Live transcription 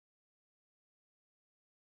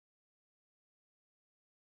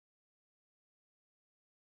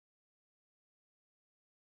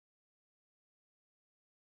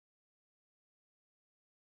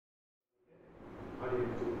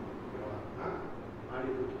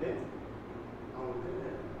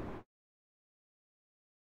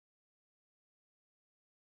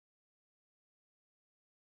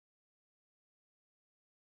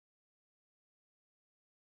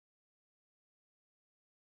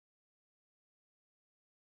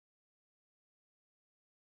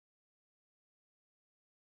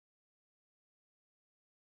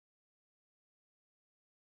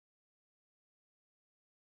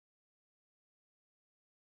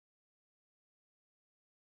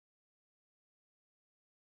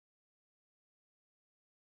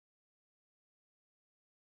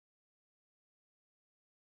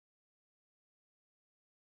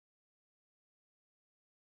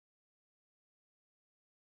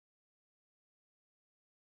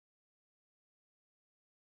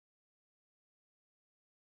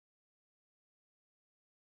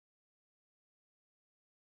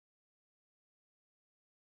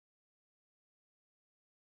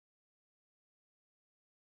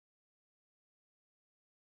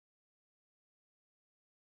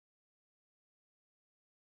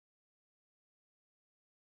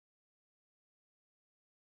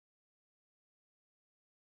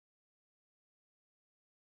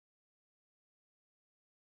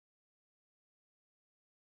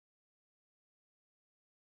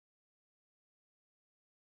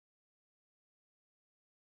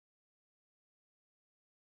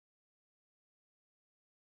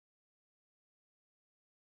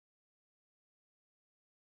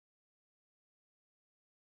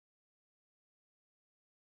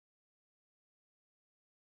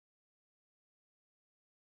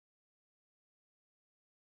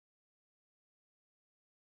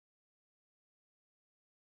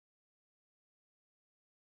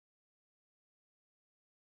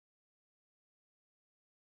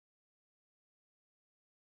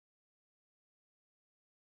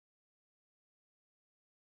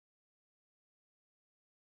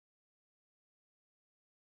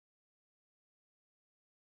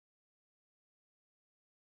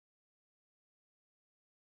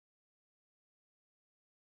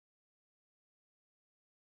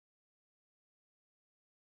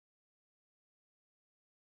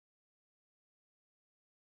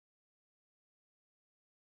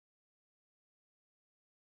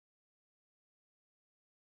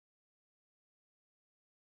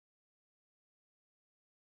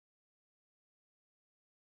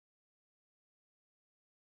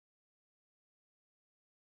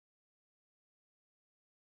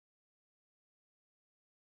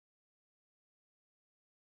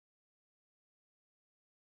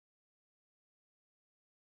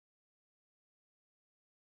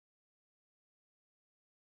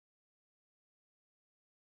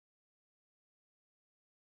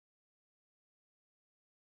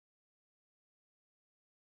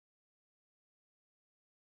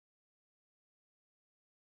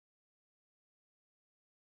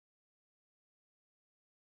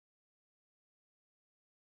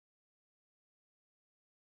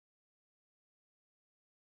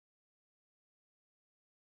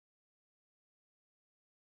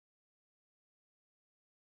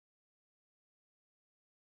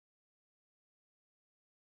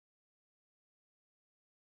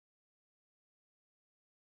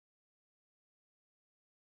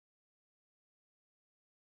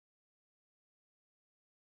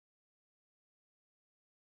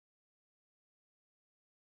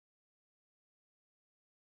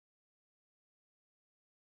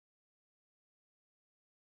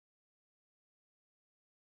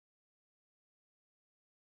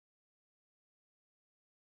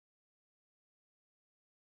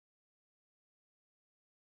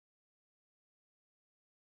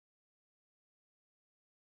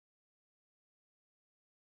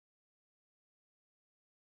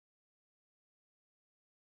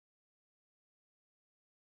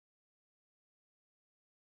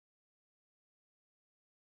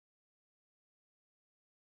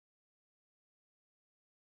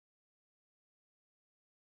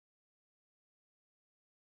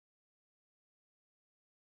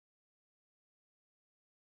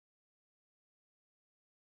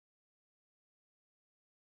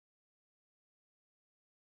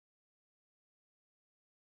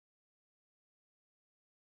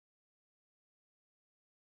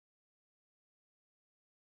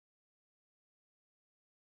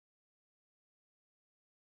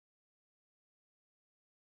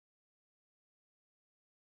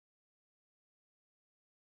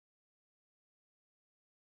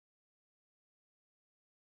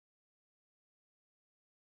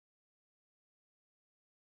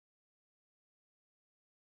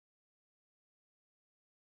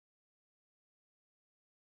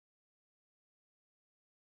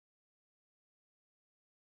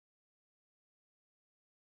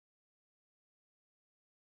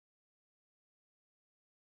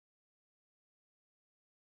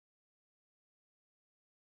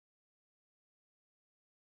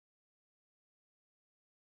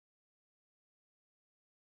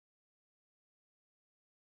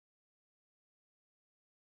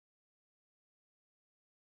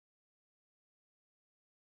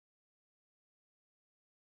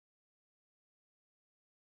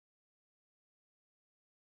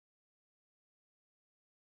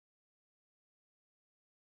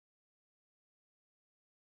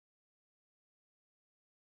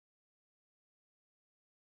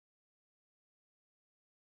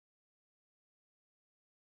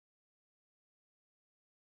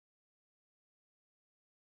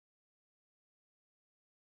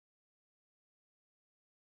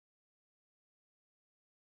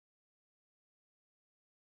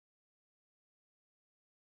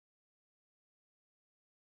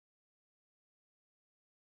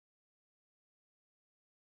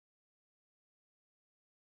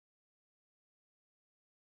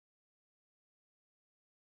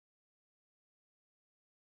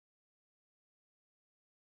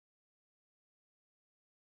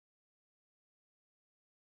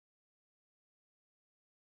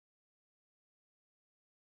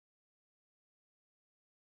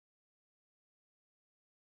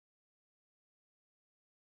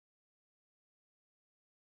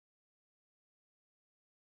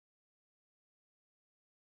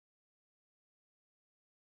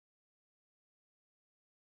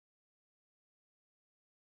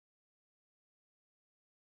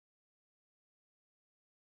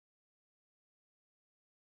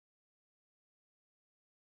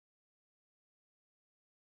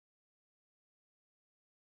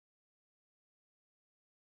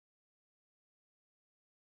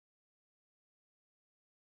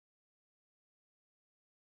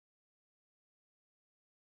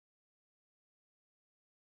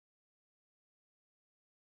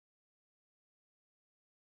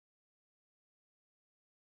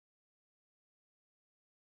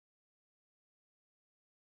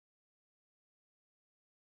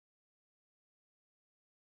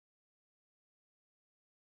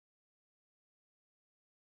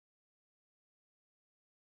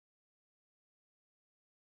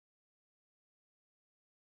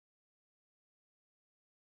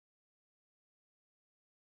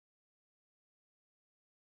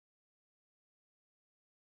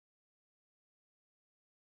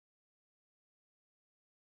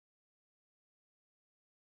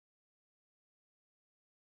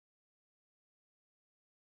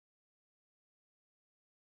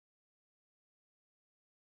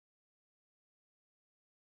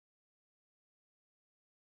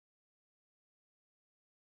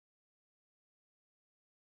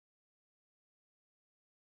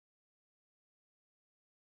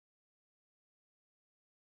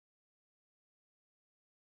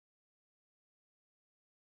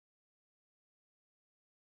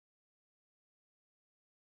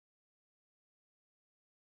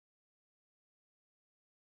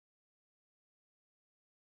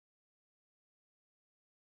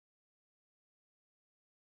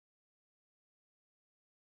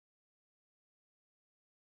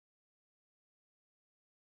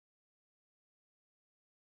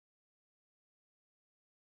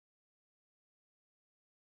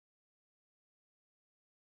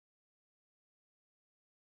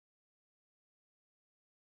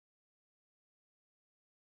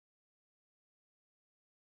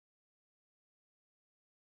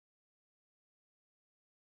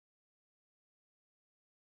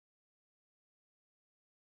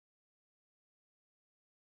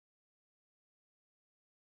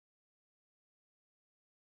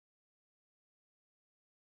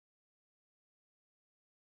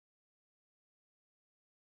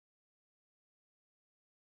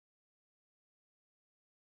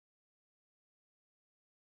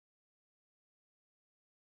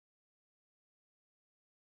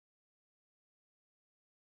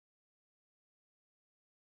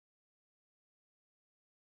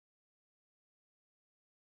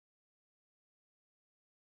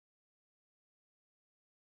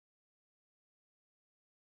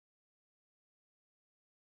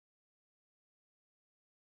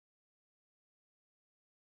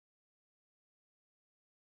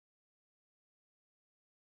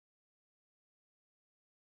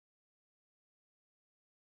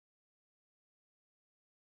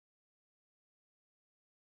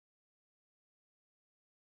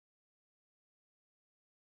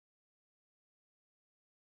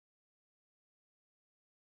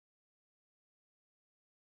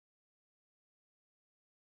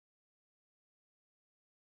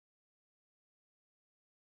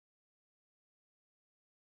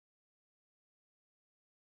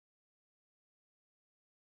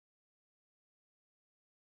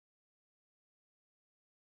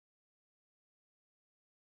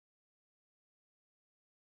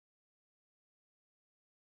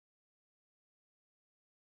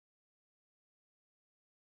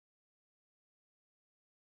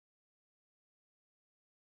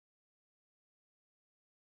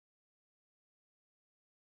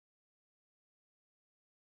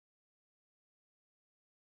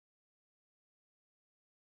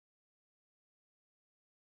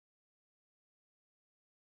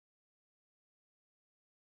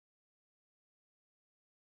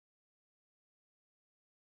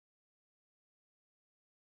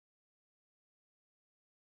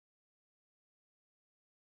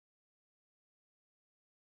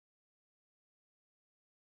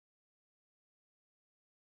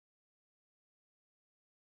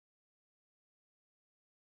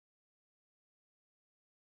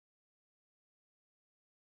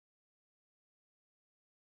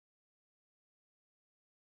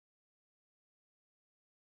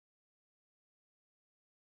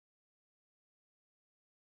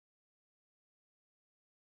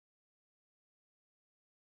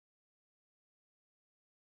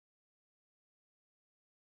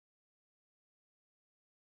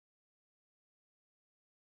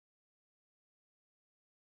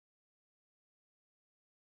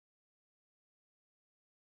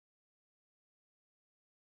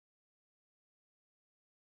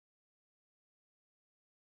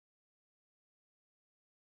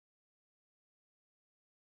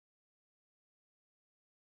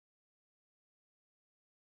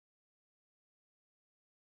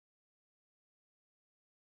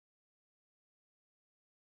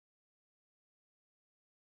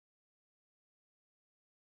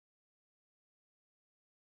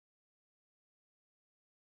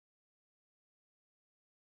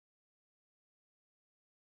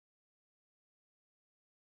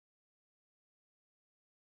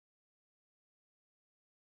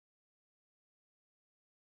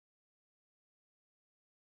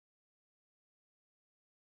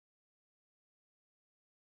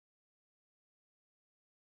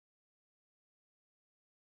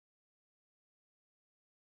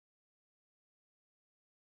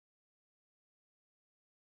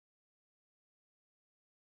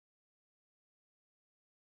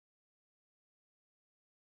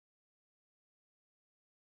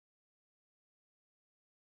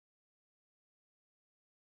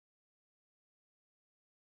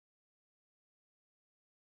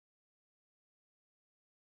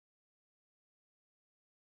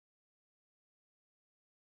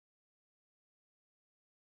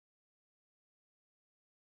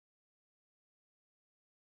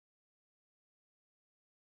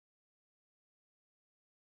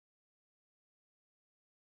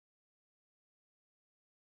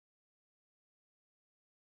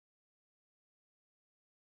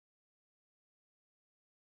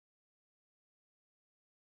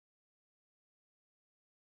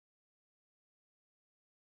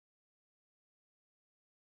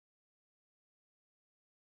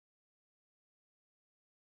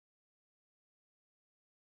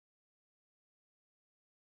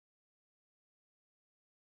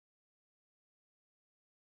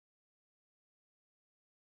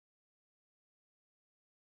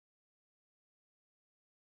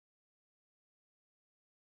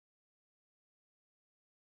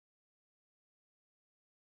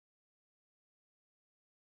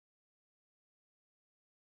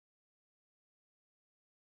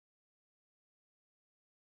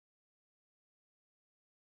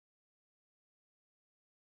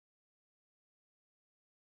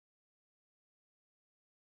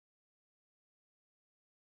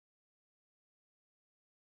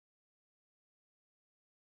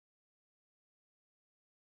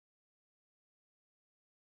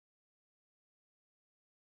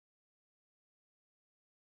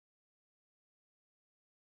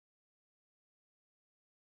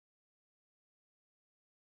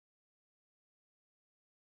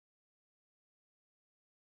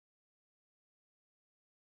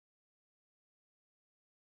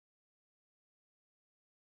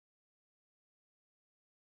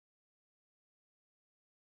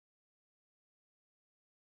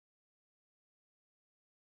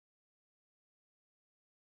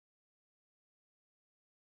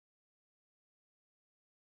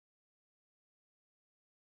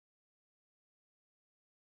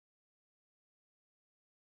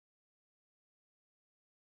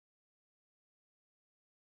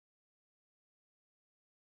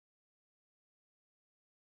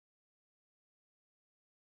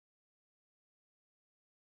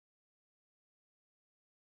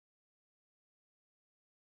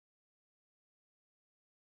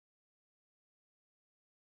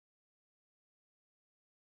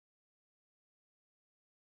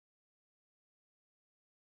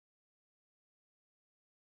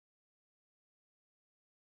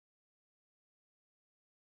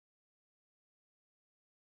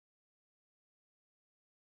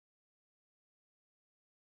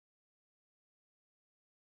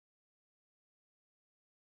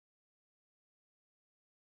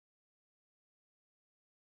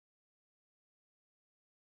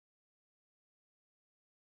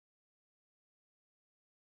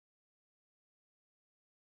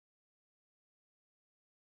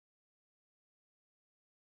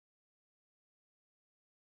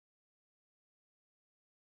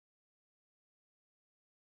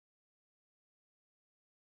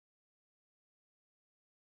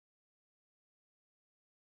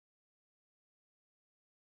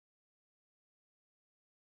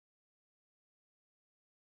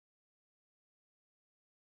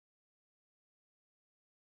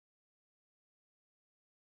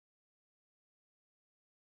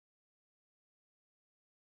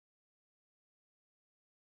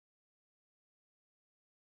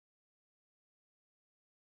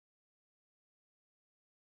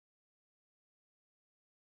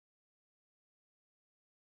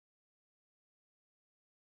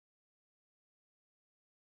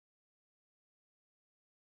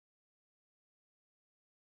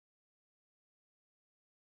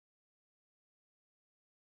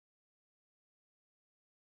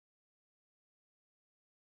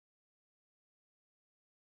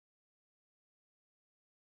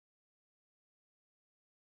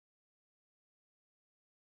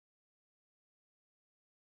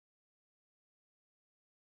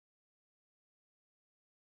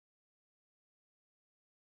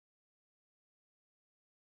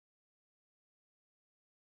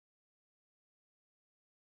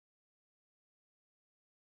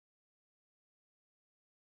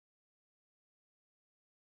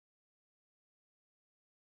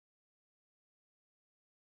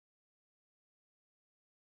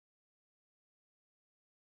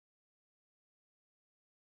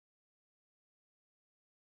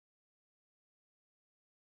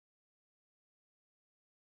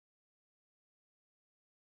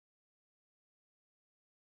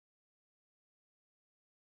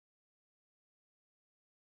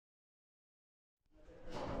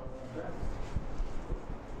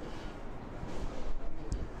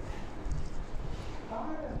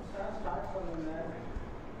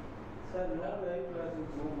Sir, no live class is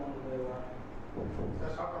no more. Sir,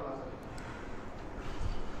 start பண்ணலாம்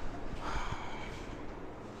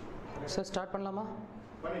sir. Sir start பண்ணலாமா?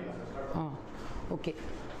 பண்ணிடலாம் sir, start பண்ணலாம். Okay.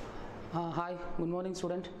 Hi, good morning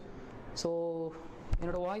student. So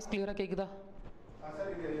என்னோடய voice கிளியராக கேட்குதா?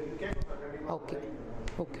 சார் இது கேட்கும் சார் கண்டிப்பாக. Okay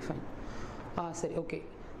okay fine. சரி ஓகே.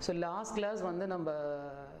 ஸோ லாஸ்ட் கிளாஸ் வந்து நம்ம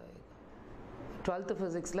 12th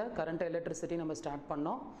ஃபிசிக்ஸில் கரண்ட் எலக்ட்ரிசிட்டி நம்ம ஸ்டார்ட்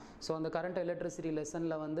பண்ணோம். ஸோ அந்த கரண்ட் எலக்ட்ரிசிட்டி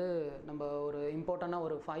லெசனில் வந்து நம்ம ஒரு இம்பார்ட்டண்டாக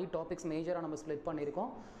ஒரு 5 டாபிக்ஸ் மேஜராக நம்ம ஸ்ப்ளிட்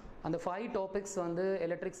பண்ணியிருக்கோம். அந்த 5 டாபிக்ஸ் வந்து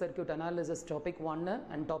electric circuit analysis topic 1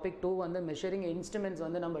 and topic 2 வந்து மெஷரிங் இன்ஸ்ட்ருமெண்ட்ஸ்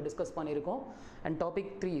வந்து நம்ம டிஸ்கஸ் பண்ணியிருக்கோம். அண்ட்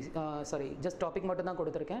டாபிக் 3 ஜஸ்ட் டாபிக் மட்டும் தான்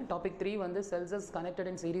கொடுத்துருக்கேன். டாபிக் 3 வந்து செல்ஸஸ் connected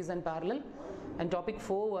in series and parallel. And topic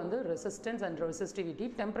 4 வந்து resistance and resistivity,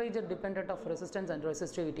 temperature dependent of resistance and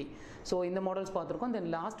resistivity. So இந்த மாடல்ஸ் பார்த்துருக்கோம்.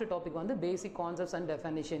 தென் லாஸ்ட் டாபிக் வந்து பேசிக் concepts and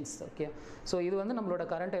definitions. Okay, so இது வந்து நம்மளோட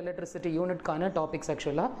கரண்ட் எலக்ட்ரிசிட்டி யூனிட்கான டாபிக்ஸ்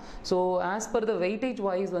ஆக்சுவலாக. So as per the weightage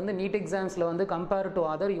wise வந்து NEET எக்ஸாம்ஸில் வந்து compare to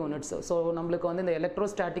other units. So நம்மளுக்கு வந்து இந்த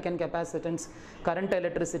electrostatic and capacitance, current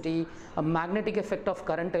electricity, magnetic effect of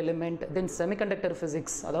current element, then semiconductor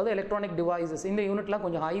physics, அதாவது எலக்ட்ரானிக் டிவைசஸ், இந்த யூனிட்லாம்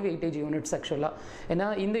கொஞ்சம் ஹை வெயிட்டேஜ் யூனிட்ஸ் ஆக்சுவலாக. ஏன்னா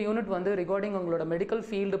இந்த யூனிட் வந்து ரிகார்டிங் உங்களோட மெடிக்கல்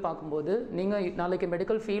ஃபீல்டு பார்க்கும்போது நீங்கள் நாளைக்கு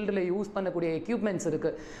மெடிக்கல் ஃபீல்டில் யூஸ் பண்ணக்கூடிய எக்யூப்மெண்ட்ஸ்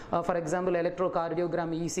இருக்குது. For example electro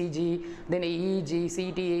cardiogram, ECG, then EEG,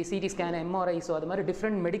 CT scan, MRI. So அது மாதிரி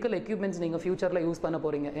டிஃப்ரெண்ட் மெடிக்கல் எக்யூப்மெண்ட்ஸ் நீங்கள் ஃபியூச்சரில் யூஸ் பண்ண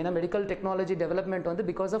போகிறீங்க. ஏன்னா மெடிக்கல் டெக்னாலஜி டெவலப்மெண்ட் வந்து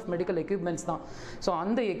பிகாஸ் ஆஃப் மெடிக்கல் எக்யூப்மெண்ட்ஸ் தான். ஸோ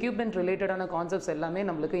அந்த எக்யூப்மெண்ட் ரிலேட்டடான கான்செப்ட்ஸ் எல்லாமே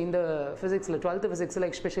நம்மளுக்கு இந்த ஃபிசிக்ஸில் 12th ஃபிசிக்ஸில்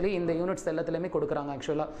எஸ்பெஷலி இந்த யூனிட்ஸ் எல்லாத்துலேயுமே கொடுக்குறாங்க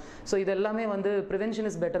ஆக்சுவலாக. ஸோ இது எல்லாமே வந்து prevention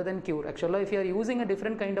is better then cure ஆக்சுவலாக. If you are using a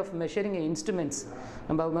different kind of measuring instruments,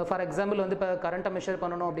 நம்ம ஃபார் எக்ஸாம்பிள் வந்து இப்போ கரண்ட்டை மெஷர்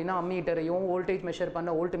பண்ணணும் அப்படின்னா அம்மீட்டரையும், வோல்டேஜ் மெஷர் பண்ண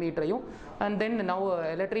வோல்ட்மீட்டரையும், அண்ட் தென் நவ்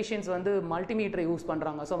எலக்ட்ரீஷியன்ஸ் வந்து மல்டிமீட்டரை யூஸ்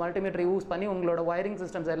பண்ணுறாங்க. ஸோ மல்டிமீட்டரை யூஸ் பண்ணி உங்களோட வயரிங்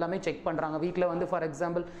சிஸ்டம்ஸ் எல்லாமே செக் பண்ணுறாங்க. வீட்டில் வந்து ஃபார்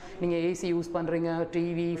எக்ஸாம்பிள் நீங்கள் ஏசி யூஸ் பண்ணுறீங்க,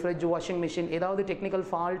 டிவி, ஃப்ரிட்ஜ், வாஷிங் மிஷின், ஏதாவது டெக்னிக்கல்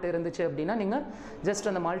ஃபால்ட் இருந்துச்சு அப்படின்னா நீங்கள் ஜஸ்ட்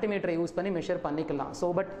அந்த மல்டிமீட்டரை யூஸ் பண்ணி மெஷர் பண்ணிக்கலாம். So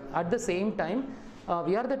but at the same time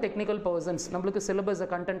we are the technical persons. நம்மளுக்கு சிலபஸ்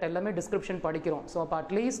கண்டென்ட் எல்லாமே டிஸ்கிரிப்ஷன் படிக்கிறோம். ஸோ அப்போ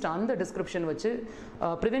அட்லீஸ்ட் அந்த டிஸ்கிரிப்ஷன் வச்சு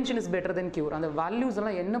prevention is better then cure. அந்த வேல்யூஸ்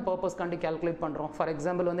எல்லாம் என்ன பர்பஸ் காண்டி கால்குலேட் பண்ணுறோம். ஃபார்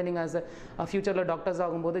எக்ஸாம்பிள் வந்து நீங்கள் ஆஸ் ஃபியூச்சரில் டாக்டர்ஸ்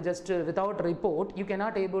ஆகும்போது just without report you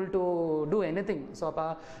cannot able to do any thing. So அப்போ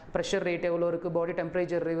ப்ரெஷர் ரேட் எவ்வளோ இருக்குது, பாடி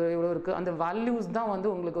டெம்பரேச்சர் எவ்வளோ இருக்குது, அந்த வேல்யூஸ் தான் வந்து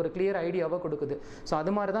உங்களுக்கு ஒரு கிளியர் ஐடியாவை கொடுக்குது. ஸோ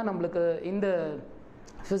அது மாதிரி தான் நம்மளுக்கு இந்த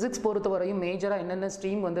ஃபிசிக்ஸ் பொறுத்தவரையும் மேஜராக என்னென்ன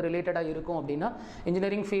ஸ்ட்ரீம் வந்து ரிலேட்டடாக இருக்கும் அப்படின்னா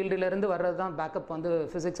இன்ஜினியரிங் ஃபீல்டுலேருந்து வர்றது தான் பேக்கப் வந்து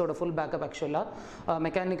ஃபிசிக்ஸோட ஃபுல் பேக்கப் ஆக்சுவலாக.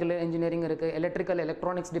 மெக்கானிக்கல் இன்ஜினியரிங் இருக்குது, எலக்ட்ரிக்கல்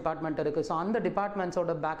எலக்ட்ரானிக்ஸ் டிபார்ட்மெண்ட் இருக்குது. ஸோ அந்த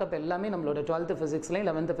டிபார்ட்மெண்ட்ஸோட பேக்கப் எல்லாமே நம்மளோட 12th ஃபிசிக்ஸ்லையும்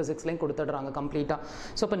 11th ஃபிசிக்ஸ்லையும் கொடுத்துட்றாங்க கம்ப்ளீட்டாக.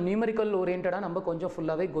 ஸோ இப்போ நியூமரிக்கல் ஓரியன்டாக நம்ம கொஞ்சம்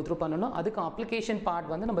ஃபுல்லாகவே கோத்ரூ பண்ணணும். அதுக்கு அப்ளிகேஷன்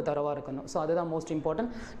பார்ட் வந்து நம்ம தரவாக இருக்கணும். ஸோ அதுதான் மோஸ்ட்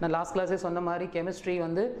இம்பார்ட்டன்ட். நான் லாஸ்ட் கிளாஸே சொன்ன மாதிரி கெமிஸ்ட்ரி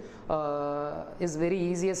வந்து is very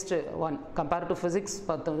easiest one compare to physics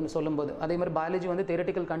பார்த்து சொல்லும்போது. அதே மாதிரி பயாலஜி வந்து theoretical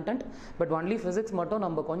content, but only physics மட்டும்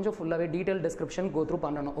நம்ம கொஞ்சம் ஃபுல்லாகவே டீட்டெயில் டிஸ்கிரிப்ஷன் கோத்ரூ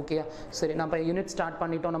பண்ணணும். ஓகே, சரி நம்ம யூனிட் ஸ்டார்ட்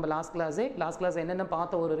பண்ணிட்டோம். நம்ம லாஸ்ட் கிளாஸ் என்னென்ன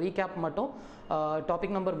பார்த்தோம் ஒரு ரீகேப் மட்டும்.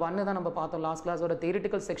 டாபிக் நம்பர் 1 தான் நம்ம பார்த்தோம். லாஸ்ட் கிளாஸோட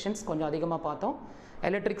தியரிட்டிக்கல் செக்ஷன்ஸ் கொஞ்சம் அதிகமாக பார்த்தோம்.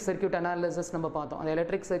 எலக்ட்ரிக் சர்க்யூட் அனாலிசிஸ் நம்ம பார்த்தோம். அந்த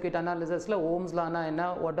எலக்ட்ரிக் சர்க்யூட் அனாலிசிஸில் ஓம்ஸ் லானா என்ன,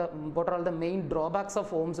 what are the main drawbacks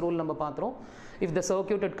of ohms rule நம்ம பார்த்தோம். If the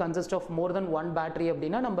circuit it consist of more then 1 battery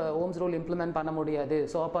அப்படின்னா நம்ம ஓம்ஸ் ரூல் இம்ப்ளிமெண்ட் பண்ண முடியாது.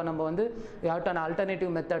 ஸோ அப்போ நம்ம வந்து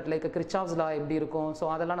ஆல்டர்னேட்டிவ் மெத்தட் லைக் கிரிச்சாஃப்ஸ் லா எப்படி இருக்கும். ஸோ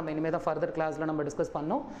அதெல்லாம் நம்ம இனிமேல் தான் ஃபர்தர் கிளாஸில் நம்ம டிஸ்கஸ்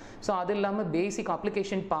பண்ணோம். ஸோ அது இல்லாமல் பேசிக்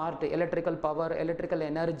application part, electrical power, electrical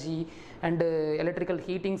energy and electrical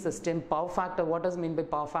heating system, power factor, what is mean by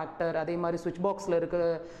power factor. அதே மாதிரி ஸ்விட்ச் பாக்ஸில் இருக்க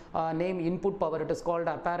name input power, it is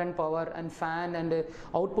called apparent power, and fan and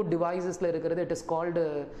output டிவைசஸில் இருக்கிறது it is called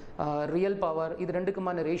real power. இது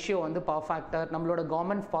ரெண்டுக்குமான ratio வந்து power factor. நம்மளோட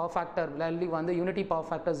government power factor value வந்து யூனிட்டி பவர்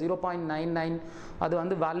ஃபேக்டர் 0.99, அது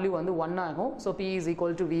வந்து வேல்யூ வந்து 1 ஆகும். So P is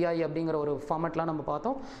equal to VI அப்படிங்கிற ஒரு ஃபார்மெட்லாம் நம்ம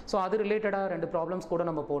பார்த்தோம். ஸோ அது ரிலேட்டடாக 2 ப்ராப்ளம்ஸ் கூட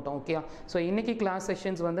நம்ம போட்டோம். ஓகே, ஸோ இன்றைக்கி கிளாஸ்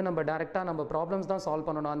செஷன்ஸ் வந்து நம்ம டேரெக்டாக நம்ம ப்ராப்ளம்ஸ் தான் சால்வ்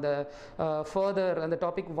பண்ணணும். அந்த ஃபர்தர் அந்த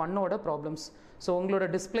டாபிக் 1ஓட ப்ராப்ளம்ஸ். ஸோ உங்களோட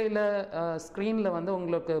டிஸ்பிளேயில் ஸ்க்ரீனில் வந்து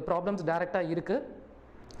உங்களுக்கு ப்ராப்ளம்ஸ் டேரெக்டாக இருக்குது.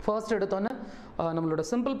 ஃபர்ஸ்ட் எடுத்தோன்னே நம்மளோட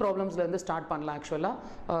சிம்பிள் ப்ராப்ளம்ஸ்லேருந்து ஸ்டார்ட் பண்ணலாம்.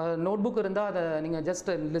 ஆக்சுவலாக நோட் புக் இருந்தால் அதை நீங்கள் ஜஸ்ட்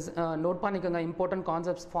நோட் பண்ணிக்கோங்க. இம்பார்ட்டன்ட்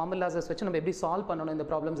கான்செப்ட்ஸ், ஃபார்முலாஸஸ் வச்சு நம்ம எப்படி சால்வ் பண்ணணும் இந்த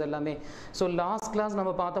ப்ராப்ளம்ஸ் எல்லாமே. ஸோ லாஸ்ட் கிளாஸ்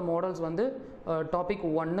நம்ம பார்த்த மாடல்ஸ் வந்து டாபிக்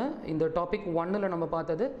 1. இந்த டாபிக் 1ல் நம்ம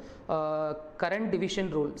பார்த்தது current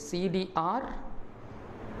division rule, CDR,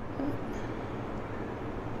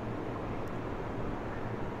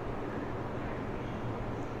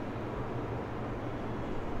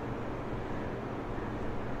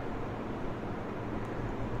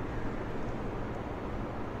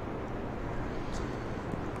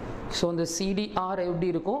 so இந்த சிடிஆர் எப்படி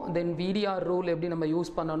இருக்கும், தென் விடிஆர் ரூல் எப்படி நம்ம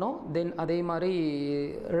யூஸ் பண்ணணும், தென் அதே மாதிரி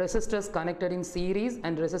resistors connected in series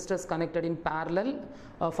and resistors connected in parallel.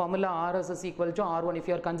 Formula RS is equal to R1 if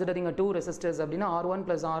you are considering a two resistors அப்படின்னா R1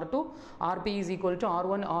 plus R2, RP is equal to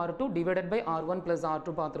R1 R2 divided by R1 plus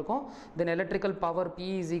R2 பார்த்துருக்கோம். தென் electrical power P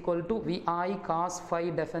is equal to VI cos phi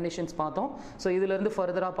definitions பார்த்தோம். So இதிலிருந்து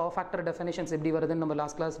ஃபர்தராக power factor definitions எப்படி வருதுன்னு நம்ம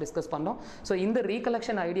last class discuss பண்ணோம். So இந்த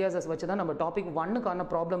recollection ஐடியாஸஸ் வச்சு தான் நம்ம டாபிக் 1க்கான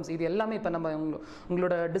ப்ராப்ளம்ஸ் இது எல்லாமே இப்போ நம்ம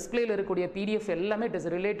உங்களோட டிஸ்பிளேல இருக்கக்கூடிய PDF எல்லாமே it is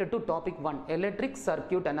related to topic 1 electric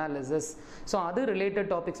circuit analysis. So அது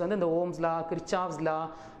ரிலேட்டட் டாபிக்ஸ் வந்து இந்த Ohm's law, Kirchhoff's law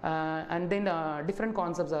and then different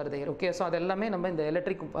concepts are there. Okay, so அது எல்லாமே நம்ம இந்த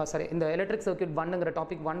எலக்ட்ரிக் சர்க்யூட் 1ங்கிற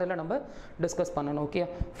டாபிக் 1ல நம்ம டிஸ்கஸ் பண்ணணும். Okay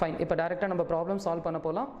fine. இப்போ டைரெக்டாக நம்ம ப்ராப்ளம் சால்வ் பண்ண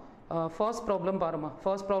போகலாம். ஃபர்ஸ்ட் ப்ராப்ளம் பாருமா.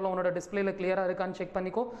 ஃபர்ஸ்ட் ப்ராப்ளம் உன்னோட டிஸ்பிளேல கிளியராக இருக்கான்னு செக்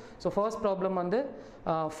பண்ணிக்கோ. ஸோ ஃபர்ஸ்ட் ப்ராப்ளம் வந்து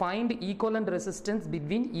find equivalent resistance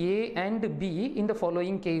between A and B in the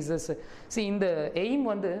following cases. See இந்த எய்ம்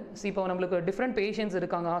வந்து இப்போ நம்மளுக்கு டிஃப்ரெண்ட் பேஷண்ட்ஸ்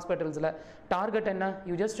இருக்காங்க ஹாஸ்பிட்டல்ஸில். டார்கெட் என்ன,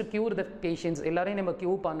 you just cure the patients, எல்லாரையும் நம்ம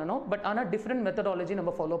கியூ பண்ணணும். பட் ஆனால் டிஃப்ரெண்ட் மெத்தடாலஜி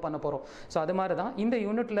நம்ம ஃபாலோ பண்ண போகிறோம். ஸோ அது மாதிரி தான் இந்த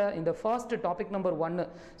யூனிட்டில் இந்த first topic number 1.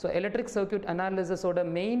 So electric circuit அனாலிசிஸோட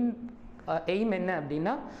main aim என்ன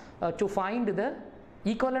அப்படின்னா to find the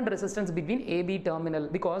equivalent resistance between AB terminal,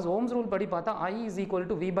 because Ohm's rule படி பார்த்தா I is equal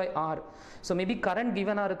to V by R. So maybe current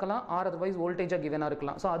given இருக்கலாம் or otherwise voltage given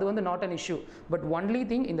இருக்கலாம். So அது வந்து not an issue, but only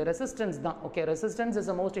thing in the resistance தான். Okay, resistance is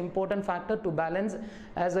the most important factor to balance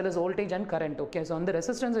as well as voltage and current. Okay, so அந்த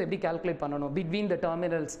resistance எப்படி calculate பண்ணணும் between the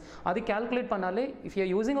terminals, அது calculate பண்ணாலே if you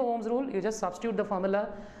are using a Ohm's rule you just substitute the formula,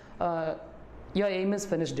 your aim is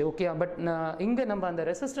finished. Okay, but இங்கே நம்ம அந்த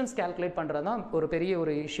resistance calculate பண்ணுறது தான் ஒரு பெரிய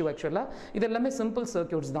ஒரு இஷ்யூ. ஆக்சுவலாக இது எல்லாமே சிம்பிள்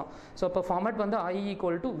சர்க்யூட்ஸ் தான். ஸோ இப்போ ஃபார்மேட் வந்து I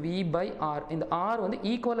equal to V by R. இந்த R வந்து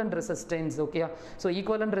equivalent resistance. Okay, so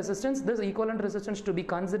equivalent resistance, this equivalent resistance to be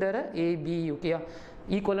consider AB. Okay,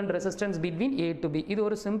 equivalent resistance between A to B. இது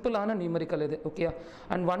ஒரு சிம்பிளான numerical இது. Okay,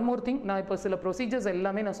 and one more thing, நான் இப்போ சில procedures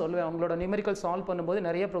எல்லாமே நான் சொல்லுவேன். அவங்களோட நியூமரிக்கல் சால்வ் பண்ணும்போது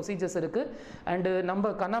நிறைய ப்ரொசீஜர்ஸ் இருக்குது அண்டு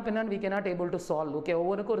நம்ம கண்ணா பின்னான் we cannot able to solve. Okay,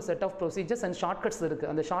 ஒவ்வொருக்கும் ஒரு set of procedures and shortcuts இருக்குது.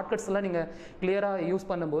 அந்த ஷார்ட்கட்ஸ்லாம் நீங்கள் கிளியராக யூஸ்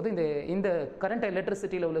பண்ணும்போது இந்த கரண்ட்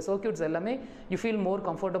எலக்ட்ரிசிட்டியில் உள்ள சர்க்யூட்ஸ் எல்லாமே you feel more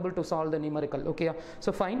comfortable to solve the numerical. Okay,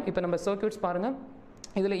 so fine. இப்போ நம்ம சர்க்யூட்ஸ் பாருங்கள்.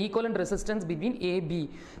 இதில் equivalent resistance between AB.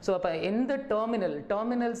 So அப்போ எந்த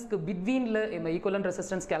டெர்மினல்ஸ்க்கு பிட்வீனில் நம்ம ஈக்குவலன்ட்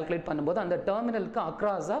ரெசிஸ்டன்ஸ் கால்குலேட் பண்ணும்போது அந்த டெர்மினலுக்கு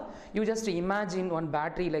அக்ராஸாக you just imagine one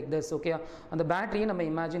battery like this. Okay, அந்த பேட்டரியை நம்ம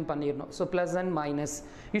இமேஜின் பண்ணிடணும். So plus and minus.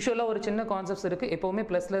 யூஸ்வலாக ஒரு சின்ன கான்செப்ட்ஸ் இருக்குது. எப்போவுமே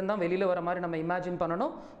ப்ளஸ்லேருந்து தான் வெளியில் வர மாதிரி நம்ம இமேஜின்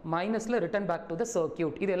பண்ணணும், மைனஸில் return back to the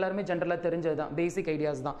circuit. இது எல்லாருமே ஜென்ரலாக தெரிஞ்சது தான், பேசிக்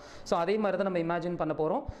ஐடியாஸ் தான். ஸோ அதே மாதிரி தான் நம்ம இமேஜின் பண்ண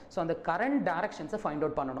போகிறோம். ஸோ அந்த கரண்ட் டைரக்ஷன்ஸை ஃபைண்ட்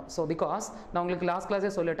அவுட் பண்ணணும். ஸோ பிகாஸ் நான் உங்களுக்கு லாஸ்ட்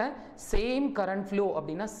கிளாஸே சொல்லிட்டேன், சேம் கரண்ட் ஃப்ளோ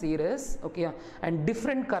அப்படின்னா series. Okay, and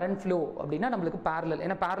different current flow அப்படின்னா நம்மளுக்கு பேரலல்.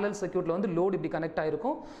 ஏன்னா பேரலல் சர்க்யூட்ல வந்து லோட் இப்படி கனெக்ட்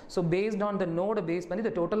ஆயிருக்கும். So based on the நோட base பண்ணி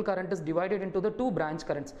the total current is divided into the 2 branch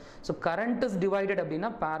currents. So current is divided அப்படின்னா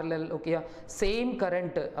parallel. Okay, same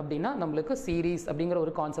current அப்படின்னா நம்மளுக்கு சீரிஸ் அப்படிங்கிற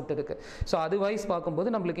ஒரு கான்செப்ட் இருக்கு. ஸோ அதுவைஸ்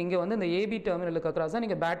பார்க்கும்போது நம்மளுக்கு இங்கே வந்து இந்த AB டெர்மினலுக்கு அக்ராஸாக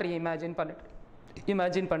நீங்கள் பேட்டரி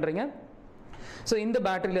இமேஜின் பண்ணுறீங்க. ஸோ இந்த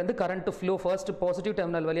பேட்டரியிலேருந்து current flow first positive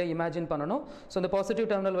terminal வழியாக இமேஜின் பண்ணணும். ஸோ இந்த பாசிட்டிவ்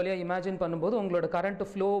டெர்மினல் வழியாக இமேஜின் பண்ணும்போது உங்களோட கரண்ட்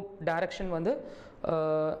ஃப்ளோ டைரக்ஷன் வந்து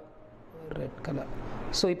ரெட் கலர்.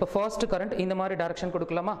 ஸோ இப்போ ஃபர்ஸ்ட் கரண்ட் இந்த மாதிரி டைரக்ஷன்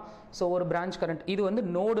கொடுக்கலாமா? ஸோ ஒரு பிரான்ச் கரண்ட், இது வந்து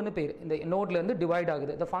நோடுன்னு பேர். இந்த நோட்லேருந்து டிவைட்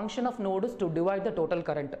ஆகுது. The function of note is to divide the total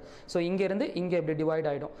current. So இங்கேருந்து இங்கே இப்படி டிவைட்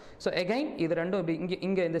ஆகிடும். ஸோ அகைன் இது ரெண்டும் இப்படி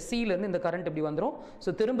இங்கே இந்த சிலேருந்து இந்த கரண்ட் இப்படி வந்துடும்.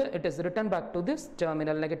 ஸோ திரும்ப it is written back to this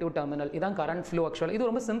terminal, negative terminal. இதான் கரண்ட் ஃப்ளோ. ஆக்சுவலாக இது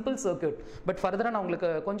ரொம்ப சிம்பிள் சர்க்யூட். பட் ஃபர்தராக நான்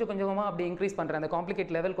உங்களுக்கு கொஞ்சம் கொஞ்சமாக அப்படி இன்க்ரீஸ் பண்ணுறேன். அந்த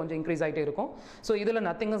காம்ப்ளிகேட் லெவல் கொஞ்சம் இன்க்ரீஸ் ஆகிட்டே இருக்கும். ஸோ இதில்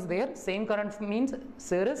nothing is there. Same current means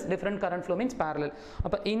series, different current flow means parallel.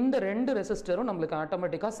 அப்போ இந்த ரெண்டு ரெசிஸ்டரும் நம்மளுக்கு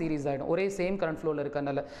ஆட்டோமேட்டிக்காக சீரிஸ் ஆகிடும். ஒரே சேம் கரண்ட் ஃப்ளோவில்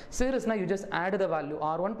இருக்கனால. சீரிஸ்னா you just add the value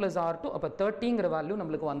R1 plus R2. அப்போ 30ங்கிற வேல்யூ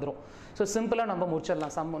நம்மளுக்கு வந்துடும். ஸோ சிம்பிளாக நம்ம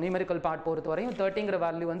முடிச்சிடலாம். சம் நியூமெரிக்கல் பார்ட் பொறுத்த வரையும் 30ங்கிற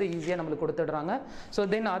வேல்யூ வந்து ஈஸியாக நம்மளுக்கு கொடுத்துடுறாங்க. ஸோ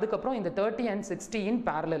தென் அதுக்கப்புறம் இந்த 30 and 60 in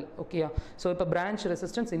parallel. Okay, so இப்போ பிரான்ச்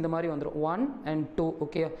ரெசிஸ்டன்ஸ் இந்த மாதிரி வந்துடும் 1 and 2.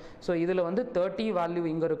 ஓகே, ஸோ இதில் வந்து 30 வேல்யூ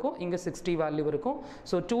இங்கே இருக்கும், இங்கே 60 வேல்யூ இருக்கும்.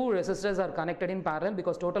 So 2 resistors R connected in parallel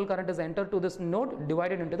because total current is enter to this note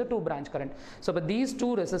divided into the 2 branch current. So இப்போ these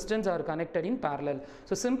 2 resistance R connected in parallel.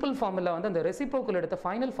 So simple formula வந்து அந்த reciprocal எடுத்த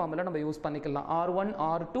final formula நம்ம use பண்ணிக்கலாம். R1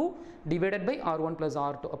 R2 divided by R1 plus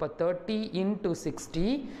R2. அப்போ 30 into 60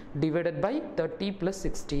 divided by 30 plus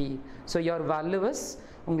 60. So your value is,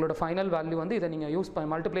 உங்களோட final value வந்து இதை நீங்கள் யூஸ்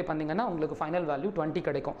மல்டிப்ளை பண்ணிங்கன்னா உங்களுக்கு ஃபைனல் வேல்யூ 20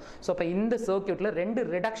 கிடைக்கும். ஸோ அப்போ இந்த சர்க்யூட்டில் 2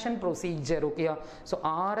 ரிடக்ஷன் ப்ரொசீஜர். ஓகேயா, ஸோ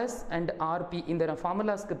RS அண்ட் RP இந்த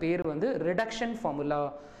ஃபார்முலாஸ்க்கு பேர் வந்து reduction formula.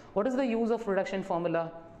 What is the use of reduction formula?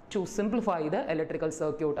 to simplify the electrical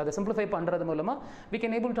circuit. அதை simplify பண்றது மூலமா we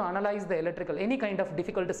can able to analyze the electrical any kind of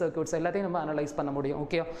difficult circuits எல்லாத்தையும் நம்ம analyze பண்ண முடியும்.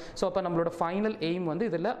 ஓகே, ஸோ அப்போ நம்மளோட ஃபைனல் எய்ம் வந்து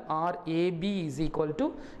இதில் RAB is equal to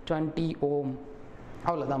 20 ohm.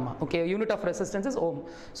 அவ்வளோதாம்மா. Okay, unit of resistance is Om.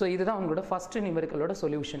 So இதுதான் உங்களோட ஃபர்ஸ்ட் நியூமெரிக்கலோட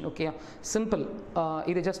சொல்யூஷன். Okay, simple.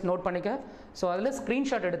 இது ஜஸ்ட் நோட் பண்ணிக்க. ஸோ அதில்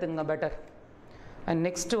ஸ்க்ரீன்ஷாட் எடுத்துங்க பெட்டர். அண்ட்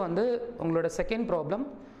நெக்ஸ்ட் வந்து உங்களோட second problem,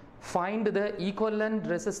 find the equivalent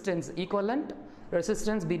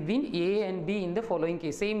resistance between A and B in the following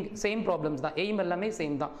case. same problems தான், aim எல்லாமே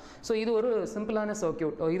சேம் தான். ஸோ இது ஒரு சிம்பிளான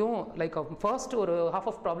சர்க்கியூட். இதுவும் லைக் ஃபர்ஸ்ட் ஒரு half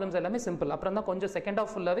of problems எல்லாமே சிம்பிள், அப்புறம் தான் கொஞ்சம் செகண்ட்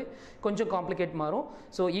ஹாஃப் ஃபுல்லாகவே கொஞ்சம் காம்ப்ளிகேட் மாறும்.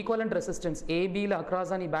 ஸோ ஈக்குவலண்ட் ரெசிஸ்டன்ஸ் ஏபியில்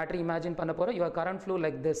அக்ராஸாக நீ பேட்டரி இமேஜின் பண்ண போகிற, your current flow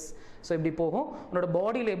like this. So இப்படி போகும். உன்னோட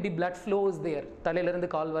பாடியில் எப்படி பிளட் ஃப்ளோஸ் தேர்,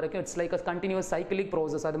 தலையிலேருந்து கால் வரைக்கும் it's like a continuous cyclic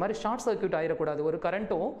process. அது மாதிரி ஷார்ட் சர்க்கியூட் ஆகிடக்கூடாது. ஒரு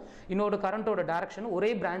கரண்ட்டும் இன்னொரு கரண்ட்டோட டேரக்ஷன்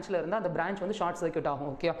ஒரே பிரான்ச்சில் இருந்தால் அந்த பிரான்ச் வந்து ஷார்ட் சர்க்கியூட்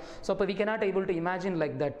ஆகும். ஓகே, ஸோ அப்போ we cannot able to imagine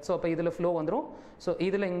like that. So அப்போ இதில் ஃப்ளோ வந்துடும். ஸோ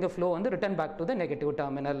இதில் இங்கே ஃப்ளோ வந்து return back to the negative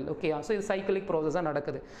terminal. Okay, so இது சைக்கிளிக் ப்ரோசஸாக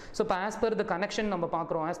நடக்குது. ஸோ இப்போ ஆஸ் பர் த கனெக்ஷன் நம்ம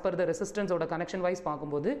பார்க்குறோம், as per the ரெசிஸ்டன்ஸோட connection wise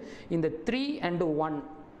பார்க்கும்போது இந்த 3 and 1,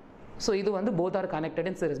 ஸோ இது வந்து both are connected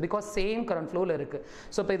in series because same current ஃப்ளோவில் இருக்குது.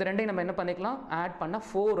 ஸோ இப்போ இது ரெண்டையும் நம்ம என்ன பண்ணிக்கலாம், ஆட் பண்ணால்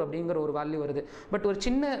 4 அப்படிங்கிற ஒரு வேல்யூ வருது. பட் ஒரு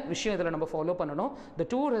சின்ன விஷயம் இதில் நம்ம ஃபாலோ பண்ணணும். the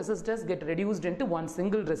two resistors get reduced into one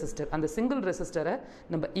single resistor. அந்த சிங்கிள் ரெசிஸ்டரை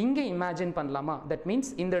நம்ம இங்கே இமேஜின் பண்ணலாமா? தட்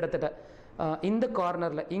மீன்ஸ் இந்த இடத்துல இந்த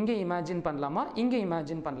கார்னரில் இங்கே இமேஜின் பண்ணலாமா, இங்கே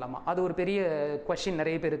இமேஜின் பண்ணலாமா? அது ஒரு பெரிய கொஷின்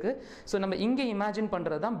நிறைய பேருக்கு. ஸோ நம்ம இங்கே இமேஜின்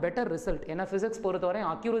பண்ணுறது தான் பெட்டர் ரிசல்ட். ஏன்னா ஃபிசிக்ஸ் பொறுத்தவரை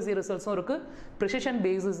அக்யூரசி ரிசல்ட்ஸும் இருக்குது, ப்ரிசிஷன்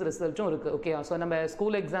பேசிஸ் ரிசல்ட்டும் இருக்குது. ஓகே, ஸோ நம்ம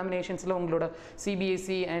ஸ்கூல் எக்ஸாமினேஷன்ஸில் உங்களோட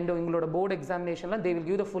சிபிஎஸ்சி அண்ட் உங்களோட board எக்ஸாமினேஷனில் they will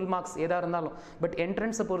give the full marks எதாக இருந்தாலும். பட்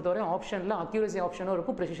என்ட்ரன்ஸை பொறுத்தவரை ஆப்ஷனில் அக்யூரசி ஆப்ஷனும்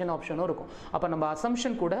இருக்கும், ப்ரிசிஷன் ஆப்ஷனும் இருக்கும். அப்போ நம்ம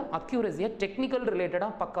அசம்ஷன் கூட அக்யூரசியை டெக்னிக்கல்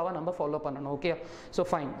ரிலேட்டடாக பக்காவாக நம்ம ஃபாலோ பண்ணணும். Okay, so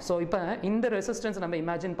fine. ஸோ இப்போ இந்த ரெசிஸ்டன்ஸ் நம்ம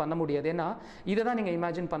இமேஜின் பண்ண முடியாது. ஏன்னா இதை தான் நீங்கள்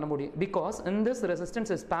இமேஜின் பண்ண முடியும். Because in this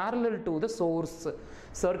resistance is parallel to the source.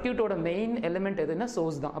 சர்க்கியூட்டோட main element எதுன்னா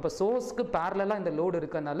சோர்ஸ் தான். அப்போ சோர்ஸ்க்கு பேரலாக இந்த லோடு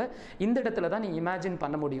இருக்கனால இந்த இடத்துல தான் நீங்கள் இமேஜின்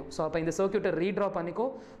பண்ண முடியும். ஸோ அப்போ இந்த சர்க்கியூட்டை ரீட்ரா பண்ணிக்கோ.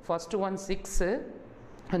 First one 6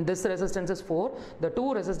 and this resistance is 4. the two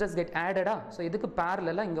resistors get added. So இதுக்கு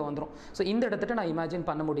பேரலாக இங்கே வந்துடும். ஸோ இந்த இடத்துல நான் இமேஜின்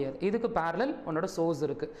பண்ண முடியாது. இதுக்கு பேரலல் உன்னோட சோர்ஸ்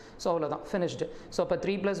இருக்குது. ஸோ அவ்வளோதான், ஃபினிஷ்டு. ஸோ அப்போ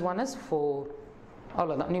 3 + 1 is 4.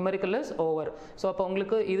 அவ்வளோதான், நியூமெரிக்கல் இஸ் ஓவர். ஸோ அப்போ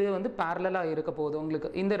உங்களுக்கு இது வந்து பேரலாக இருக்க போகுது. உங்களுக்கு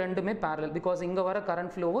இந்த ரெண்டுமே பேரலல் பிகாஸ் இங்கே வர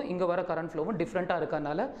கரண்ட் ஃப்ளோவும் இங்கே வர கரண்ட் ஃப்ளோவும் டிஃப்ரெண்ட்டாக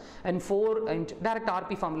இருக்கனால. And 4 direct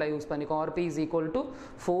RB formula use பண்ணிக்கோ. RB is equal to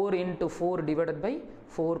 4 × 4 divided by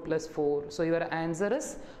 4 + 4. So your answer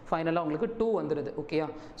is ஃபைனலாக உங்களுக்கு 2 வந்துடுது. ஓகேயா,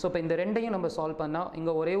 ஸோ இப்போ இந்த ரெண்டையும் நம்ம சால்வ் பண்ணால்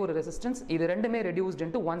இங்கே ஒரே ஒரு ரெசிஸ்டன்ஸ், இது ரெண்டுமே reduced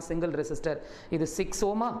into one single resistor. இது 6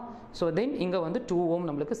 ஓமா. ஸோ தென் இங்கே வந்து 2 ஓம்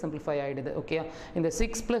நம்மளுக்கு சிம்பிளிஃபை ஆகிடுது. ஓகேயா, இந்த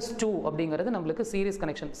 6 + 2 அப்படிங்கிறது நம்மளுக்கு சீரிஸ்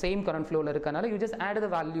கனெக்ஷன், சேம் கரண்ட் ஃப்ளோவில் இருக்கனால you just add the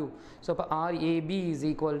value. So இப்போ RAB is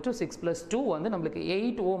equal to 6 + 2 வந்து நம்மளுக்கு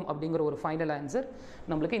 8 ஓம் அப்படிங்கிற ஒரு ஃபைனல் ஆன்சர்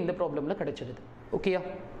நம்மளுக்கு இந்த ப்ராப்ளமில் கிடைச்சிடுது. ஓகேயா,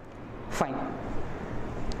 fine.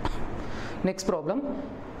 Next problem,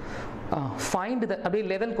 find the, அப்படியே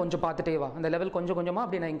லெவல் கொஞ்சம் பார்த்துட்டே வா. அந்த லெவல் கொஞ்சம் கொஞ்சமாக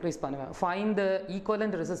அப்படி நான் இன்க்ரீஸ் பண்ணுவேன். Find the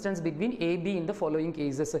equivalent resistance between AB in the following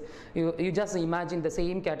cases. You just imagine the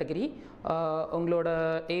same category. உங்களோட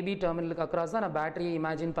AB டெர்மினலுக்கு அக்ராஸ் தான் நான் பேட்டரியை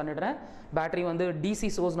இமேஜின் பண்ணிடுறேன். பேட்டரி வந்து டிசி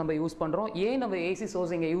சோர்ஸ் நம்ம யூஸ் பண்ணுறோம். ஏன் நம்ம ஏசி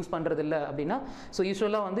சோர்ஸ் இங்கே யூஸ் பண்ணுறது இல்லை அப்படின்னா, ஸோ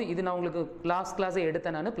யூஸ்வலாக வந்து இது நான் உங்களுக்கு லாஸ்ட் கிளாஸே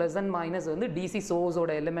எடுத்தேன். நான் ப்ளஸ் அண்ட் மைனஸ் வந்து டிசி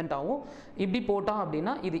சோர்ஸோட எலிமெண்ட் ஆகும். இப்படி போட்டால்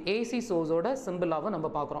அப்படின்னா இது ஏசி சோர்ஸோட சிம்பிளாகவும் நம்ம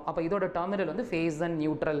பார்க்குறோம். அப்போ இதோட டெர்மினல் வந்து ஃபேஸ் அண்ட்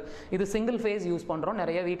நியூட்ரல். இது சிங்கிள் ஃபேஸ் யூஸ் பண்ணுறோம்.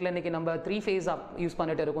 நிறைய வீட்டில் இன்றைக்கி நம்ம 3 ஃபேஸ் யூஸ்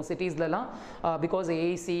பண்ணிட்டு இருக்கோம் சிட்டிஸ்லலாம். பிகாஸ்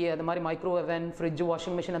ஏசி அது மாதிரி மைக்ரோவேவன், ஃப்ரிட்ஜ்,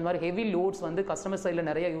 வாஷிங் மிஷின் அந்த மாதிரி ஹெவி லோட்ஸ் வந்து கஸ்டமர் சைடில்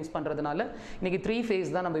நிறைய யூஸ் பண்ணுறதுனால இன்றைக்கி 3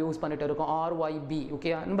 ஃபேஸ் தான் நம்ம யூஸ் பண்ணிட்டு இருக்கோம், RYB.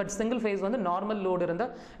 Okay, but single phase வந்து நார்மல் லோடு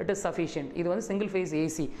இருந்தால் இட் இஸ் சஃபிஷியன்ட். இது வந்து சிங்கிள் ஃபேஸ்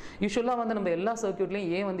ஏசி. யூஸ்வலாக வந்து நம்ம எல்லா சர்க்யூட்லையும்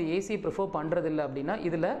ஏன் வந்து ஏசி ப்ரிஃபர் பண்ணுறது இல்லை அப்படின்னா,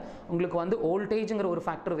 இதில் உங்களுக்கு வந்து வோல்டேஜுங்கிற ஒரு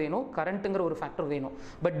ஃபேக்டர் வேணும், கரண்ட்டுங்கிற ஒரு ஃபேக்டர் வேணும்.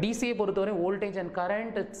 பட் டிசியை பொறுத்தவரை voltage and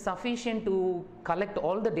current it's sufficient to collect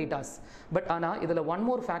all the datas. But ஆனால் இதில் ஒன்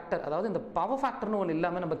மோர் ஃபேக்டர், அதாவது இந்த பவர் ஃபேக்டர்னு ஒன்று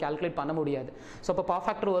இல்லாமல் நம்ம கால்குலேட் பண்ண முடியாது. ஸோ அப்போ பவர்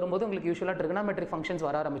ஃபேக்டர் வரும்போது உங்களுக்கு யூஸ்வலாக ட்ரிகனாமெட்ரிக் ஃபங்க்ஷன்ஸ்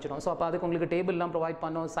வர ஆரம்பிச்சிடும். ஸோ அப்போ அதுக்கு உங்களுக்கு டேபிள்லாம் ப்ரொவைட்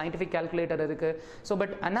பண்ணோம், சயின்டிஃபிக் கால்குலேட்டர் இருக்குது. So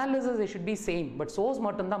but analysis it should be same, but source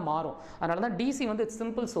மட்டும்தான் மாறும். அதனால தான் டிசி வந்து இட்ஸ்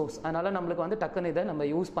சிம்பிள் சோர்ஸ். அதனால் நம்மளுக்கு வந்து டக்குன்னு இதை நம்ம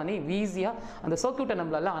யூஸ் பண்ணி ஈஸியாக அந்த சர்க்யூட்டை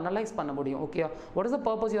நம்மளால அனலைஸ் பண்ண முடியும். Okay, what is the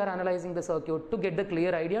purpose you are analysing the circuit? To get the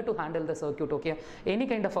clear idea to handle the circuit. Okay, any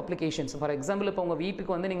kind of applications. For example இப்போ உங்கள்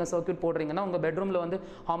வீட்டுக்கு வந்து நீங்கள் சர்க்யூட் போடுறீங்கன்னா உங்கள் பெட்ரூமில் வந்து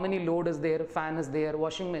how many many load is there, fan is there,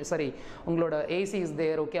 உங்களோட AC is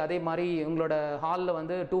there, okay, அதே மாதிரி உங்களோட ஹாலில்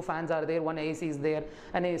வந்து 2 fans are there, 1 AC is there,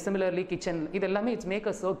 and similarly kitchen, இது எல்லாமே it's make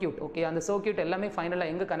a circuit. Okay, அந்த சர்க்யூட் எல்லாமே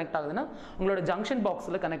ஃபைனலாக எங்கே கனெக்ட் ஆகுதுன்னா உங்களோட ஜங்ஷன்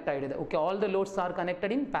பாக்ஸில் கனெக்ட் ஆகிடுது. Okay, all the loads R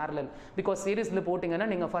connected in parallel. Because சீரிஸில் போட்டிங்கன்னா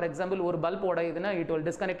நீங்கள் ஃபார் எக்ஸாம்பிள் ஒரு bulb உடையுதுன்னா it will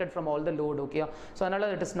disconnected from all the load. Okay, so அதனால்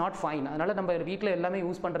இட் இஸ் நாட் ஃபைன். அதனால் நம்ம வீட்டில் எல்லாமே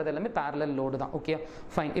யூஸ் பண்ணுறது எல்லாமே parallel லோடு தான். Okay,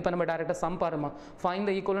 fine. இப்போ நம்ம டேரெக்டாக சம் பாருமா, find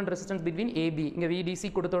the equivalent resistance between AB. இங்கே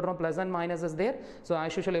VDC கொடுத்துடுறோம், plus and minus is there. So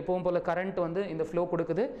as usual எப்பவும் போல் கரண்ட் வந்து இந்த ஃப்ளோ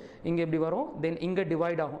கொடுக்குது, இங்கே இப்படி வரும், தென் இங்கே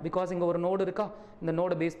டிவைட் ஆகும். பிகாஸ் இங்கே ஒரு நோடு இருக்கா, இந்த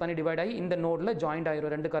நோடை பேஸ் பண்ணி டிவைட் ஆகி இந்த நோடில் ஜாயிண்ட்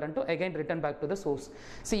ஆயிரும் ரெண்டு கரண்ட்டும். Again return back to the source.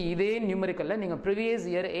 C இதே நியூமரிக்கலில் நீங்கள் ப்ரீவியஸ்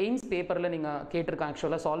இயர் எய்ம்ஸ் பேப்பரில் நீங்கள் கேட்டிருக்காங்க,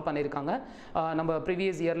 ஆக்சுவலாக சால்வ் பண்ணியிருக்காங்க. நம்ம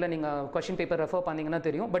ப்ரீவியஸ் இயரில் நீங்கள் கொஷின் பேப்பர் ரெஃபர் பண்ணிங்கன்னா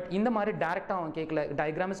தெரியும். பட் இந்த மாதிரி டேரெக்டாக அவன் கேட்கல,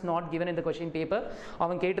 diagram is not given in the question paper.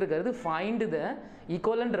 அவன் கேட்டிருக்கிறது find the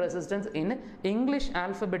equivalent resistance in English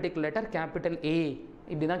alphabetic letter capital A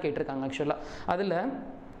இப்படி தான் கேட்டிருக்காங்க. ஆக்சுவலாக அதில்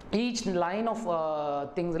ஈச் லைன் ஆஃப்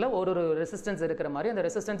திங்ஸில் ஒரு ரெசிஸ்டன்ஸ் இருக்கிற மாதிரி அந்த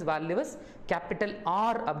ரெசிஸ்டன்ஸ் வேல்யூஸ் கேபிட்டல்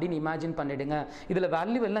R அப்படின்னு இமேஜின் பண்ணிடுங்க. இதில்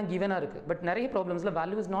வேல்யூ எல்லாம் கிவனாக இருக்குது, பட் நிறைய ப்ராப்ளம்ஸில்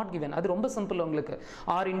வேல்யூ இஸ் நாட் கிவன். அது ரொம்ப சிம்பிள் உங்களுக்கு.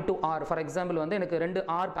 R into R, for example வந்து எனக்கு 2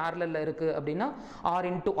 R பேரலில் இருக்குது அப்படின்னா R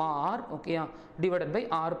into R, okay, divided by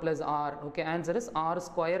R plus R. Okay, answer is R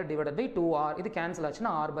square divided by 2R. இது கேன்சல்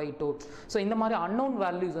ஆச்சுன்னா R by 2. ஸோ இந்த மாதிரி அன்னோன்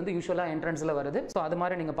வேல்யூஸ் வந்து யூஸ்வலாக என்ட்ரன்ஸில் வருது. ஸோ அது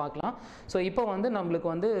மாதிரி நீங்கள் பார்க்கலாம். ஸோ இப்போ வந்து நம்மளுக்கு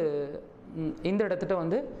வந்து இந்த இடத்துல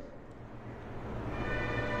வந்து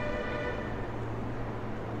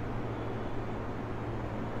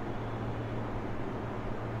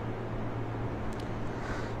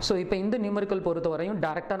ஸோ இப்போ இந்த நியூமரிக்கல் பொறுத்த வரையும்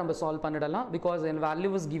டேரெக்டாக நம்ம சால்வ் பண்ணிடலாம். Because N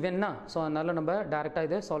value is கிவன்னா, so அதனால் நம்ம டேரெக்டாக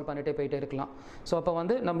இதை சால்வ் பண்ணிட்டே போயிட்டே இருக்கலாம். ஸோ அப்போ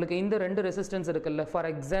வந்து நம்மளுக்கு இந்த 2 ரெசிஸ்டன்ஸ் இருக்குல்ல, ஃபார்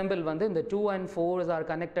எக்ஸாம்பிள் வந்து இந்த 2 and 4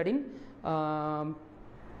 R connected in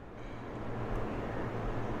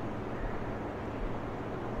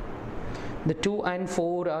the 2 and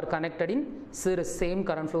 4 are connected in series, same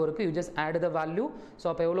current flow இருக்கு. You just add the value. So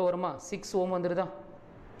அப்போ எவ்வளோ வருமா, 6 ohm வந்துருதா,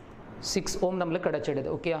 6 ohm நம்மளுக்கு கிடச்சிடுது.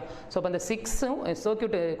 ஓகே, ஸோ அப்போ அந்த 6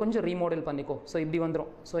 சர்க்யூட் கொஞ்சம் ரீமாடல் பண்ணிக்கோ. ஸோ இப்படி வந்துடும்.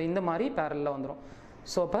 ஸோ இந்த மாதிரி பேரலில் வந்துடும்.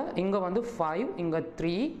 ஸோ அப்போ இங்கே வந்து 5, இங்கே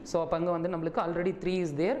 3. ஸோ அப்போ அங்கே வந்து நம்மளுக்கு ஆல்ரெடி 3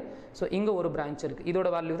 இஸ் தேர். ஸோ இங்கே ஒரு பிரான்ச் இருக்குது, இதோட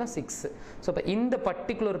வேல்யூ தான் 6. ஸோ அப்போ இந்த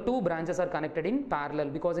particular 2 branches R connected in parallel.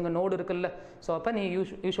 Because இங்கே நோடு இருக்குல்ல. ஸோ அப்போ நீ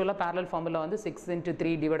யூஸ்வலாக parallel ஃபார்முலா வந்து 6 into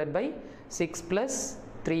 3 divided by 6 plus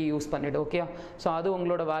 3 use பண்ணிவிடு. Okay, so அது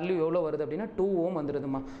உங்களோட வேல்யூ எவ்வளோ வருது அப்படின்னா 2 ohm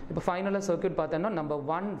வந்துடுதுமா. இப்போ ஃபைனலாக சர்க்யூட் பார்த்தோன்னா number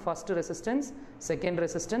 1 first resistance, second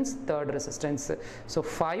resistance, third resistance. So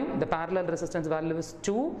 5, the parallel resistance value is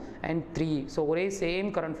 2 and 3. So ஒரே சேம்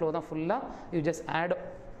கரண்ட் ஃப்ளோ தான் ஃபுல்லாக. You just add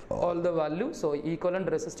all the value. So equivalent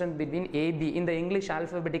resistance between AB in the English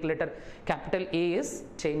alphabetic letter capital A is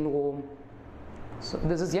 10 ohm. So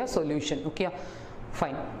this is your solution. Okay,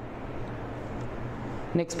 fine.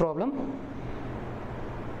 Next problem.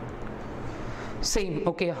 Same.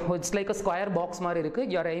 Okay, it's like a square box மாதிரி இருக்கு.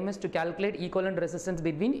 Your aim is to calculate equivalent resistance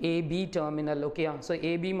between AB terminal. Okay, so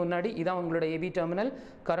AB முன்னாடி இதான் உங்களோட AB terminal.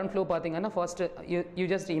 current flow பார்த்தீங்கன்னா first you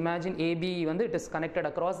just imagine AB வந்து it is connected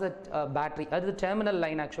across the battery. அது terminal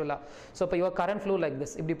line actually. So இப்போ your current flow like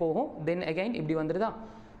this இப்படி போகும், then again இப்படி வந்துருதா.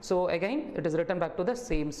 So again it is written back to the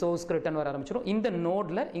same source return வர ஆரம்பிச்சிடும். இந்த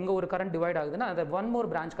நோடில் இங்கே ஒரு current divide ஆகுதுன்னா அது one more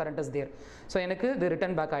branch current is there. So எனக்கு இது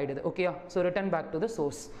ரிட்டர்ன் பேக் ஆகிடுது. ஓகேயா, so return back to the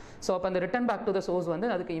source. So அப்போ அந்த return back to the source வந்து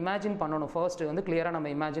அதுக்கு இமேஜின் பண்ணணும். ஃபர்ஸ்ட் வந்து கிளியராக நம்ம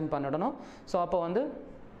இமேஜின் பண்ணிடணும். ஸோ அப்போ வந்து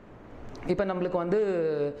இப்போ நம்மளுக்கு வந்து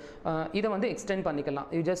இதை வந்து எக்ஸ்டெண்ட் பண்ணிக்கலாம்.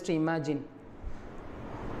 You just imagine.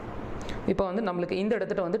 இப்போ வந்து நம்மளுக்கு இந்த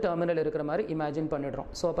இடத்துல வந்து டெர்மினல் இருக்கிற மாதிரி இமேஜின் பண்ணிடுறோம்.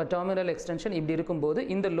 ஸோ அப்போ டெர்மினல் எக்ஸ்டென்ஷன் இப்படி இருக்கும்போது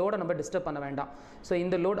இந்த லோடை நம்ம டிஸ்டர்ப் பண்ண வேண்டாம். ஸோ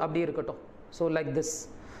இந்த லோட் அப்படி இருக்கட்டும். So like this.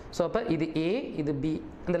 ஸோ அப்போ இது A, இது B.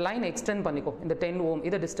 அந்த லைன் எக்ஸ்டெண்ட் பண்ணிக்கோ. இந்த 10 ohm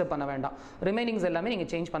இதை டிஸ்டர்ப் பண்ண வேண்டாம். ரிமைனிங்ஸ் எல்லாமே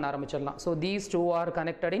நீங்கள் சேஞ்ச் பண்ண ஆரம்பிச்சிடலாம். So these two are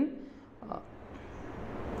connected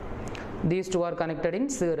in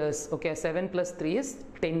series. Okay, 7 plus 3 is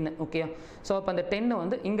 10. Okay, so அப்போ அந்த 10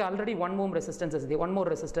 வந்து இங்கே already 1 ohm resistance is there, one more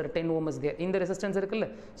resistor 10 ohm is there. இந்த ரெசிஸ்டன்ஸ் இருக்குல்ல,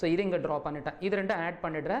 ஸோ இது இங்கே ட்ரா பண்ணிட்டேன். இது ரெண்டும் ஆட்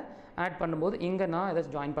பண்ணிடுறேன். ஆட் பண்ணும்போது இங்கே நான் இதை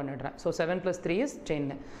ஜாயின் பண்ணிடுறேன். So 7 plus 3 is 10.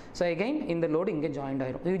 So again இந்த லோடு இங்கே ஜாயின்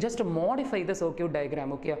ஆயிரும். You just modify the circuit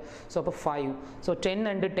diagram. Okay, so அப்போ 5. So 10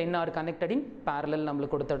 and 10 are connected in parallel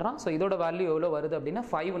நம்மளுக்கு கொடுத்துடுறான். ஸோ இதோட வேல்யூ எவ்வளோ வருது அப்படின்னா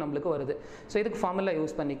 5 நம்மளுக்கு வருது. ஸோ இதுக்கு ஃபார்முலா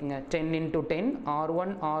யூஸ் பண்ணிக்கோங்க. 10 into 10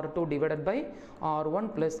 R1 R2 divided by R1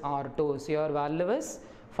 plus R2. So your value is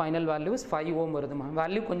final value is 5 ohm வருதுமா.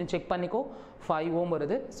 Value கொஞ்சம் செக் பண்ணிக்கோ. 5 ohm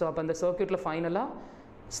வருது. ஸோ அப்போ அந்த சர்க்யூட்டில் ஃபைனலாக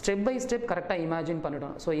ஸ்டெப் பை ஸ்டெப் கரெக்டாக இமேஜின்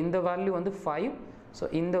பண்ணிடணும். ஸோ இந்த வேல்யூ வந்து 5. ஸோ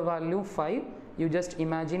இந்த value 5. You just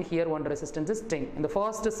imagine here one resistance is 10. In the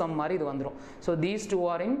first sum மாதிரி இது வந்துடும். So these two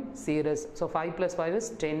are in series. So 5 plus 5 is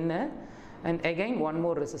 10. and again one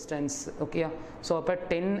more resistance. Okay, so அப்போ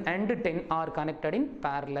 10 and 10 are connected in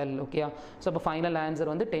parallel. Okay, so அப்போ final answer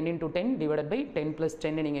வந்து 10 into 10 divided by 10 plus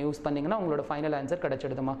 10 நீங்கள் use பண்ணிங்கன்னா உங்களோட final answer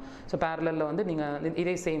கிடச்சிடுதுமா. So பேரலில் வந்து நீங்கள்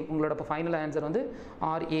இதே same உங்களோட இப்போ ஃபைனல் ஆன்சர் வந்து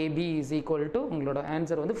RAB is equal to உங்களோட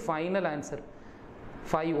ஆன்சர் வந்து ஃபைனல் ஆன்சர்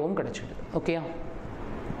 5 ohm கிடச்சிடுது. ஓகேயா,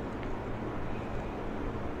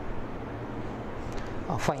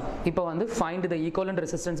 ஃபைன். இப்போ வந்து find the equivalent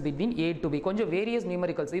resistance between A to B. கொஞ்சம் வேரியஸ்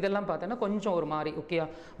நியூமரிக்கல்ஸ் இதெல்லாம் பார்த்தோன்னா கொஞ்சம் ஒரு மாதிரி ஓகேயா,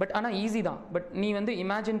 பட் ஆனால் ஈஸி தான். பட் நீ வந்து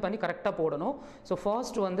இமேஜின் பண்ணி கரெக்டாக போடணும். ஸோ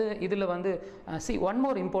ஃபர்ஸ்ட் வந்து இதில் வந்து ஒன்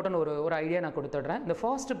மோர் இம்பார்ட்டன்ட் ஒரு ஐடியா நான் கொடுத்துட்றேன். இந்த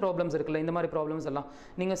ஃபர்ஸ்ட் ப்ராப்ளம்ஸ் இருக்குல்ல, இந்த மாதிரி ப்ராப்ளம்ஸ் எல்லாம்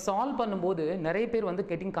நீங்கள் சால்வ் பண்ணும்போது நிறைய பேர் வந்து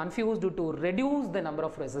getting confused to reduce the number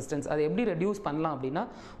of resistance. அதை எப்படி ரெடியூஸ் பண்ணலாம் அப்படின்னா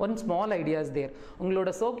ஒன் ஸ்மால் ஐடியாஸ் தேர்.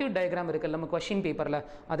 உங்களோட சர்க்யூட் டயக்ராம் இருக்குல்ல நம்ம கொஸ்டின் பேப்பரில்,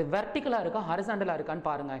 அது வெர்டிக்கலாக இருக்கா ஹாரிசாண்டலாக இருக்கான்னு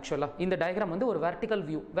பாருங்கள். ஆக்சுவலாக இந்த டயக்ராம் வந்து ஒரு vertical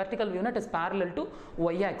view. vertical view is parallel to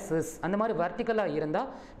y axis. அந்த மாதிரி வெர்டிகலா இருந்தா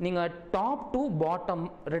நீங்க top to bottom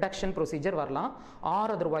reduction procedure வரலாம்,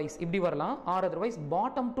 ஆர் அதர்வைஸ் இப்படி வரலாம், or otherwise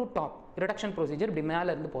bottom to top reduction procedure இப்படி மேல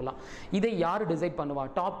இருந்து போகலாம். இதை யார் டிசைட் பண்ணுவா?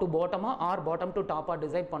 Top to பாட்டமா R bottom to டாப்பா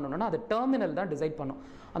டிசைட் பண்ணணும்னா அது டெர்மினல் தான் டிசைட் பண்ணும்.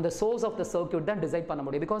 அந்த சோர்ஸ் ஆஃப் த சர்க்யூட் தான் டிசைட் பண்ண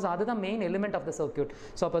முடியும். பிகாஸ் அதுதான் main element of the circuit.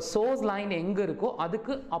 So அப்போ சோர்ஸ் லைன் எங்கே இருக்கோ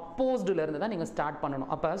அதுக்கு அப்போஸ்டில் இருந்து தான் நீங்கள் ஸ்டார்ட் பண்ணணும்.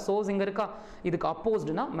 அப்போ சோர்ஸ் இங்கே இருக்கா, இதுக்கு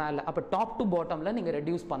அப்போஸ்டுனா மேலே, அப்போ டாப் டு பாட்டமில் நீங்கள்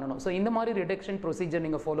ரெடியூஸ் பண்ணணும். ஸோ இந்த மாதிரி ரிடக்ஷன் ப்ரொசீஜர்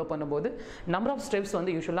நீங்கள் ஃபாலோ பண்ணும்போது நம்பர் ஆஃப் ஸ்டெப்ஸ்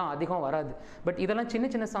வந்து யூஸ்வலாக அதிகம் வராது. பட் இதெல்லாம் சின்ன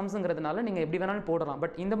சின்ன சம்ஸுங்கிறதுனால நீங்கள் எப்படி வேணாலும் போடலாம்.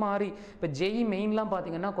 பட் இந்த மாதிரி இப்போ ஜேஇ மெயின்லாம்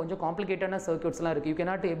பார்த்தீங்கன்னா கொஞ்சம் காம்ப்ளிகேட்டான சர்க்யூட்ஸ்லாம் இருக்குது. You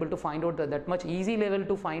cannot able to find out that much easy level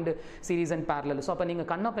to find series and parallel. So அப்போ நீங்கள்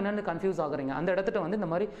கண்ணா பின்னான்னு கன்ஃபியூஸ் ஆகுறீங்க. அந்த இடத்துல வந்து இந்த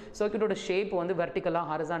மாதிரி சர்க்யூட்டோட ஷேப் வந்து வெர்டிகலா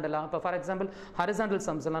ஹாரிசாண்டலா, இப்போ ஃபார் எக்ஸாம்பிள் ஹாரிசாண்டல்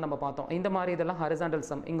சம்ஸ் எல்லாம் நம்ம பார்த்தோம். இந்த மாதிரி இதெல்லாம் ஹாரிசாண்டல்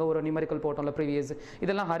சம். இங்கே ஒரு நியூமரிக்கல் போட்டோம்ல ப்ரீவியஸ்,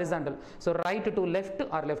 இதெல்லாம் horizontal. So right to left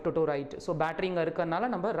are left to right. So battery இங்கே இருக்கறனால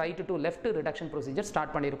நம்ம right to left reduction procedure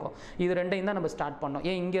start பண்ணியிருக்கோம். இது ரெண்டையும் தான் நம்ம ஸ்டார்ட் பண்ணோம்.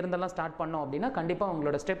 ஏன் இங்கே இருந்தெல்லாம் ஸ்டார்ட் பண்ணோம் அப்படின்னா கண்டிப்பாக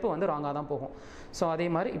உங்களோட ஸ்டெப் வந்து ராங்காக தான் போகும். ஸோ அதே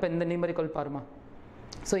மாதிரி இப்போ இந்த நியூமரிக்கல் பாருமா.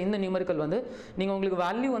 ஸோ இந்த நியூமரிக்கல் வந்து நீங்கள் உங்களுக்கு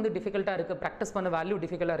வேல்யூ வந்து டிஃபிகல்ட்டாக இருக்குது, ப்ராக்டிஸ் பண்ண வேல்யூ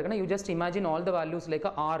டிஃபிகல்ட்டாக இருக்குன்னா you just imagine all the values like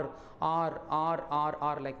R R R R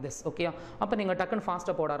R like this. Okay, அப்போ நீங்கள் டக்குன்னு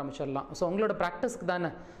ஃபாஸ்ட்டாக போட ஆரம்பிச்சிடலாம். ஸோ உங்களோட ப்ராக்டிஸ்க்கு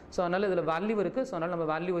தானே. ஸோ அதனால் இதில் வேல்யூ இருக்குது. ஸோ அதனால் நம்ம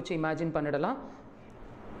வேல்யூ வச்சு இமேஜின் பண்ணிடலாம்.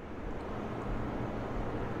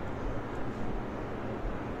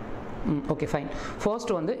 Okay fine.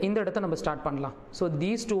 ஃபர்ஸ்ட் வந்து இந்த இடத்த நம்ம ஸ்டார்ட் பண்ணலாம். So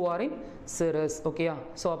these two R in series. ஓகேயா,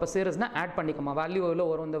 ஸோ அப்போ சீரிஸ்னால் ஆட் பண்ணிக்கோமா. வேல்யூ எவ்வளோ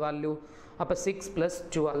வரும் இந்த வேல்யூ? அப்போ 6 +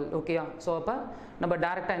 12. ஓகேயா, ஸோ அப்போ நம்ம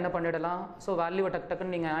டேரெக்டாக என்ன பண்ணிடலாம்? ஸோ வேல்யூவை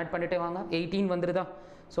டக்குன்னு நீங்கள் ஆட் பண்ணிட்டே வாங்க. 18 வந்துடுதா?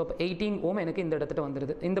 ஸோ அப்போ 18 ஓம் எனக்கு இந்த இடத்துல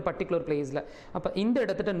வந்துடுது, இந்த பர்டிகுலர் பிளேஸில். அப்போ இந்த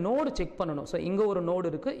இடத்துல நோடு செக் பண்ணணும். ஸோ இங்கே ஒரு நோடு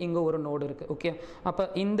இருக்குது, இங்கே ஒரு நோடு இருக்குது. ஓகே, அப்போ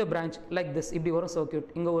இந்த பிரான்ச் லைக் திஸ் இப்படி வரும்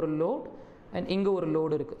சர்க்யூட். இங்கே ஒரு லோட் அண்ட் இங்கே ஒரு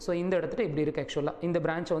லோடு இருக்குது. ஸோ இந்த இடத்துல இப்படி இருக்குது. ஆக்சுவலாக இந்த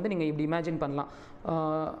பிரான்ச்சை வந்து நீங்கள் இப்படி இமேஜின் பண்ணலாம்.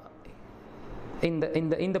 இந்த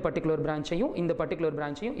இந்த இந்த பர்டிகுலர் பிரான்ச்சையும் இந்த பர்டிகுலர்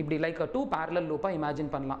பிரான்ச்சையும் இப்படி லைக் 2 parallel லூப்பாக இமேஜின்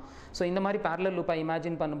பண்ணலாம். ஸோ இந்த மாதிரி parallel லூப்பாக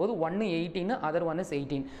இமேஜின் பண்ணும்போது 1 18 அதர் 1 is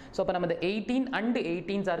 18. ஸோ அப்போ நம்ம இந்த 18 and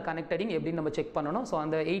 18s are connected in எப்படி நம்ம செக் பண்ணணும். ஸோ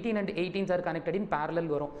அந்த 18 and 18s are connected in parallel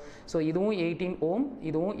வரும். ஸோ இதுவும் 18 ஓம்,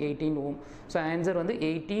 இதுவும் 18 ஓம். ஸோ ஆன்சர் வந்து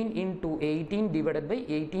 18 into 18 divided by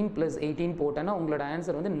 18 + 18 போட்டேன்னா உங்களோட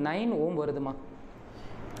ஆன்சர் வந்து 9 ஓம் வருதுமா.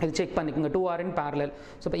 இது செக் பண்ணிக்கோங்க. 2 are in parallel.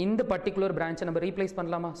 ஸோ இப்போ இந்த பர்டிகுலர் பிரான்ச்சை நம்ம ரீப்ளேஸ்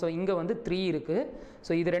பண்ணலாமா? ஸோ இங்கே வந்து 3 இருக்குது.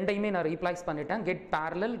 ஸோ இது ரெண்டையுமே நான் ரீப்ளேஸ் பண்ணிட்டேன். Get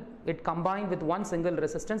parallel, it combined with one single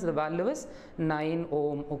resistance, the value is 9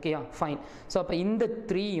 ohm. ஓகேயா, ஃபைன். ஸோ அப்போ இந்த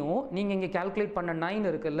 3யும் நீங்கள் இங்கே கால்குலேட் பண்ண 9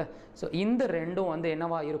 இருக்குல்ல, ஸோ இந்த ரெண்டும் வந்து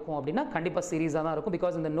என்னவா இருக்கும் அப்படின்னா கண்டிப்பாக சீரீஸாக தான் இருக்கும்.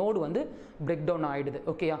 பிகாஸ் இந்த நோடு வந்து பிரேக் டவுன் ஆகிடுது.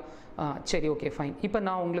 ஓகேயா, சரி, ஓகே ஃபைன். இப்போ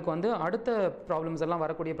நான் உங்களுக்கு வந்து அடுத்த ப்ராப்ளம்ஸ் எல்லாம்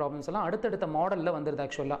வரக்கூடிய ப்ராப்ளம்ஸ் எல்லாம் அடுத்தடுத்த மாடலில் வந்துடுது.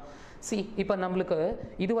 ஆக்சுவலாக இப்போ நம்மளுக்கு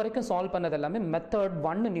இது வரைக்கும் சால்வ் பண்ணது எல்லாமே மெத்தட்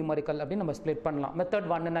 1 நியூமரிக்கல் அப்படின்னு நம்ம ஸ்ப்ளிட் பண்ணலாம். மெத்தட்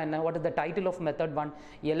 1னா என்ன? What is the title of method 1?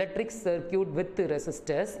 Electric circuit with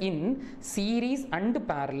resistors in series and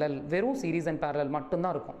parallel. வெறும் சீரீஸ் அண்ட் பேரலல்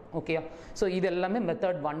மட்டும்தான் இருக்கும். ஓகேயா, ஸோ இது எல்லாமே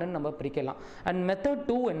மெத்தட் 1ன்னு நம்ம பிரிக்கலாம். அண்ட் மெத்தட்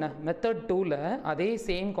 2 என்ன? மெத்தட் 2ல் அதே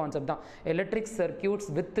சேம் கான்செப்ட் தான். Electric circuits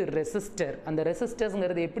with resistor. அந்த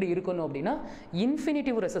ரெசிஸ்டர்ஸ்ங்கிறது எப்படி இருக்கணும் அப்படின்னா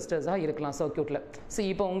இன்ஃபினிட்டிவ் ரெசிஸ்டர்ஸாக இருக்கலாம் சர்க்யூட்டில். ஸோ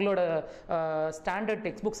இப்போ உங்களோட ஸ்டாண்டர்ட்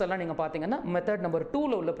டெக்ஸ்ட் புக்ஸ் எல்லாம் நீங்கள் பார்த்தீங்கன்னா மெத்தட் நம்பர்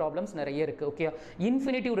 2ல் உள்ள ப்ராப்ளம்ஸ் நிறைய இருக்குது. Okay,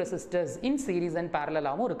 infinitive resistors in series and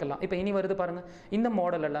பேரலாகவும் இருக்கலாம். இப்போ இனி வருது பாருங்கள், இந்த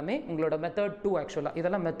மாடல் எல்லாமே உங்களோட மெத்தட் 2. ஆக்சுவலாக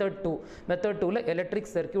இதெல்லாம் மெத்தட் 2. மெத்தட் 2ல் எலக்ட்ரிக்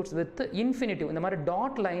சர்க்யூட்ஸ் வித் இன்ஃபினிட்டிவ் இந்த மாதிரி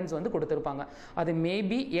டாட் லைன்ஸ் வந்து கொடுத்துருப்பாங்க. அது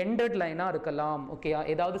மேபி எண்டட் லைனாக இருக்கலாம். ஓகே,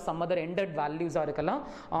 ஏதாவது சம் அதர் எண்டட் வேல்யூஸாக இருக்கலாம்,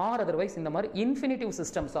 ஆர் அதர்வைஸ் இந்த மாதிரி இன்ஃபினிட்டிவ்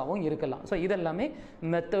சிஸ்டம்ஸாகவும் இருக்கலாம். ஸோ இதெல்லாமே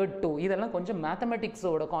மெத்தட் 2. இதெல்லாம் கொஞ்சம்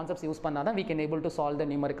மேத்தமெட்டிக்ஸோட கான்செப்ட்ஸ் யூஸ் பண்ணால் தான் we can able to solve the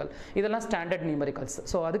numerical. இதெல்லாம் ஸ்டாண்டர்ட் நியூமரிக்கல்ஸ்.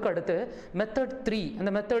 ஸோ அதுக்கு அடுத்து மெத்தட் 3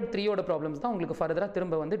 அந்த மெத்தட் 3யோட ப்ராப்ளம்ஸ் தான் உங்களுக்கு ஃபர்தராக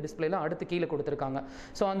திரும்ப வந்து டிஸ்பிளேல அடுத்து கீழே கொடுத்துருக்காங்க.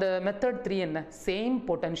 ஸோ அந்த மெத்தட் 3 என்ன, சேம்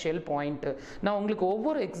பொட்டன்ஷியல் பாயிண்ட். நான் உங்களுக்கு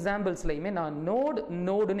ஒவ்வொரு எக்ஸாம்பிள்ஸ்லையுமே நான்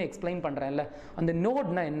நோடுன்னு எக்ஸ்பிளைன் பண்ணுறேன்ல, அந்த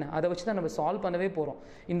நோட்னா என்ன அதை வச்சு தான் நம்ம சால்வ் பண்ணவே போகிறோம்.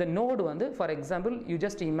 இந்த நோடு வந்து for example you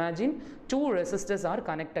just imagine 2 resistors R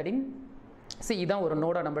connected இன் இதான் ஒரு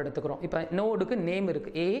நோடாக நம்ம எடுத்துக்கிறோம். இப்போ நோடுக்கு நேம்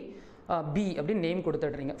இருக்குது, A B அப்படின்னு name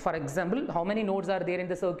கொடுத்துட்றீங்க. For example how many nodes are there in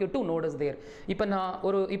the circuit? 2 nodes is there. இப்போ நான்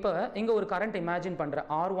இங்கே ஒரு கரண்ட் இமேஜின் பண்ணுறேன்.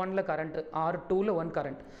 R1ல கரண்ட், R2ல 1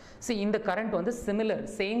 கரண்ட். இந்த கரண்ட் வந்து சிமிலர்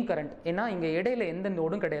சேம் கரண்ட், ஏன்னா இங்கே இடையில எந்த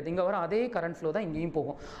நோடும் கிடையாது, இங்கே வர அதே கரண்ட் ஃப்ளோ தான் இங்கேயும்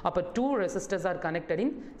போகும். அப்போ 2 ரெசிஸ்டர்ஸ் ஆர் கனெக்டட்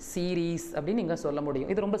இன் சீரீஸ் அப்படின்னு நீங்கள் சொல்ல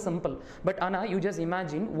முடியும். இது ரொம்ப சிம்பிள். பட் ஆனால் you just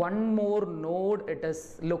imagine one more note it is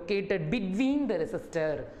located between the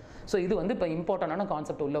resistor. So இது வந்து இப்போ இம்பார்ட்டண்டான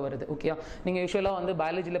கான்செப்ட் உள்ளே வருது. ஓகே, நீங்கள் யூஸ்வலாக வந்து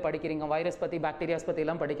பயாலஜியில் படிக்கிறீங்க, வைரஸ் பற்றி பாக்டீரியாஸ்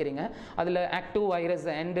பற்றிலாம் படிக்கிறீங்க. அதில் ஆக்டிவ் வைரஸ்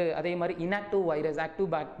அண்டு அதே மாதிரி inactive virus, active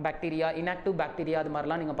bacteria, inactive bacteria, அது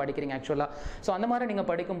மாதிரிலாம் நீங்கள் படிக்கிறீங்க ஆக்சுவலாக. ஸோ அந்த மாதிரி நீங்கள்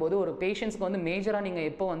படிக்கும்போது ஒரு பேஷண்ட்ஸ்க்கு வந்து மேஜராக நீங்கள்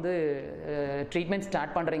எப்போ வந்து ட்ரீட்மெண்ட்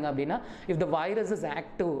ஸ்டார்ட் பண்ணுறீங்க அப்படின்னா, if the virus is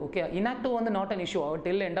active, okay, inactive வந்து not an issue,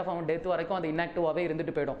 till end of அவன் டெத் வரைக்கும் அது இன்ஆக்டிவாகவே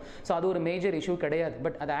இருந்துட்டு போயிடும். ஸோ அது ஒரு மேஜர் இஷ்யூ கிடையாது.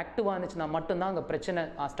 பட் அது ஆக்டிவாக இருந்துச்சுன்னா மட்டும்தான் அங்கே பிரச்சனை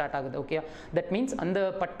ஸ்டார்ட் ஆகுது. ஓகே, தட் மீன்ஸ் அந்த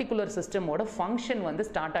பர்டிகுலர் சிஸ்டமோட ஃபங்க்ஷன் வந்து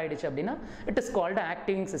ஸ்டார்ட் ஆயிடுச்சு அப்படின்னா இட் இஸ் கால்ட்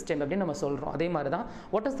ஆக்டிவிங் சிஸ்டம் அப்படின்னு நம்ம சொல்கிறோம். அதே மாதிரி தான்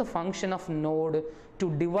what is the function of node to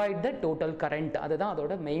divide the total current, அதுதான்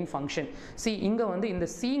அதோட மெயின் ஃபங்க்ஷன். இங்கே வந்து இந்த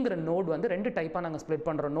சிங்கிற நோடு வந்து 2 டைப்பாக நாங்கள் ஸ்ப்ளிட்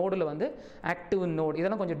பண்ணுறோம். நோடில் வந்து ஆக்டிவ் நோடு,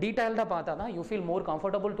 இதெல்லாம் கொஞ்சம் டீட்டெயில்டாக பார்த்தா தான் you feel more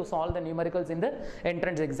comfortable to solve the numericals in the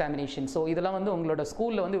entrance examination. So இதெல்லாம் வந்து உங்களோட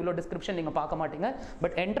ஸ்கூலில் வந்து இவ்வளோ டிஸ்கிரிப்ஷன் நீங்கள் பார்க்க மாட்டீங்க.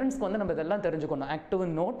 பட் என்ட்ரன்ஸ்க்கு வந்து நம்ம இதெல்லாம் தெரிஞ்சுக்கணும். ஆக்டிவ்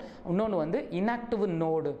நோட், இன்னொன்று வந்து இன்ஆக்டிவ்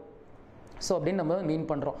நோடு. ஸோ அப்படின்னு நம்ம மீன்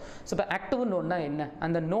பண்ணுறோம். ஸோ இப்போ ஆக்டிவ் நோட்னா என்ன,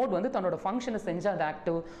 அந்த நோட் வந்து தன்னோட ஃபங்க்ஷனை செஞ்சால் அது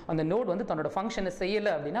ஆக்டிவ், அந்த நோட் வந்து தன்னோட ஃபங்க்ஷனை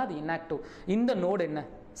செய்யலை அப்படின்னா அது இன்ஆக்டிவ். இந்த நோடு என்ன,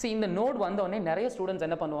 இந்த நோட் வந்தோடனே நிறைய ஸ்டூடெண்ட்ஸ்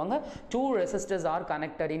என்ன பண்ணுவாங்க, 2 ரெசிஸ்டர்ஸ் ஆர்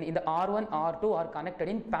கனெக்டட் இன், இந்த R1 R2 ஆர் கனெக்டட்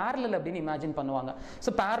இன் பேரலல் அப்படின்னு இமேஜின் பண்ணுவாங்க. ஸோ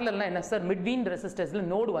பேரலல்னா என்ன சார், மிட்வீன் ரெசிஸ்டர்ஸில்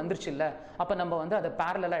நோடு வந்துருச்சு இல்லை, அப்போ நம்ம வந்து அதை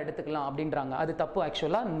பேரலாக எடுத்துக்கலாம் அப்படின்றாங்க. அது தப்பு.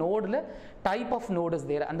 ஆக்சுவலாக நோடில் type of note is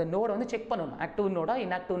there. அந்த நோடை வந்து செக் பண்ணணும், ஆக்டிவ் நோடா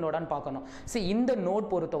இன்ஆக்டிவ் நோடான்னு பார்க்கணும். இந்த நோட்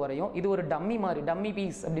பொறுத்த வரையும் இது ஒரு டம்மி மாதிரி, டம்மி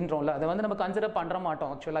பீஸ் அப்படின்றோம்ல, அதை வந்து நம்ம கன்சிடர் பண்ணுற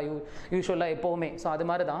மாட்டோம் ஆக்சுவலாக யூஸ்வலாக எப்போவுமே. ஸோ அது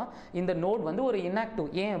மாதிரி தான் இந்த நோட் வந்து ஒரு இன்ஆக்டிவ்.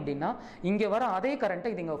 ஏன் அப்படின்னா இங்கே வர அதே கரண்ட்டை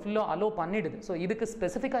இது இங்கே ஃபுல்லாக அலோ பண்ணிடுது. ஸோ இதுக்கு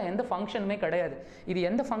ஸ்பெசிஃபிக்காக எந்த ஃபங்க்ஷனுமே கிடையாது, இது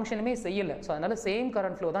எந்த ஃபங்க்ஷனுமே செய்யலை. ஸோ அதனால சேம்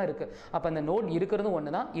கரண்ட் ஃப்ளோ தான் இருக்குது. அப்போ அந்த நோட் இருக்கிறதும்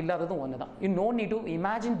ஒன்று தான், இல்லாததும் ஒன்று தான். You no need to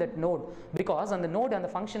imagine that note because அந்த நோட்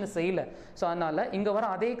அந்த ஃபங்க்ஷனை செய்யலை. ஸோ அதனால இங்கே வர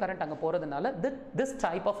அதே கரண்ட் அங்கே போகிறதுனால this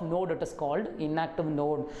type of note it is called inactive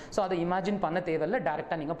note. So அதை இமேஜின் பண்ண தேவையில்லை,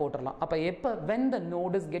 டேரெக்டாக நீங்கள் போட்டுடலாம். அப்போ எப்போ when the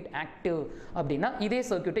node is get active அப்படின்னா இதே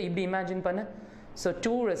சர்க்யூட்டை இப்படி இமேஜின் பண்ணு. So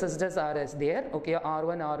 2 resistors are there, okay,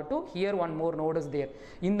 R1 R2, here one more node is there.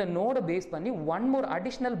 இந்த நோட பேஸ் பண்ணி one more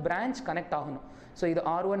additional branch connect ஆகணும். ஸோ இது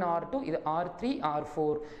R1 R2, இது R3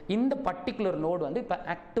 R4. இந்த பர்டிகுலர் நோடு வந்து இப்போ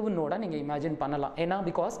ஆக்டிவ் நோடாக நீங்கள் இமேஜின் பண்ணலாம். ஏன்னா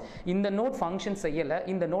பிகாஸ் இந்த நோட் ஃபங்க்ஷன் செய்யலை,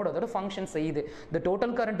 இந்த நோட் அதோட ஃபங்க்ஷன் செய்யுது. The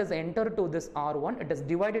total current is enter to this R1, it is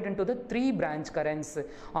divided into the 3 branch currents.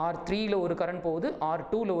 R3ல ஒரு கரண்ட் போகுது,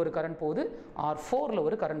 R2ல ஒரு கரண்ட் போகுது, R4ல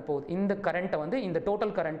ஒரு கரண்ட் போகுது. இந்த கரண்ட்டை வந்து இந்த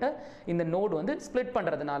டோட்டல் கரண்ட்டை இந்த நோடு வந்து ஸ்ப்ளிட்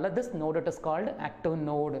பண்ணுறதுனால this note it is called active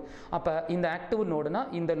node. அப்போ இந்த ஆக்டிவ் நோடுனா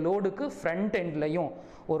இந்த லோடுக்கு ஃப்ரண்ட் எண்ட்லையும்,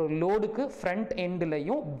 ஒரு லோடுக்கு ஃப்ரண்ட்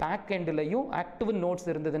எண்ட்லையும் பேக் எண்ட்லையும் ஆக்டிவ் நோட்ஸ்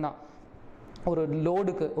இருந்ததுன்னா, ஒரு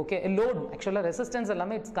லோடுக்கு, ஓகே, லோடு ஆக்சுவலாக ரெசிஸ்டன்ஸ்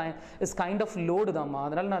எல்லாமே இட்ஸ் கைண்ட் ஆஃப் லோடு தான்மா,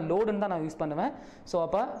 அதனால் நான் லோடுன்னு தான் நான் யூஸ் பண்ணுவேன். ஸோ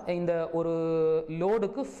அப்போ இந்த ஒரு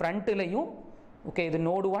லோடுக்கு ஃப்ரண்ட்லையும், ஓகே, இது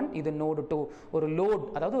நோடு 1, இது நோடு 2, ஒரு லோட்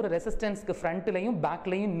அதாவது ஒரு ரெசிஸ்டன்ஸ்க்கு ஃப்ரண்ட்லையும்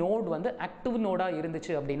பேக்லையும் நோட் வந்து ஆக்டிவ் நோடாக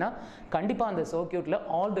இருந்துச்சு அப்படின்னா கண்டிப்பாக அந்த சர்க்யூட்டில்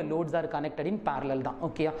all the loads R connected in parallel தான்.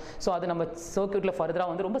 ஓகேயா, ஸோ அது நம்ம சர்க்யூட்டில்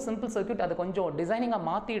ஃபர்தராக வந்து ரொம்ப சிம்பிள் சர்க்யூட், அதை கொஞ்சம் டிசைனிங்காக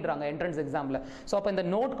மாற்றிடுறாங்க என்ட்ரன்ஸ் எக்ஸாமில். ஸோ அப்போ இந்த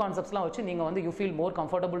நோட் கான்செப்ட்ஸ்லாம் வச்சு நீங்கள் வந்து you feel more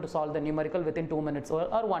comfortable to solve the numerical within 2 minutes or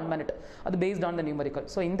 1 minute. அது based on the numerical.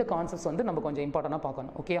 So இந்த கான்செப்ட்ஸ் வந்து நம்ம கொஞ்சம் இம்பார்ட்டண்டாக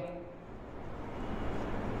பார்க்கணும். ஓகேயா,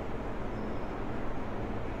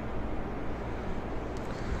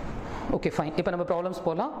 ஓகே ஃபைன். இப்போ நம்ம ப்ராப்ளம்ஸ்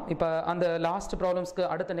போகலாம். இப்போ அந்த லாஸ்ட் ப்ராப்ளம்ஸ்க்கு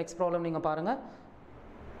அடுத்த நெக்ஸ்ட் ப்ராப்ளம் நீங்கள் பாருங்கள்.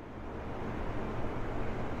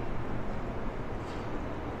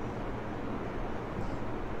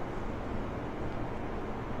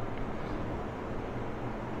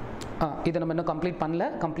 இதை நம்ம இன்னும் கம்ப்ளீட் பண்ணல,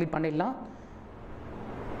 கம்ப்ளீட் பண்ணிடலாம்.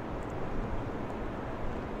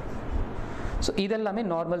 ஸோ இதெல்லாமே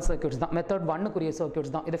நார்மல் சர்க்யூட்ஸ் தான், மெத்தட் 1க்குரிய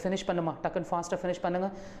சர்க்யூட்ஸ் தான். இதை ஃபினிஷ் பண்ணுமா, டக்குன்னு ஃபாஸ்ட்டாக ஃபினிஷ்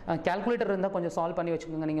பண்ணுங்கள். கேல்குலேட்டர் இருந்தால் கொஞ்சம் சால்வ் பண்ணி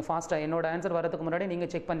வச்சுக்கோங்க. நீங்கள் ஃபாஸ்ட்டாக என்னோட ஆன்சர் வரதுக்கு முன்னாடி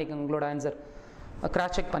நீங்கள் செக் பண்ணிக்கோங்க, உங்களோட ஆன்சர்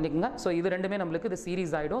கிராஸ் செக் பண்ணிக்கோங்க. ஸோ இது ரெண்டுமே நம்மளுக்கு இது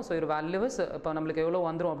சீரீஸ் ஆகிடும். ஸோ இது வேல்யூஸ் இப்போ நம்மளுக்கு எவ்வளோ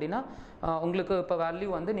வந்துடும் அப்படின்னா உங்களுக்கு இப்போ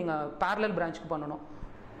வேல்யூ வந்து நீங்கள் பேரலல் பிரான்ச்சுக்கு பண்ணணும்.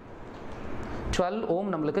 12 ohm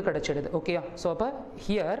நம்மளுக்கு கிடைச்சிடுது ஓகேயா. ஸோ அப்போ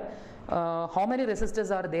here how many resistors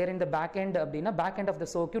are there in the back end அப்படின்னா back end of the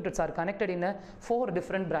circuit it's are connected in a 4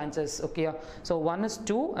 different branches okay. So one is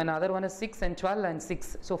 2 and other one is 6 and 12 and 6,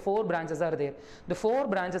 so 4 branches are there. The 4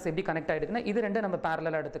 branches எப்படி connect ஆயிடுக்குன்னா இது ரெண்டு நம்ம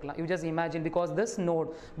parallel எடுத்துக்கலாம். You just imagine because this node,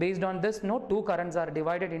 based on this node 2 currents are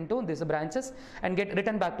divided into these branches and get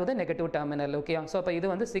written back to the negative terminal okay. So அப்போ இது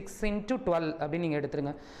வந்து 6 into 12 அப்படின்னு நீங்கள்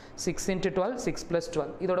எடுத்துருங்க. 6 into 12 6 plus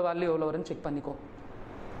 12 இதோட வேல்யூ எவ்வளோ வரும்னு செக் பண்ணிக்கோ.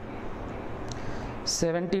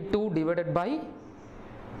 72 divided by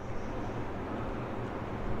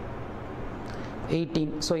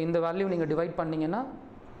 18. So இந்த வேல்யூ நீங்க டிவைட் பண்ணீங்கன்னா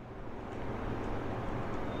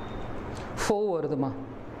 4 வருதுமா.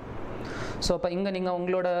 ஸோ அப்போ இங்கே நீங்கள்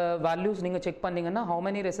உங்களோட வேல்யூஸ் நீங்கள் செக் பண்ணிங்கன்னா how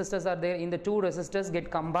many resistors are there in the 2 resistors get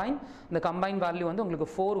combined, இந்த combined value வந்து உங்களுக்கு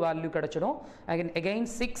 4 வேல்யூ கிடச்சிடும். again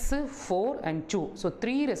 6 4 and 2, so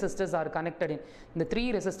 3 resistors are connected in, இந்த 3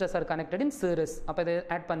 resistors are connected in series. அப்போ இதை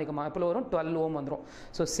ஆட் பண்ணிக்கோமா, எப்போ வரும் 12 ohm வந்துடும்.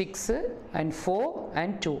 So 6 and 4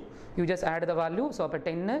 and 2 you just add the value. So அப்போ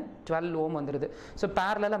 10 12 ohm வந்துடுது. ஸோ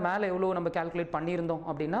பேரலாக மேலே எவ்வளோ நம்ம கால்குலேட் பண்ணியிருந்தோம்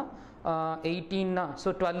அப்படின்னா 18 ஸோ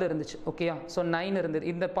 12 இருந்துச்சு ஓகேயா. ஸோ 9 இருந்தது,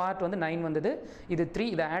 இந்த பார்ட் வந்து 9 வந்தது, இது 3,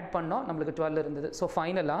 இதை ஆட் பண்ணோம் நம்மளுக்கு 12 இருந்தது. ஸோ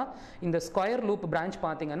ஃபைனலாக இந்த ஸ்கொயர் லூப் பிரான்ச்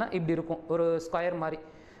பார்த்தீங்கன்னா இப்படி இருக்கும், ஒரு ஸ்கொயர் மாதிரி.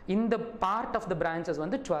 இந்த பார்ட் ஆஃப் த பிரான்ச்சஸ்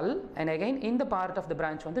வந்து 12 and again இந்த பார்ட் ஆஃப் த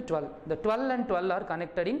பிரான்ச் வந்து 12. The 12 and 12 are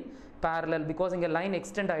connected in parallel because இங்கே லைன்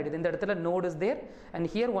எக்ஸ்டெண்ட் ஆகிடுது. இந்த இடத்துல note is there and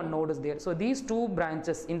here one node is there. So these two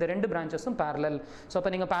branches, இந்த ரெண்டு branchesம் parallel. So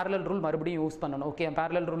அப்போ நீங்கள் parallel rule மறுபடியும் யூஸ் பண்ணணும் ஓகே.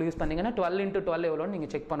 parallel rule யூஸ் பண்ணிங்கன்னா 12 into 12 எவ்வளோன்னு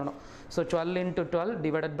நீங்கள் செக் பண்ணணும். So 12 into 12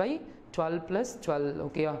 divided by 12 plus 12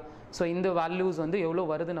 ஓகேயா. ஸோ இந்த வேல்யூஸ் வந்து எவ்வளோ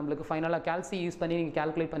வருது நம்மளுக்கு ஃபைனலாக கால்சி யூஸ் பண்ணி நீங்கள்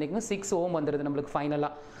கால்குலேட் பண்ணிக்கோங்க. 6 ohm வந்துடுது நம்மளுக்கு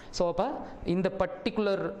ஃபைனலாக. ஸோ அப்போ இந்த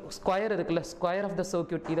பர்டிகுலர் ஸ்கொயர் இருக்குல்ல, ஸ்கொயர் ஆஃப் த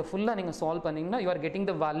சர்க்யூட், இதை ஃபுல்லாக நீங்கள் சால்வ் பண்ணிங்கன்னா you are getting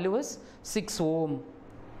the value is 6 ohm.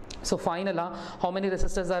 So finally, how many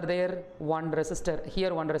resistors are there? One resistor. Here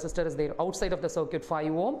one resistor is there. Outside of the circuit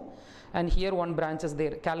 5 ohm and here one branch is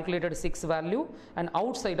there. Calculated 6 value and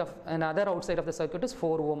outside of another outside of the circuit is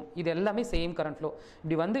 4 ohm. இது எல்லாமே same current flow.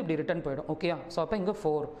 இப்படி வந்து இப்படி return போயிடும் ஓகேயா. So அப்போ இங்கே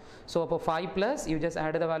 4. So அப்போ 5 plus you just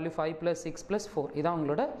add the value 5 plus 6 plus 4. இதான்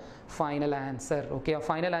உங்களோட final answer okay.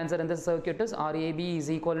 Final answer இந்த circuit is RAB is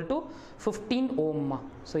equal to 15 ohm.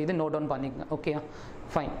 So இது நோட் டவுன் பண்ணிக்கங்க ஓகேயா.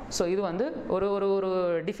 ஃபைன். ஸோ இது வந்து ஒரு ஒரு ஒரு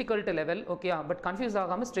டிஃபிகல்ட் லெவல் ஓகேயா, பட் கன்ஃபியூஸ்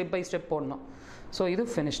ஆகாமல் ஸ்டெப் பை ஸ்டெப் போடணும். ஸோ இது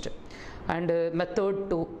ஃபினிஷ்டு. அண்டு மெத்தட்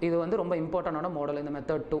 2 இது வந்து ரொம்ப இம்பார்ட்டண்டான மாடல். இந்த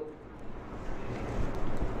மெத்தட் 2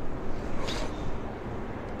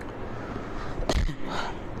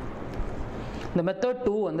 இந்த மெத்தட்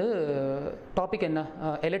 2 வந்து டாபிக் என்ன,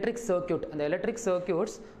 எலக்ட்ரிக் சர்க்யூட். அந்த electric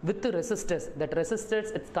circuits with resistors, that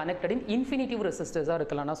resistors it's connected in infinitive ரெசிஸ்டர்ஸாக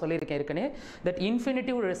இருக்கலாம். நான் சொல்லியிருக்கேன் ஏற்கனவே, that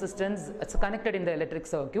infinitive resistance it's connected in the electric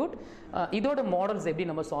circuit. இதோட மாடல்ஸ் எப்படி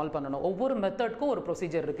நம்ம சால்வ் பண்ணணும், ஒவ்வொரு மெத்தட்க்கும் ஒரு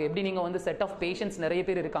ப்ரொசீஜர் இருக்குது. எப்படி நீங்கள் வந்து செட் ஆஃப் பேஷன்ஸ் நிறைய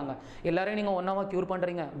பேர் இருக்காங்க, எல்லாரையும் நீங்கள் ஒன்றாவா க்யூர்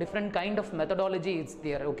பண்ணுறீங்க, different kind of methodology it's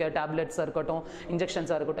their okay. டேப்லெட்ஸாக இருக்கட்டும்,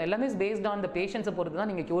 இன்ஜெக்ஷன்ஸாக இருக்கட்டும், எல்லாமே பேஸ்ட் ஆன் த பேஷன்ஸை பொறுத்து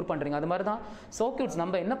தான் நீங்கள் க்யூர் பண்ணுறீங்க. அது மாதிரி தான் சர்க்யூட்ஸ்.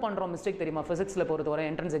 நம்ம என்ன பண்ணுறோம் மிஸ்டேக் தெரியுமா, ஃபிசிக்ஸில் பொறுத்தவரை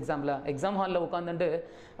என்ட்ரன்ஸ் எக்ஸாமில் எக்ஸாம் ஹாலில் உட்காந்துட்டு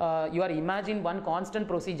you are imagine one constant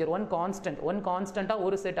procedure, one கான்ஸ்டன்ட்டாக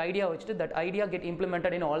ஒரு செட் ஐடியா வச்சுட்டு that idea get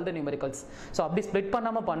implemented in all the numericals. So அப்படி ஸ்ப்ளிட்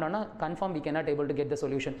பண்ணாமல் பண்ணோன்னா confirm we cannot able to get the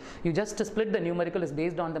solution. You just split the numerical is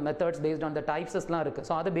based on the methods, based on the டைப்ஸ்லாம் இருக்குது.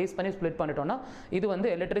 So அதை base பண்ணி split பண்ணிட்டோம்னா இது வந்து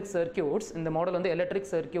electric circuits. இந்த மாடல் வந்து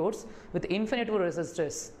electric circuits with infinitive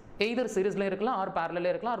resistors, either சீரிஸ்ல இருக்கலாம் R பேரலல்ல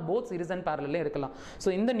இருக்கலாம் ஆர் போத் சீரிஸ் அண்ட் பேரலல்ல இருக்கலாம். ஸோ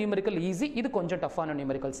இந்த நியூமெரிக்கல் ஈஸி, இது கொஞ்சம் டஃப்பான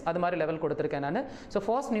நியூமெரிக்கல்ஸ். அது மாதிரி லெவல் கொடுத்துருக்கேன் நான். ஸோ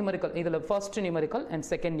ஃபர்ஸ்ட் நியூமெரிக்கல், இதில் first numerical and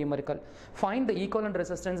second numerical. Find the equivalent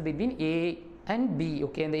resistance between A and B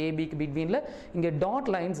okay. இந்த ஏபிக்கு பிட்வீனில் இங்கே டாட்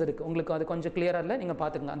லைன்ஸ் இருக்குது. உங்களுக்கு அது கொஞ்சம் கிளியராக இல்லை, நீங்கள்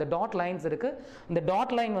பார்த்துக்கங்க. அந்த டாட் லைன்ஸ் இருக்குது. இந்த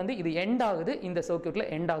டாட் லைன் வந்து இது எண்ட் ஆகுது, இந்த சர்க்யூட்டில்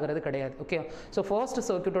எண்ட் ஆகிறது கிடையாது ஓகே. ஸோ ஃபர்ஸ்ட்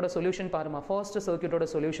சர்க்யூட்டோட சொல்யூஷன் பாருமா. ஃபர்ஸ்ட் சர்க்யூட்டோட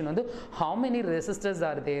சொல்யூஷன் வந்து how many resistors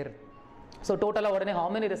are there. So டோட்டலாக உடனே how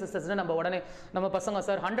many resistors நம்ம உடனே நம்ம பசங்க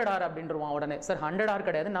சார் 100R அப்படின்றவான். உடனே சார் 100R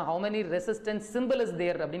கிடையாது, நான் how many resistance symbol is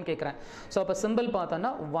there அப்படின்னு கேட்குறேன். ஸோ அப்போ சிம்பிள்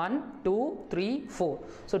பார்த்தோன்னா 1 2 3 4.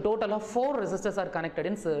 ஸோ டோட்டலாக 4 resistors are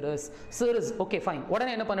connected in series okay fine.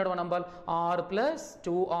 உடனே என்ன பண்ணிடுவோம் நம்ம, R plus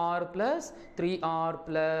 2R plus 3R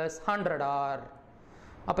plus 100R.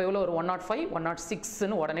 அப்போ எவ்வளோ ஒரு 105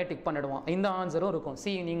 106ன்னு உடனே டிக் பண்ணிடுவோம். இந்த ஆன்சரும் இருக்கும்.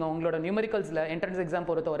 நீங்கள் உங்களோட நியூமெரிக்கல்ஸில் என்ட்ரன்ஸ் எக்ஸாம்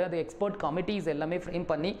பொறுத்தவரை அது எக்ஸ்பர்ட் கமிட்டிஸ் எல்லாமே ஃப்ரேம்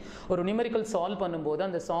பண்ணி ஒரு நியூமெரிக்கல் சால்வ் பண்ணும்போது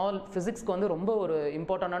அந்த ஃபிசிக்ஸ்க்கு வந்து ரொம்ப ஒரு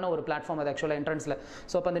இம்பார்ட்டண்டான ஒரு பிளாட்ஃபார்ம் அது ஆக்சுவலாக என்ட்ரன்ஸில்.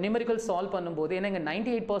 ஸோ அப்போ அந்த நியூமெரிக்கல் சால்வ் பண்ணும்போது ஏன்னா இங்கே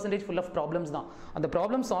 98% ஃபுல் ஆஃப் ப்ராப்ளம்ஸ் தான். அந்த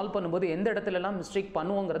ப்ராப்ளம் சால்வ் பண்ணும்போது எந்த இடத்துலலாம் மிஸ்டேக்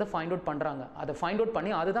பண்ணுவோங்கிறத ஃபைண்ட் அவுட் பண்ணுறாங்க. அதை ஃபைண்ட் அவுட்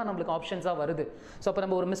பண்ணி அதுதான் நம்மளுக்கு ஆப்ஷன்ஸாக வருது. ஸோ அப்போ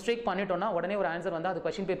நம்ம ஒரு மிஸ்டேக் பண்ணிட்டோம்னா உடனே ஒரு ஆன்சர் வந்து அது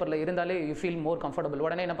கொஸ்டின் பேப்பரில் இருந்தாலே யூ ஃபீல் மோர் கம்ஃபர்டபுள்.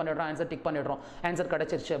 உடனே என்ன பண்ணிடுறோம், ஆன்சர் டிக் பண்ணிடுறோம், ஆன்சர் கிடச்சி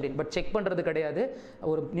கிடச்சிருச்சு அப்படின்னு. பட் செக் பண்ணுறது கிடையாது.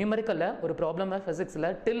 ஒரு நியூமரிக்கலில் ஒரு ப்ராப்ளம் ஃபிசிக்ஸில்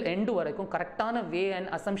டில் எண்டு வரைக்கும் கரெக்டான வே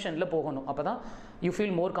அண்ட் அசம்ஷனில் போகணும். அப்போ தான் you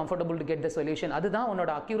feel more comfortable to get the solution. அதுதான்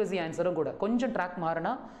உன்னோட அக்யூரசி ஆன்சரும் கூட. கொஞ்சம் ட்ராக்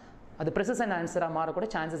மாறினா அது ப்ரிசிஷன் ஆன்சராக மாறக்கூட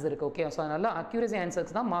சான்சஸ் இருக்குது. ஓகே, ஸோ அதனால் அக்யூரசி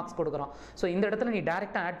ஆன்சர்ஸ் தான் மார்க்ஸ் கொடுக்குறோம். ஸோ இந்த இடத்துல நீ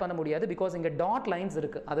டேரெக்டாக ஆட் பண்ண முடியாது, பிகாஸ் இங்கே டாட் லைன்ஸ்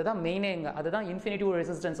இருக்குது. அதுதான் மெயினே இங்கே, அதுதான் இன்ஃபினிட்டிவ்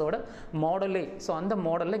ரெசிஸ்டன்ஸோட மாடலே. ஸோ அந்த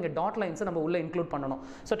மாடலில் இங்கே டாட் லைன்ஸை நம்ம உள்ளே இன்க்ளூட் பண்ணணும்.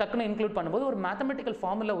 ஸோ டக்குன்னு இன்க்ளூட் பண்ணும்போது ஒரு மேத்தமெட்டிக்கல்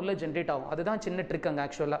ஃபார்முலா உள்ளே ஜென்ரேட் ஆகும். அதுதான் சின்ன ட்ரிக் அங்கே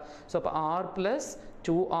ஆக்சுவலாக. ஸோ இப்போ R +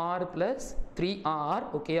 2R + 3R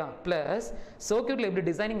ஓகேயா ப்ளஸ் சர்க்யூட்டில் எப்படி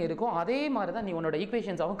டிசைனிங் இருக்கோ அதே மாதிரி தான் நீ உன்னோட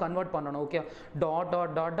ஈக்குவேஷன்ஸாகவும் கன்வெர்ட் பண்ணணும். Okay, dot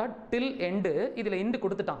dot dot dot டில் எண்டு. இதில் எண்டு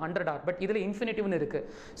கொடுத்துட்டான் 100R, பட் இதில் இன்ஃபினிட்டிவ்னு இருக்குது.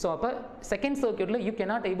 ஸோ அப்போ செகண்ட் சர்க்யூட்டில் you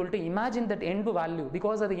cannot able to imagine that end value,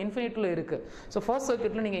 because அது இன்ஃபினிட்டிவ்ல இருக்குது. ஸோ ஃபர்ஸ்ட்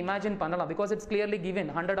சர்க்யூட்டில் நீங்கள் இமேஜின் பண்ணலாம், பிகாஸ் இட்ஸ் கிளியர்லி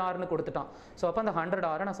கிவன் 100Rனு கொடுத்துட்டான். ஸோ அப்போ அந்த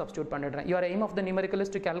 100R நான் சப்ஸ்டியூட் பண்ணிடுறேன். Your aim of the numerical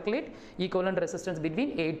is to calculate equivalent resistance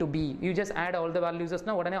between A to B. You just add all the values.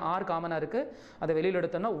 உடனே R காமனாக இருக்குது, அதை வெளியில்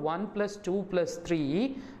எடுத்தோம்னா 1 + 2 + 3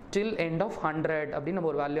 till end of 100 அப்படின்னு நம்ம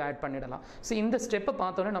ஒரு வேல்யூ ஆட் பண்ணிடலாம். ஸோ இந்த ஸ்டெப்பை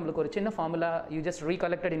பார்த்தோன்னே நம்மளுக்கு ஒரு சின்ன formula you just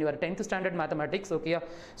recollected in your 10th standard mathematics. ஓகேயா,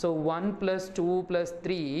 ஸோ 1 + 2 +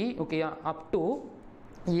 3 ஓகேயா அப் டு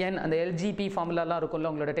n, அந்த எல்ஜிபி ஃபார்முலாலாம் இருக்கும்ல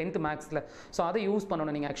உங்களோட 10th மேக்ஸில். ஸோ அதை யூஸ்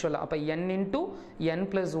பண்ணணும் நீங்கள் ஆக்சுவலாக. அப்போ n × n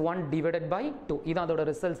 + 1 டிவைடட் பை 2 இதான் அதோட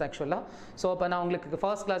ரிசல்ட்ஸ் ஆக்சுவலாக. ஸோ அப்போ நான் உங்களுக்கு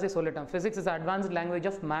ஃபர்ஸ்ட் கிளாஸே சொல்லிட்டேன், physics is advanced language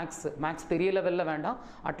of maths. Maths பெரிய லெவலில் வேண்டாம்,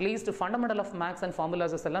 at least fundamental of maths and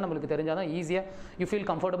ஃபார்முலாஸஸ் எல்லாம் நம்மளுக்கு தெரிஞ்சால் தான் ஈஸியாக you feel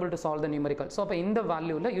comfortable to solve the numerical. So அப்போ இந்த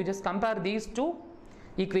வேல்யூவில் you just compare these two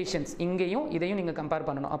equations, இங்கேயும் இதையும் நீங்கள் கம்பேர்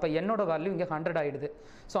பண்ணணும். அப்போ என்னோட வேல்யூ இங்கே 100 ஆகிடுது.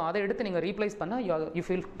 ஸோ அதை எடுத்து நீங்கள் ரீப்ளேஸ் பண்ணால் you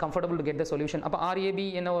feel comfortable to get the solution. அப்போ RAB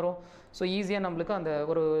என்ன வரும்? ஸோ ஈஸியாக நம்மளுக்கு அந்த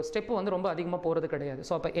ஒரு ஸ்டெப்பு வந்து ரொம்ப அதிகமாக போகிறது கிடையாது.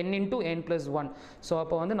 ஸோ அப்போ n × n + 1. ஸோ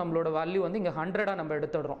அப்போ வந்து நம்மளோட வேல்யூ வந்து இங்கே 100 நம்ம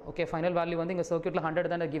எடுத்துடுறோம். ஓகே, ஃபைனல் வேல்யூ வந்து இங்கே சர்க்யூட்டில்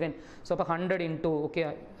 100 தானே கிவன். ஸோ அப்போ 100 × ஓகே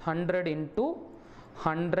 100 ×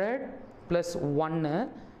 100 + 1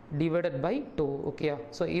 டிவைடட் பை 2 ஓகேயா.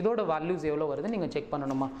 ஸோ இதோட வேல்யூஸ் எவ்வளோ வருது நீங்கள் செக்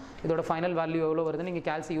பண்ணணுமா? இதோட ஃபைனல் வேல்யூ எவ்வளோ வருது நீங்கள்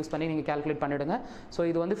கேல்சி யூஸ் பண்ணி நீங்கள் கால்குலேட் பண்ணிவிடுங்க. ஸோ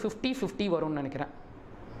இது வந்து 50 வரும்னு நினைக்கிறேன்.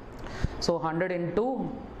 So 100 ×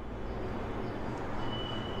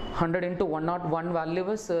 101 value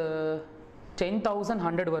is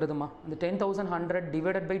 10,100 வருதுமா. அந்த 10,100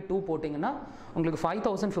 டிவைடட் பை 2 போட்டிங்கன்னா உங்களுக்கு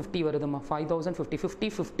 5,050 வருதுமா.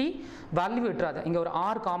 5,050 வேல்யூ விட்டுறாது. இங்கே ஒரு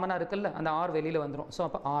R காமனாக இருக்குல்ல, அந்த R வெளியில் வந்துடும். ஸோ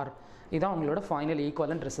அப்போ R இதான் உங்களோட final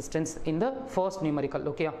equivalent resistance in the first numerical.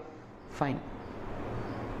 ஓகேயா, ஃபைன்.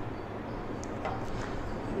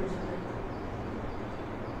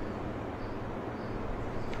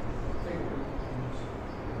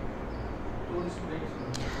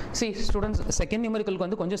 ஸ்டூடெண்ட்ஸ் செகண்ட் நியூமரிக்கலுக்கு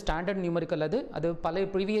வந்து கொஞ்சம் ஸ்டாண்டர்ட் நியூமரிக்கல். அது பல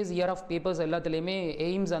ப்ரீவியஸ் இயர் ஆஃப் பேப்பர்ஸ் எல்லாத்துலேயுமே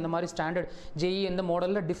எய்ம்ஸ் அந்த மாதிரி ஸ்டாண்டர்ட் JEE இந்த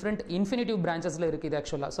மாடலில் டிஃப்ரெண்ட் இன்ஃபினிட்டிவ் பிரான்ச்சஸில் இருக்குது இது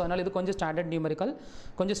ஆக்சுவலாக. ஸோ அதனால் இது கொஞ்சம் ஸ்டாண்டர்ட் நியூமரிக்கல்,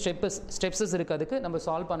 கொஞ்சம் ஸ்டெப்ஸஸ் இருக்குது, அதுக்கு நம்ம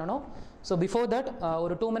சால்வ் பண்ணணும். ஸோ பிஃபோர் தட்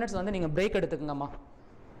ஒரு 2 minutes வந்து நீங்கள் பிரேக் எடுத்துக்கங்கம்மா.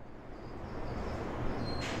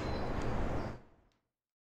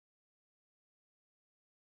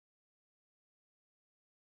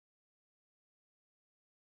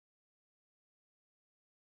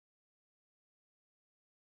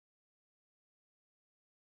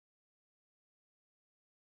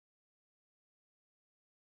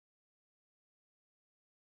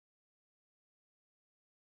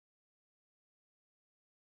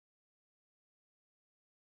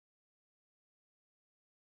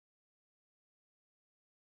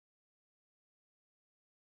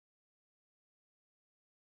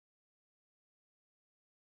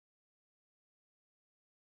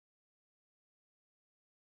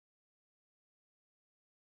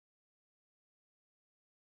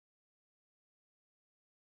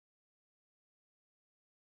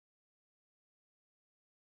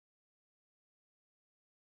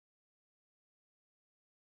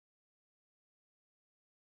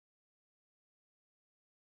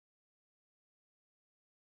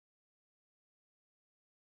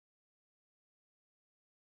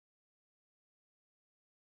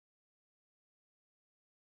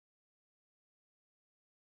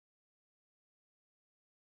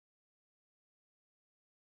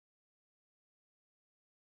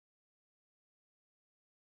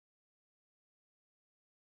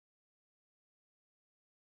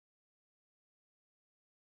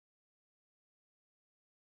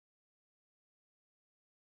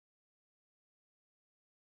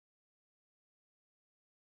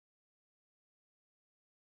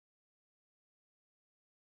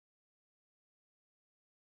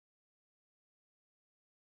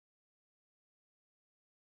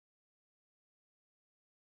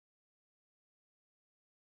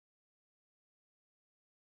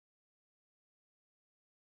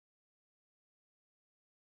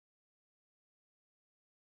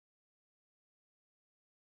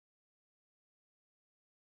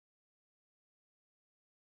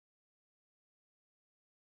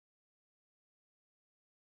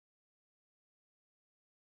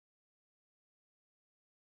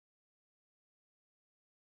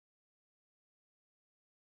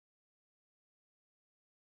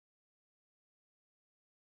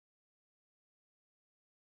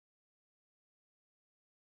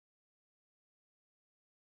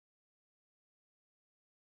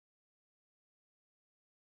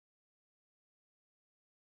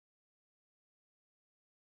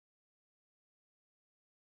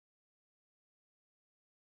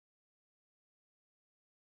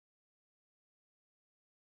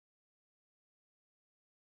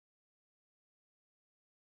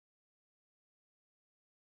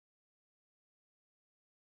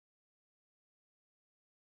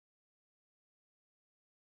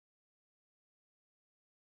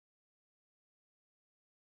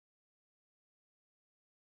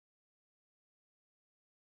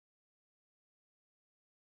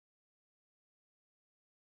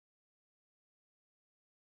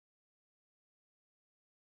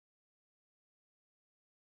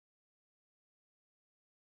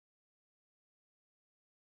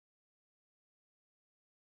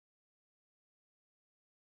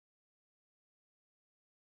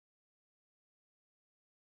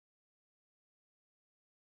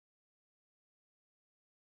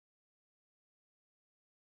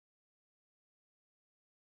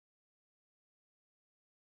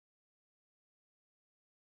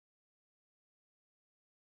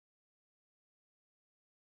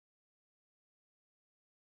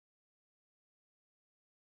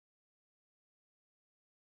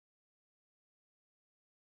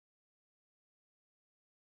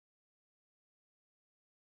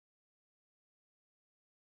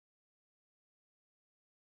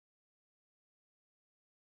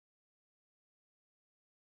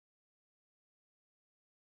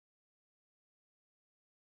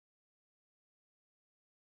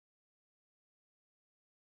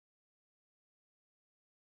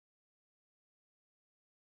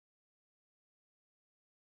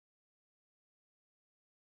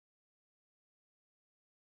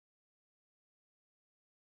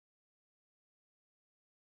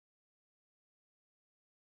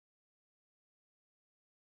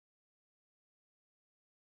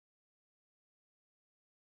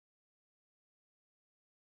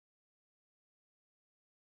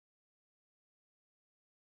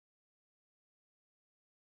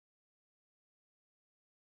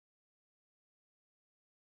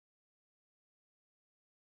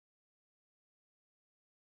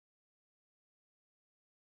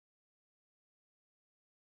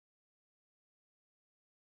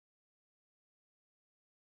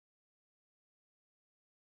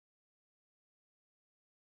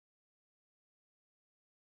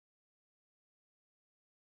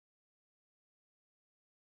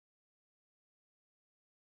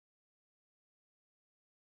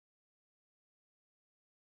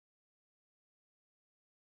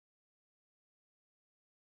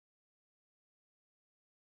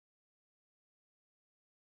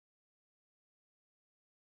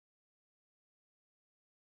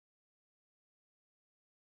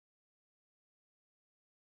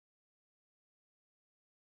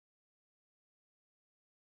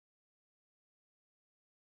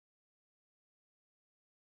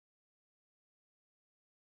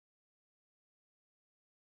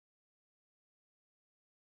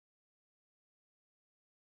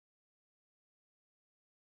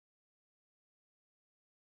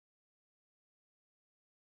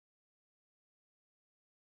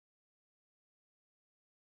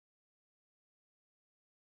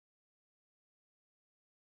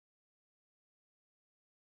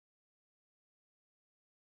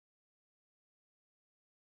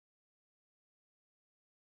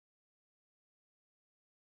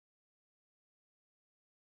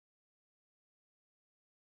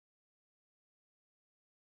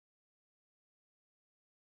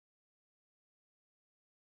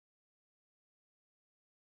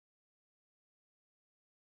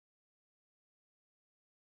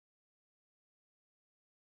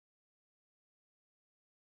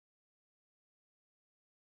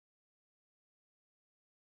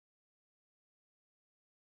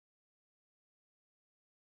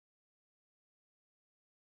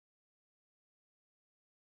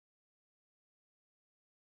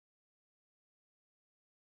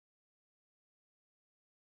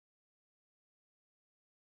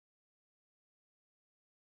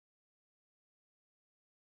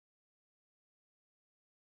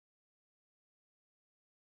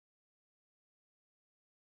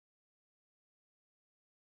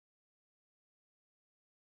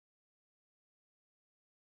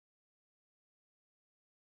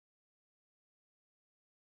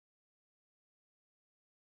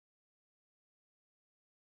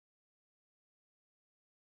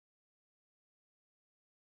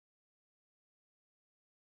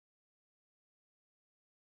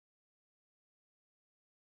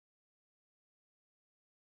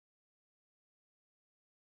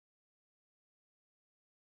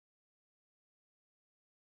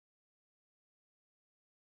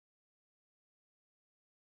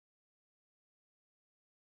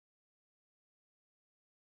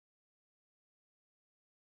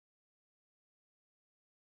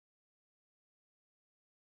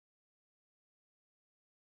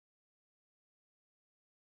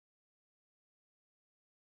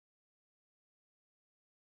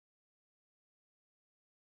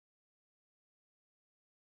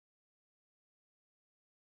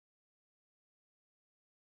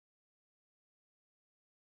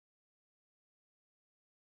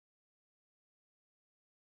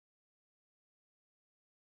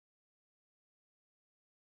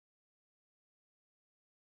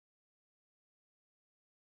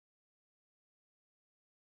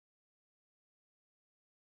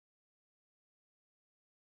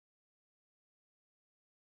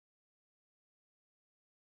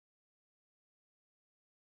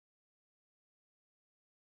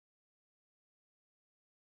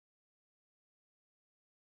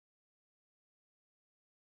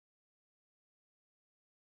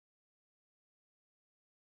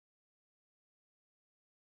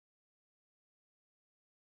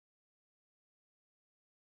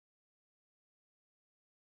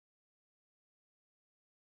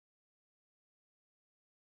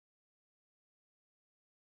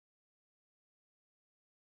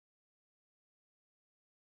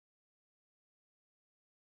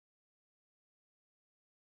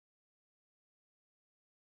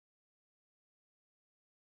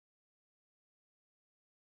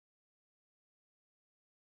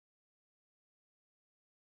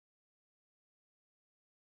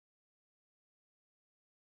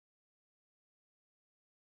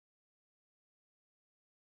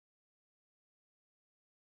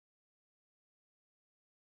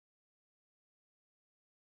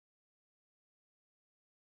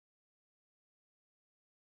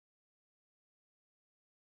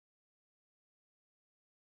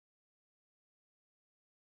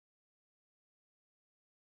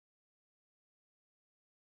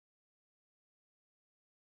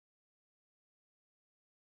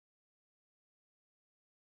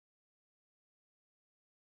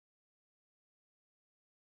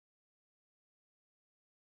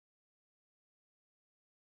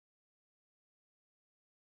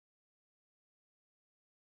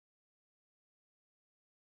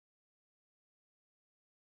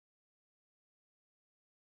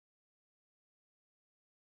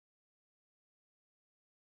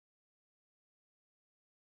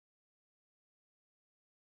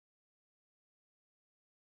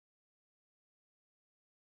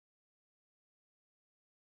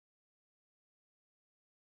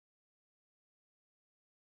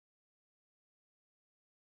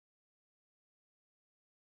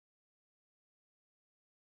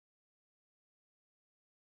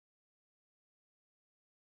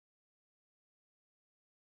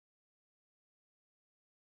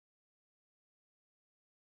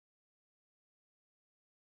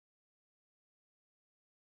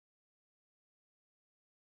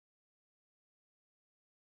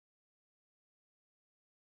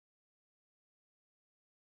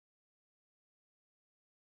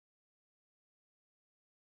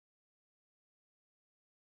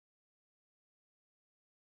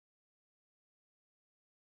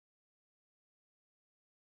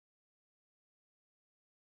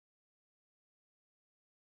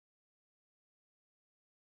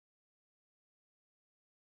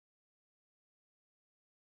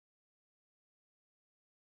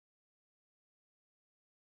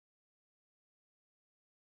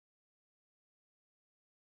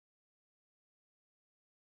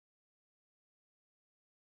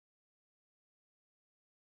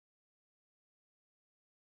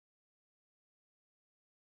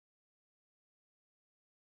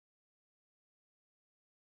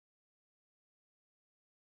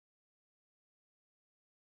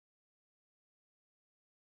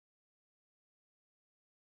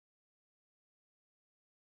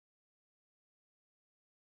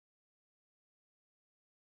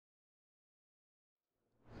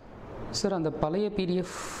 சார் அந்த பழைய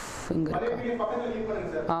பிடிஎஃப் இங்கே பழைய PDF பக்கத்துல லீவ்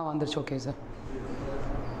பண்ணுங்க சார். வந்துருச்சு. Okay sir.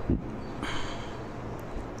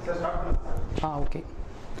 சார் ஸ்டார்ட் பண்ணுங்க சார். ஓகே.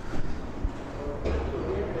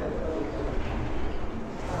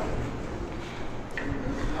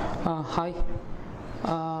 ஹாய்.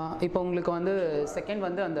 இப்போ உங்களுக்கு வந்து செகண்ட்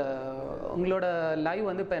வந்து அந்த உங்களோட லைவ்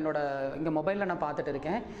வந்து இப்போ என்னோட இங்கே மொபைலில் நான் பார்த்துட்டு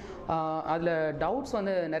இருக்கேன். அதில் டவுட்ஸ்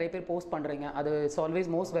வந்து நிறைய பேர் போஸ்ட் பண்ணுறீங்க. அது இட்ஸ் ஆல்வேஸ்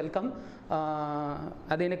மோஸ்ட் வெல்கம்.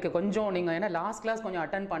 அது எனக்கு கொஞ்சம் நீங்கள் ஏன்னா லாஸ்ட் கிளாஸ் கொஞ்சம்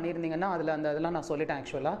அட்டன் பண்ணியிருந்தீங்கன்னா அதில் அந்த இதெல்லாம் நான் சொல்லிட்டேன்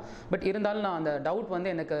ஆக்சுவலாக. பட் இருந்தாலும் நான் அந்த டவுட்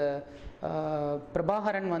வந்து எனக்கு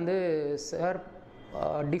பிரபாகரன் வந்து சார்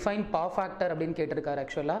டிஃபைன் பவர் ஃபேக்டர் அப்படின்னு கேட்டிருக்காரு.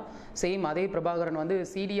 ஆக்சுவலாக சேம் அதே பிரபாகரன் வந்து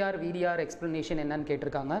சிடிஆர் விடிஆர் எக்ஸ்ப்ளனேஷன் என்னன்னு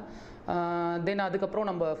கேட்டிருக்காங்க. தென் அதுக்கப்புறம்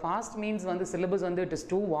நம்ம ஃபாஸ்ட் மீன்ஸ் வந்து சிலபஸ் வந்து இட் இஸ்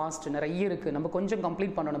டூ வாஸ்ட், நிறைய இருக்குது, நம்ம கொஞ்சம்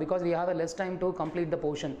கம்ப்ளீட் பண்ணணும். Because we have a less time to complete the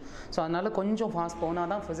portion. So அதனால் கொஞ்சம் ஃபாஸ்ட்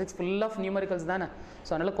போனால் தான் ஃபிசிக்ஸ் ஃபுல் ஆஃப் நியூமரிக்கல்ஸ் தானே.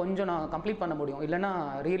 ஸோ அதனால் கொஞ்சம் நான் கம்ப்ளீட் பண்ண முடியும், இல்லைனா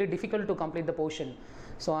really difficult to complete the portion.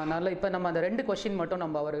 So அதனால் இப்போ நம்ம அந்த 2 கொஸ்டின் மட்டும்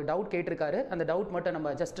நம்ம அவர் டவுட் கேட்டிருக்காரு. அந்த டவுட் மட்டும் நம்ம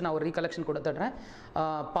ஜஸ்ட் நான் ஒரு ரீகலெக்ஷன் கொடுத்துட்றேன்.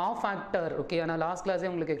 Power factor okay. நான் லாஸ்ட் கிளாஸே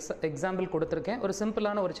உங்களுக்கு எக்ஸாம்பிள் கொடுத்துருக்கேன். ஒரு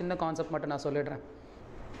சிம்பிளான ஒரு சின்ன கான்செப்ட் மட்டும் நான் சொல்லிடுறேன்.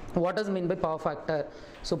 What does mean by power factor?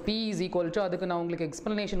 So P is equal to, அதுக்கு நான் உங்களுக்கு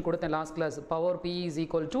எக்ஸ்ப்ளனேஷன் கொடுத்தேன் last class. Power P is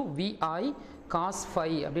equal to VI cos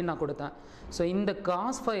phi அப்படின்னு நான் கொடுத்தேன். ஸோ இந்த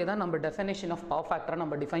cos phi தான் நம்ம டெஃபினேஷன் ஆஃப் பவர் ஃபேக்டரை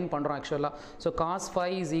நம்ம டிஃபைன் பண்ணுறோம் ஆக்சுவலாக. So cos phi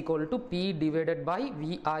is equal to P divided by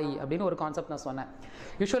VI அப்படின்னு ஒரு கான்செப்ட் நான் சொன்னேன்.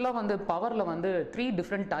 யூஸ்வலாக வந்து பவரில் வந்து 3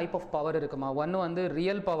 டிஃப்ரெண்ட் டைப் ஆஃப் பவர் இருக்குமா. ஒன்று வந்து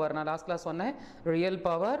ரியல் பவர், நான் லாஸ்ட் கிளாஸ் சொன்னேன் real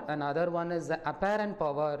power, and other one is apparent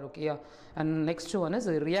power ஓகேயா, and next one is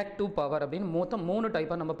reactive power அப்படின்னு மொத்தம் 3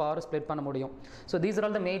 டைப்பாக நம்ம பவர் ஸ்ப்ளிட் பண்ண முடியும். So these are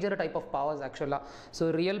all the major type of powers ஆக்சுவலாக. So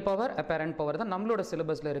real power apparent power தான் நம்மளோட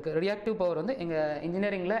சிலபஸில் இருக்குது. ரியாக்டிவ் பவர் வந்து எங்கள்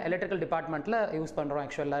இன்ஜினியரிங்கில் எலக்ட்ரிக்கல் டிபார்ட்மெண்ட்டில் யூஸ் பண்ணுறோம்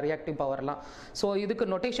ஆக்சுவலாக ரியாக்டிவ் பவர்லாம். ஸோ இதுக்கு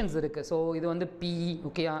நொட்டேஷன்ஸ் இருக்குது. ஸோ இது வந்து P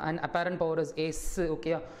ஓகேயா, and apparent power is S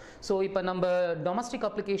ஓகேயா. ஸோ இப்போ நம்ம டொமஸ்டிக்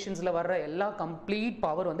அப்ளிகேஷன்ஸில் வர்ற எல்லா கம்ப்ளீட்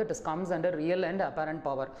பவர் வந்து it is comes under real and apparent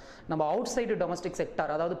power. நம்ம அவுட் சைடு டொமஸ்டிக்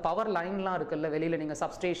செக்டார், அதாவது பவர் லைன்லாம் இருக்குல்ல வெளியில், நீங்கள்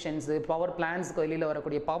சப்ஸ்டேஷன்ஸ் பவர் பிளான்ஸ்க்கு வெளியில்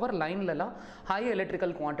வரக்கூடிய பவர் லைன்லலாம் ஹை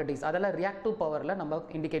எலக்ட்ரிக்கல் குவான்டிட்டிஸ், அதெல்லாம் ரியாக்டிவ் பவரில் நம்ம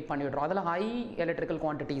இண்டிகேட் பண்ணிவிடுறோம். அதெல்லாம் ஹை எலக்ட்ரிக்கல்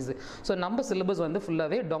குவான்டிட்டிஸ். ஸோ நம்ம சிலபஸ் வந்து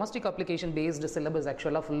ஃபுல்லாகவே டொமஸ்டிக் அப்ளிகேஷன் பேஸ்டு சிலபஸ்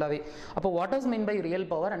ஆக்சுவலாக ஃபுல்லாகவே. அப்போ what is mean by real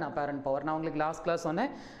power and apparent power? நான் உங்களுக்கு லாஸ்ட் கிளாஸ்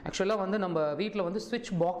சொன்னேன் ஆக்சுவலாக வந்து நம்ம வீட்டில் வந்து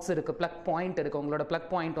ஸ்விட்ச் பாக்ஸ் இருக்குது, ப்ளக் பாயிண்ட் இருக்குது. உங்களோட ப்ளக்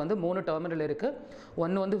பாயிண்ட் வந்து 3 டெர்மினல் இருக்குது.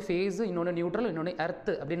 ஒன்று வந்து ஃபேஸ், இன்னொன்று நியூட்ரல், இன்னொன்று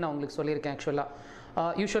எர்த் அப்படின்னு நான் உங்களுக்கு சொல்லியிருக்கேன் ஆக்சுவலாக.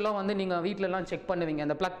 யூஸ்வலாக வந்து நீங்கள் வீட்டிலலாம் செக் பண்ணுவீங்க,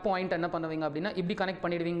 அந்த ப்ளக் பாயிண்ட் என்ன பண்ணுவீங்க அப்படின்னா இப்படி கனெக்ட்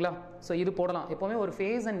பண்ணிடுவீங்களா. ஸோ இது போடலாம். எப்போவுமே ஒரு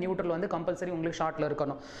ஃபேஸ் அண்ட் நியூட்ரல் வந்து கம்பல்சரி உங்களுக்கு ஷார்ட்டில்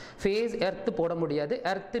இருக்கணும். ஃபேஸ் எர்த் போட முடியாது,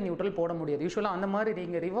 எர்த் நியூட்ரல் போட முடியாது. யூஸ்வலாக அந்த மாதிரி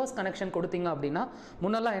நீங்கள் ரிவர்ஸ் கனெக்ஷன் கொடுத்தீங்க அப்படின்னா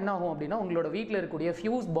முன்னெல்லாம் என்ன ஆகும் அப்படின்னா உங்களோட வீட்டில் இருக்கக்கூடிய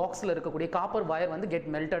ஃபியூஸ் பாக்ஸில் இருக்கக்கூடிய காப்பர் வயர் வந்து கெட்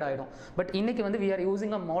மெல்டட் ஆகிடும். பட் இன்றைக்கி வந்து we are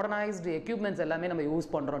using a modernised equipments எல்லாமே நம்ம யூஸ்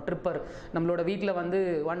பண்ணுறோம். ட்ரிப்பர் நம்மளோட வீட்டில் வந்து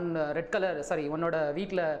உன்னோட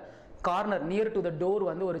வீட்டில் corner near to the door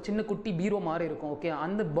வந்து ஒரு சின்ன குட்டி பீரோ மாதிரி இருக்கும் ஓகே.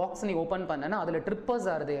 அந்த பாக்ஸ் நீ ஓப்பன் பண்ணனா அதில் ட்ரிப்பர்ஸ்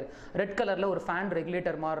ஆர் தேர். ரெட் கலரில் ஒரு ஃபேன்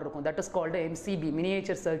ரெகுலேட்டர் மாதிரி இருக்கும். That is called MCB,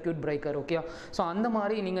 miniature circuit breaker okay. So அந்த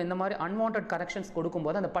மாதிரி நீங்கள் இந்த மாதிரி அன்வான்ட் கனெக்ஷன்ஸ்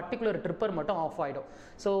கொடுக்கும்போது அந்த பர்டிகுலர் ட்ரிப்பர் மட்டும் ஆஃப் ஆகிடும்.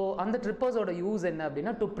 ஸோ அந்த ட்ரிப்பர்ஸோட யூஸ் என்ன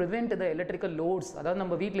அப்படின்னா to prevent the electrical loads, அதாவது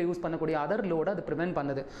நம்ம வீட்டில் யூஸ் பண்ணக்கூடிய அதர் லோடை அது ப்ரிவெண்ட்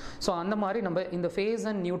பண்ணுது. ஸோ அந்த மாதிரி நம்ம இந்த ஃபேஸ்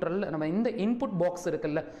அண்ட் நியூட்ரல் நம்ம இந்த இன்புட் பாக்ஸ்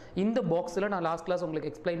இருக்குல்ல, இந்த பாக்ஸில் நான் லாஸ்ட் கிளாஸ்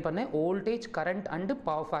உங்களுக்கு எக்ஸ்பிளைன் பண்ணேன் voltage, current and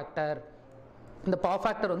power factor. இந்த பவர்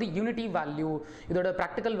ஃபேக்டர் வந்து யூனிட்டி வேல்யூ, இதோட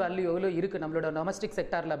ப்ராக்டிக்கல் வேல்யூ எவ்வளோ இருக்குது நம்மளோட டொமஸ்டிக்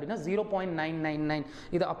செக்டாரில் அப்படின்னா 0.999,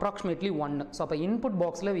 இது அப்ராக்சிமேட்லி 1. ஸோ அப்போ இன்புட்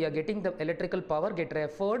பாக்ஸில் we are getting the electrical power get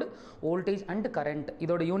referred voltage and current.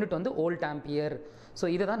 இதோட யூனிட் வந்து வோல்ட் ஆம்பியர். ஸோ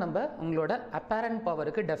இதுதான் நம்ம உங்களோட அப்பேரண்ட்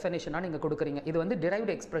பவருக்கு டெஃபினேஷனாக நீங்கள் கொடுக்குறீங்க. இது வந்து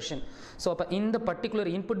டிரைவ்டு எக்ஸ்பிரஷன். ஸோ அப்போ இந்த பர்டிகுலர்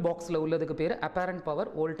இன்புட் பாக்ஸில் உள்ளதுக்கு பேர் அப்பேரண்ட்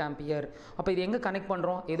பவர் வோல்ட் ஆம்பியர். அப்போ இது எங்கே கனெக்ட்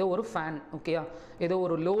பண்ணுறோம்? ஏதோ ஒரு ஃபேன் ஓகேயா, ஏதோ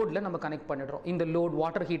ஒரு லோடில் நம்ம கனெக்ட் பண்ணிடுறோம். இந்த லோட்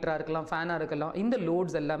வாட்டர் ஹீட்டராக இருக்கலாம், ஃபேனாக இருக்கலாம். இந்த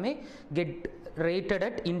லோட்ஸ் எல்லாமே get rated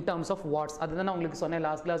at in terms of watts. அதுதான் நான் உங்களுக்கு சொன்னேன்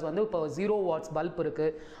லாஸ்ட் கிளாஸ் வந்து இப்போ 0 வாட்ஸ் பல்ப்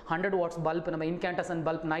இருக்குது, 100 வாட்ஸ் பல்ப், நம்ம இன்கேண்டசன்ட்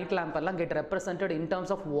பல்ப், நைட் லேம்ப் எல்லாம் get represented in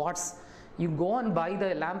terms of watts. You go and buy the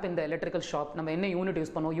lamp in the electrical shop. நம்ம என்ன யூனிட்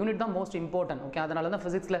யூஸ் பண்ணுவோம்? யூனிட் தான் மோஸ்ட் இம்பார்ட்டன்ட் ஓகே. அதனால தான்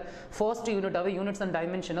ஃபிசிக்ஸில் ஃபர்ஸ்ட் யூனிட்டாகவே யூனிட்ஸ் அண்ட்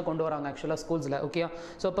டைமென்ஷனை கொண்டு வராங்க ஆக்சுவலாக ஸ்கூல்ஸில் ஓகே.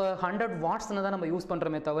 ஸோ இப்போ 100 வாட்ஸ்னு தான் நம்ம யூஸ்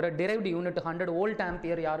பண்ணுறோமே தவிர டிரைவ்டு யூனிட் 100 வோல்ட்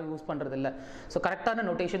ஆம்பியர் யாரும் யூஸ் பண்ணுறது இல்லை. ஸோ கரெக்டான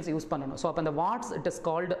நோட்டேஷன்ஸ் யூஸ் பண்ணணும். ஸோ அப்போ அந்த watts it is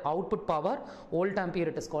called output power, volt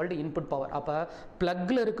ampere it is called input power. அப்போ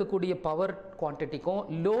ப்ளக்கில் இருக்கக்கூடிய பவர் குவான்டிட்டிக்கும்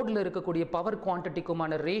லோடில் இருக்கக்கூடிய பவர்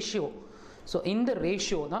குவான்டிட்டிக்குமான ரேஷியோ ஸோ இந்த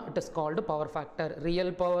ரேஷியோ தான் it is called power factor.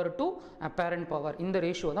 Real power to apparent power, இந்த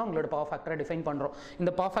ரேஷியோ தான் உங்களோட பவர் ஃபேக்டரை டிஃபைன் பண்ணுறோம்.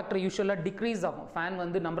 இந்த பவர் ஃபேக்டர் யூஸ்வலாக டிக்ரீஸ் ஆகும். ஃபேன்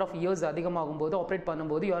வந்து நம்பர் ஆஃப் இயர்ஸ் அதிகமாகும் போது ஆப்ரேட்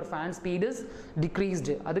பண்ணும்போது your fan speed is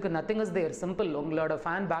decreased. அதுக்கு நத்திங் இஸ் தேர், சிம்பிள். உங்களோட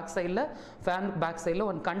ஃபேன் பேக் சைடில்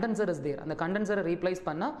ஒன் கண்டென்சர் இஸ் தேர். அந்த கண்டென்சரை ரீப்ளேஸ்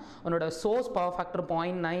பண்ணால் உன்னோட சோர்ஸ் பவர் ஃபேக்டர்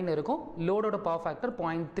 0.9 இருக்கும், லோடோட பவர் ஃபேக்டர்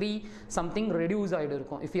 0.3 சம்திங் ரெடியூஸ் ஆகிட்டு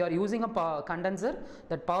இருக்கும். If you are using a condenser,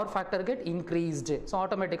 that power factor get increased. So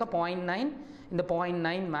automatically 0.9 இந்த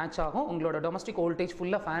 0.9 match ஆகும். உங்களோட டொமஸ்டிக் வோல்டேஜ்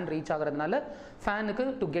ஃபுல்லாக ஃபேன் ரீச் ஆகிறதுனால ஃபேனுக்கு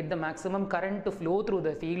to get the maximum current to flow through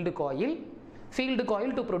the field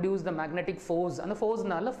coil to produce the magnetic force. அந்த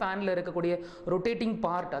ஃபோர்ஸ்னால ஃபேனில் இருக்கக்கூடிய rotating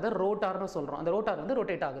part, அதை ரோட்டார்னு சொல்கிறோம். அந்த ரோட்டார் வந்து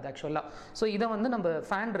ரொட்டேட் ஆகுது ஆக்சுவலாக. ஸோ இதை வந்து நம்ம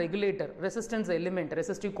fan regulator, resistance element,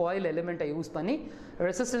 resistive coil எலிமெண்ட்டை use பண்ணி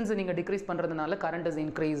ரெசிஸ்டன்ஸை நீங்கள் டிக்ரீஸ் பண்ணுறதுனால கரண்ட் இஸ்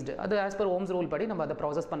இன்க்ரீஸ்டு. அது ஆஸ் பர் ஓம்ஸ் ரூல் படி நம்ம அதை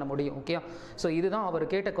ப்ராசஸ் பண்ண முடியும். ஓகே, ஸோ இதுதான்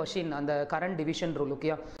அவர் கேட்ட கொஷின், அந்த current division rule.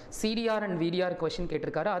 Okay, CTR and விடிஆர் question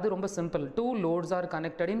கேட்டிருக்காரு. அது ரொம்ப simple. 2 loads are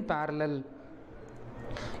connected in parallel.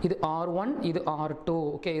 இது R1, இது R2.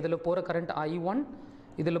 ஓகே, இதில் போகிற கரண்ட் I1,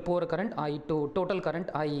 இதில் போகிற current I2, total current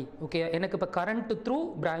I. Okay, எனக்கு இப்போ current through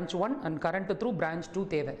branch 1 and current through branch 2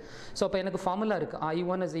 தேவை. ஸோ அப்போ எனக்கு ஃபார்முலா இருக்குது,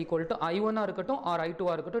 I1 is equal to I1 இருக்கட்டும் ஆர் I2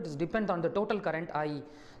 இருக்கட்டும், it is depend on the total current I.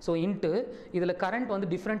 So into இதில் current வந்து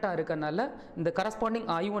டிஃப்ரெண்ட்டாக இருக்கனால இந்த கரஸ்பாண்டிங்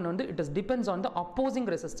I1 வந்து it is depends on the opposing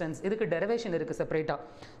resistance. இதுக்கு டெரிவேஷன் இருக்குது செப்பரேட்டாக.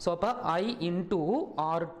 ஸோ அப்போ I into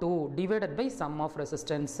R2 divided by some of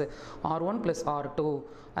resistance R1 plus R2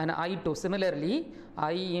 and I2. Similarly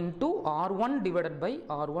I into R1 divided by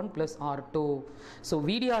R1 plus R2. So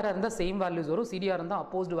VDR இருந்தால் same values வரும், CDR இருந்தால்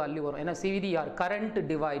opposed value வரும். ஏன்னா CVDR current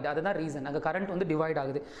divide, அதுதான் reason. அங்கே current வந்து divide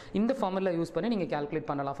ஆகுது. இந்த ஃபார்முலா யூஸ் பண்ணி நீங்கள் கால்குலேட்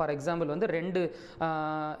பண்ணலாம். ஃபார் எக்ஸாம்பிள் வந்து 2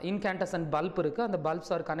 இன்கேண்டசன்ட் பல்ப் இருக்குது, அந்த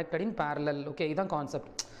பல்ப்ஸ் ஆர் கனெக்டட் இன் பேரலல். ஓகே, இதுதான்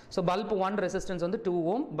கான்செப்ட். ஸோ பல்ப் 1 ரெசிஸ்டன்ஸ் வந்து 2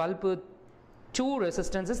 ohm, bulb 2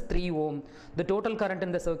 resistance is 3 ohm. The total current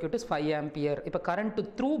in the circuit is 5 ampere. இப்போ current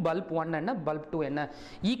through bulb 1 என்ன bulb 2 என்ன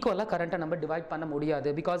ஈக்குவலாக கரண்ட்டை நம்ம டிவைட் பண்ண முடியாது,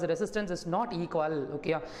 because resistance is not equal.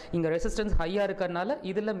 Okay, இங்கே ரெசிஸ்டன்ஸ் ஹையாக இருக்கிறதுனால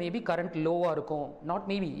இதில் மேபி கரண்ட் லோவாக இருக்கும், நாட்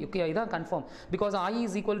மேபி. ஓகே, இதுதான் confirm, because I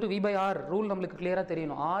is equal to V by R rule நம்மளுக்கு கிளியராக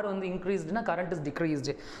தெரியணும். R வந்து இன்க்ரீஸ்டுனா கரண்ட் இஸ்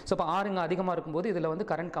டிக்ரீஸ்டு. ஸோ இப்போ R இங்கே அதிகமாக இருக்கும்போது இதில் வந்து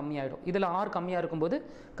கரண்ட் கம்மியாகிடும், இதில் R கம்மியாக இருக்கும்போது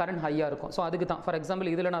கரண்ட் ஹையாக இருக்கும். ஸோ அதுக்கு தான் ஃபார்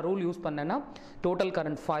எக்ஸாம்பிள் இதில் நான் ரூல் யூஸ் பண்ணேன்னா total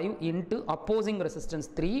current 5 into opposing resistance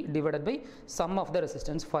 3 divided by sum of the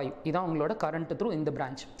resistance 5. இதான் உங்களோட current through இந்த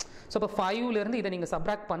branch. ஸோ இப்போ 5ல இருந்து இதை நீங்கள்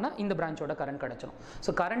சப்ராக்ட் பண்ணால் இந்த பிரான்ச்சோட கரண்ட் கிடச்சிடும். ஸோ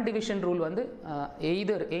கரண்ட் டிவிஷன் ரூல் வந்து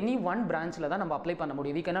எய்தர் எனி ஒன் பிரான்ச்சில் தான் நம்ம அப்ளை பண்ண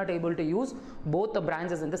முடியும். We cannot able to use both the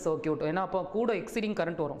branches இந்த சர்க்யூட். ஏன்னா அப்போ கூட எக்ஸிடிங்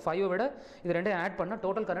கரண்ட் வரும். 5 விட இது ரெண்டையும் ஆட் பண்ணால்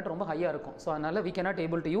டோட்டல் கரண்ட் ரொம்ப ஹையாக இருக்கும். ஸோ அதனால் we cannot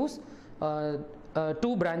able to use 2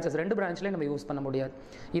 branches, 2 பிரான்ச்லேயும் நம்ம யூஸ் பண்ண முடியாது.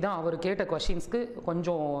 இதான் அவர் கேட்ட கொஷின்ஸ்க்கு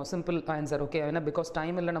கொஞ்சம் சிம்பிள் ஆன்சர். ஓகே, ஏன்னா பிகாஸ்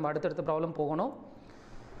டைம் இல்லை, நம்ம அடுத்தடுத்த ப்ராப்ளம் போகணும்.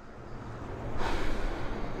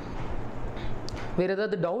 வேறு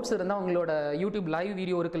ஏதாவது டவுட்ஸ் இருந்தால் உங்களோட யூடியூப் லைவ்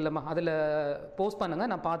வீடியோ இருக்குல்லம்மா, அதில் போஸ்ட்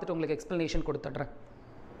பண்ணுங்கள், நான் பார்த்துட்டு உங்களுக்கு எக்ஸ்ப்ளனேஷன் கொடுத்துட்றேன்.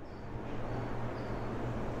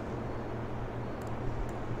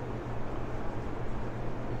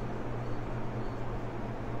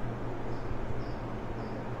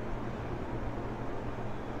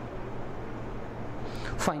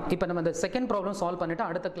 ஃபைன். இப்போ நம்ம இந்த செகண்ட் ப்ராப்ளம் சால்வ் பண்ணிவிட்டு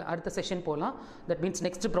அடுத்த செஷன் போகலாம். That means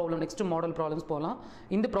next problem, next model problems போகலாம்.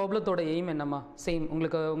 இந்த ப்ராப்ளத்தோட எய்ம் என்னம்மா? சேம்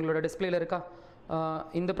உங்களோட டிஸ்பிளேல இருக்கா?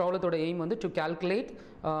 இந்த ப்ராப்ளத்தோட எய்ம் வந்து டு கால்குலேட்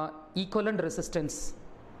ஈக்குவலண்ட் ரெசிஸ்டன்ஸ்.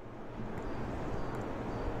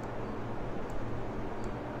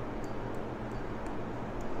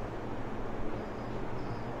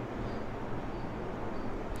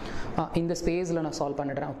 இந்த ஸ்பேஸில் நான் சால்வ்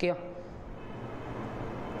பண்ணிடுறேன். ஓகே,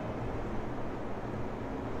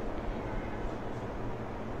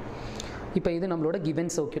 இப்போ இது நம்மளோட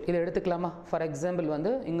கிவன் சர்க்யூட். இதை எடுத்துக்கலாமா? ஃபார் எக்ஸாம்பிள்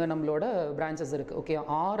வந்து இங்கே நம்மளோட பிரான்ச்சஸ் இருக்குது. Okay,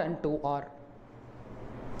 R and 2R.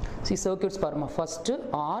 C circuits பாருமா, ஃபஸ்ட்டு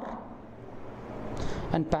R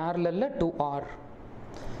அண்ட் பேரலில் 2R.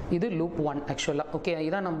 இது லூப் 1 ஆக்சுவலாக. ஓகே,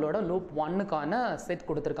 இதான் நம்மளோட லூப் 1க்கான செட்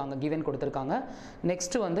கொடுத்துருக்காங்க, கிவன் கொடுத்துருக்காங்க.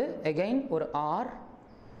 நெக்ஸ்ட்டு வந்து எகெயின் ஒரு R,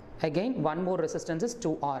 again one more resistance is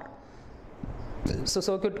 2R. So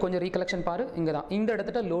circuit கொஞ்சம் ரீகலெக்ஷன் பாரு. இங்கே தான் இந்த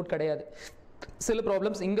இடத்துல லோட் கிடையாது. சில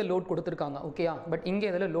ப்ராப்ளம்ஸ் இங்கே லோட் கொடுத்துருக்காங்க, ஓகேயா, பட் இங்கே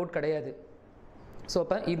இதில் லோட் கிடையாது. ஸோ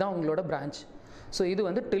அப்போ இதுதான் உங்களோட பிரான்ச். ஸோ இது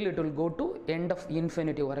வந்து டில் it will go to end of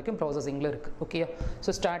infinity வரைக்கும் ப்ராசஸிங்கில் இருக்குது. ஓகேயா, ஸோ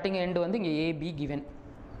ஸ்டார்டிங் எண்டு வந்து இங்கே AB கிவன்.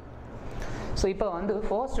 ஸோ இப்போ வந்து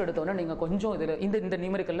ஃபர்ஸ்ட் எடுத்தோன்னே நீங்கள் கொஞ்சம் இதில் இந்த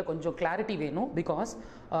நியூமெரிக்கலில் கொஞ்சம் கிளாரிட்டி வேணும். பிகாஸ்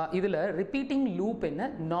இதில் ரிப்பீட்டிங் லூப் என்ன,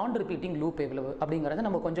 நான் ரிப்பீட்டிங் லூப் எவ்வளவு அப்படிங்கிறத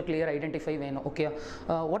நம்ம கொஞ்சம் கிளியர் ஐடென்டிஃபை வேணும். Okay,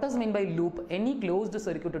 what is mean by loop? Any closed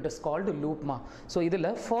circuit it is called லூப்மா. So இதில்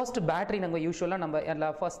ஃபர்ஸ்ட் பேட்டரி நம்ம யூஸ்வலாக நம்ம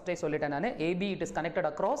எல்லாம் ஃபர்ஸ்ட்டே சொல்லிட்டேன் நான், AB it is connected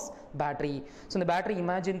across battery. So இந்த பேட்டரி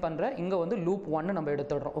இமேஜின் பண்ணுற இங்கே வந்து லூப் 1 நம்ம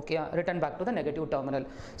எடுத்துடுறோம். Okay, return back to the negative terminal.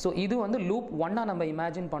 So இது வந்து லூப் 1 நம்ம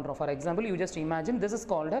இமேஜின் பண்ணுறோம். For example you just imagine this is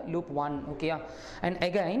called loop 1. Okay, and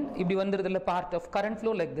again இப்படி வந்துருதுல part of current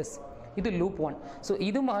flow like this, இது லூப் 1. ஸோ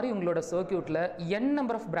இது மாதிரி உங்களோட சர்க்யூட்டில் n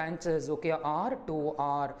number of branches, okay, R to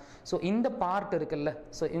R. So இந்த part இருக்குல்ல,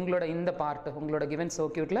 so உங்களோட இந்த பார்ட் உங்களோட கிவன்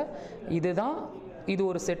சர்க்யூட்டில் இதுதான், இது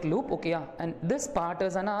ஒரு செட் லூப். ஓகேயா, and this part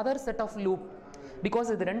is another set of loop. Because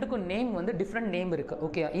இது ரெண்டுக்கும் நேம் வந்து டிஃப்ரெண்ட் நேம் இருக்குது.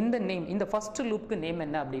 ஓகே, இந்த நேம், இந்த ஃபர்ஸ்ட் லூப்புக்கு நேம்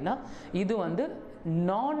என்ன அப்படின்னா இது வந்து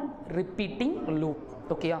நான் ரிப்பீட்டிங் லூப்.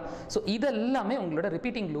 ஓகேயா, ஸோ இதெல்லாமே உங்களோட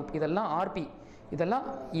ரிப்பீட்டிங் லூப், இதெல்லாம் ஆர்பி, இதெல்லாம்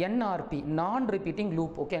NRP, நான் ரிப்பீட்டிங்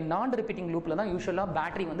லூப். ஓகே, நான் ரிப்பீட்டிங் லூப்பில் தான் யூஸ்வலாக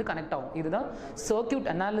பேட்டரி வந்து கனெக்ட் ஆகும். இதுதான் சர்க்யூட்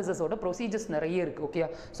அனாலிசிஸோட ப்ரொசீஜர்ஸ் நிறைய இருக்குது. ஓகே,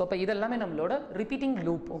 ஸோ அப்போ இதெல்லாமே நம்மளோட repeating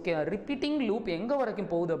loop. Okay, repeating loop எங்கே வரைக்கும்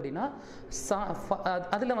போகுது அப்படின்னா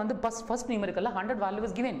அதில் வந்து first நியூமெரிக்கலில் 100 value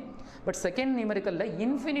is given, but second நியூமெரிக்கலில்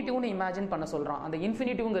இன்ஃபினிட்டிவ்னு imagine பண்ண சொல்கிறான். அந்த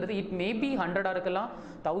இன்ஃபினிட்டிவ்ங்கிறது இட் மேபி 100 இருக்கலாம்,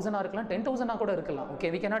 1000 இருக்கலாம், 10,000 கூட இருக்கலாம்.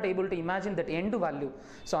 Okay, we cannot able to imagine that end value.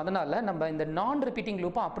 So அதனால் நம்ம இந்த நான் ரிப்பீட்டிங்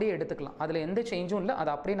லூப்பை அப்படியே எடுத்துக்கலாம், அதில் எந்த சேஞ்சும் இல்லை,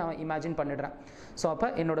 அதை அப்படியே நான் இமேஜின் பண்ணிடுறேன். ஸோ அப்போ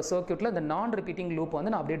என்னோட சர்க்யூட்டில் இந்த நான் ரிப்பீட்டிங் லூப்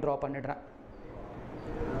வந்து நான் அப்படியே ட்ரா பண்ணிடுறேன்.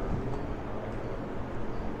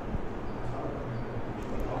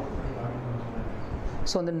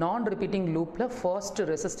 ஸோ அந்த நான் ரிப்பீட்டிங் லூப்பில் first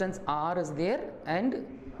resistance R is there and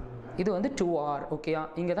இது வந்து 2R. ஓகேயா,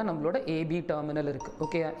 இங்கே தான் நம்மளோட AB டெர்மினல் இருக்குது.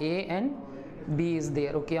 ஓகேயா, A and B is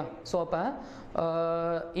there. ஓகேயா, ஸோ அப்போ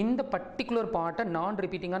இந்த பர்டிகுலர் பார்ட்டை நான்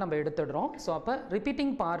ரிப்பீட்டிங்காக நம்ம எடுத்துடுறோம். ஸோ அப்போ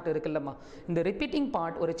ரிப்பீட்டிங் பார்ட் இருக்குல்லம்மா, இந்த ரிப்பீட்டிங்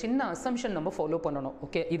பார்ட் ஒரு சின்ன அசம்ஷன் நம்ம ஃபாலோ பண்ணணும்.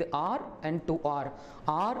 ஓகே, இது R and 2R,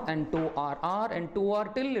 R and 2R, R and 2R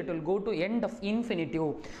till it will go to end of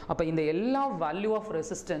infinitive. அப்போ இந்த எல்லா வேல்யூ ஆஃப்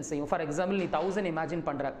ரெசிஸ்டன்ஸையும், ஃபார் எக்ஸாம்பிள் நீ 1000 இமேஜின்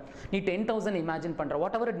பண்ணுற, நீ 10,000 இமேஜின் பண்ணுற,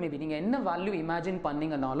 வாட் எவர் இட் மேபி, நீங்கள் என்ன வேல்யூ இமேஜின்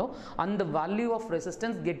பண்ணிங்கனாலும் அந்த value of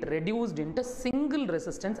resistance get reduced into single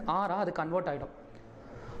resistance ஆரா அது கன்வெர்ட் ஆகிடும்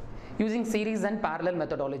using series and parallel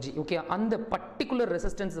methodology. Okay, அந்த பர்டிகுலர்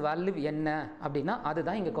ரெசிஸ்டன்ஸ் வேல்யூ என்ன அப்படின்னா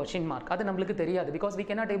அதுதான் இங்கே கொஸ்டின் மார்க். அது நம்மளுக்கு தெரியாது, because we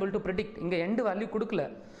cannot able to predict. இங்கே எண்ட் வேல்யூ கொடுக்கல,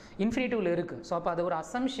 இன்ஃபினிட்டிவ்ல இருக்குது. ஸோ அப்போ அது ஒரு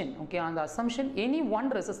அசம்ஷன். ஓகே, அந்த அசம்ஷன் எனி ஒன்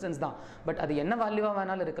ரெசிஸ்டன்ஸ் தான், பட் அது என்ன வேல்யூவாக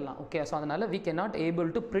வேணாலும் இருக்கலாம். ஓகே, ஸோ அதனால் we cannot able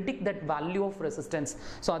to predict that value of resistance.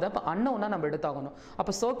 So அதை அப்போ அன்னோன்னா நம்ம எடுத்தாகணும்.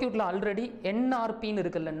 அப்போ சர்க்யூட்டில் ஆல்ரெடி NRPன்னு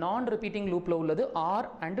இருக்குல்ல, நான் ரிப்பீட்டிங் லூப்பில் உள்ளது R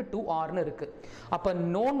and 2Rன்னு இருக்குது. அப்போ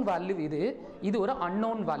நோன் வேல்யூ இது ஒரு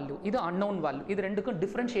அன்னோன் வேல்யூ, இது அன்னோன் வேல்யூ, இது ரெண்டுக்கும்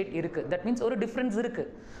டிஃபரன்ஷியேட் இருக்குது. தட் மீன்ஸ் ஒரு டிஃப்ரென்ஸ்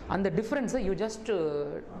இருக்குது. அந்த டிஃப்ரென்ஸை you just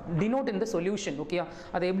denote in the solution. Okay,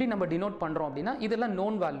 அதை எப்படி நம்ம டினோட் பண்ணுறோம் அப்படின்னா இதெல்லாம்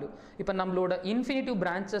நோன் வேல்யூ. இப்போ நம்மளோட இன்ஃபினிட்டிவ்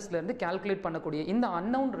பிரான்ச்சஸ்லேருந்து கால்குலேட் பண்ணக்கூடிய இந்த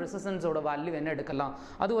அன்னவுன் ரெசிஸ்டன்ஸோட வேல்யூ என்ன எடுக்கலாம்,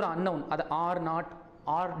 அது ஒரு அன்னவுன், அது R0,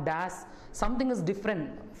 R dash, something is different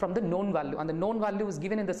from the known value. அந்த known value is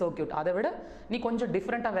given in the circuit. அதை விட நீ கொஞ்சம்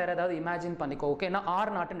டிஃப்ரெண்ட்டாக வேறு ஏதாவது இமேஜின் பண்ணிக்கோ. ஓகே, நான்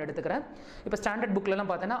R0ன்னு எடுத்துக்கிறேன். இப்போ ஸ்டாண்டர்ட் புக்லலாம்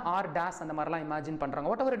பார்த்தீங்கன்னா R dash அந்த மாதிரிலாம் இமேஜின் பண்ணுறாங்க,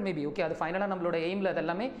 what ever it maybe. Okay, அது ஃபைனலாக நம்மளோட எய்மில் அது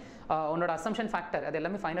எல்லாமே உன்னோட அசம்ஷன் ஃபேக்டர் அது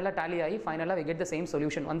எல்லாமே ஃபைனலாக டேலி ஆகி ஃபைனலாக we get the same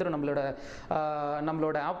solution வந்துடும்.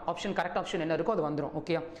 நம்மளோட ஆப்ஷன் கரெக்ட் ஆப்ஷன் என்ன இருக்கோ அது வந்துடும்.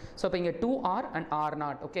 ஓகே, ஸோ இப்போ இங்கே 2R and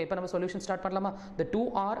R0. ஓகே, இப்போ நம்ம சொல்யூஷன் ஸ்டார்ட் பண்ணலாமா? the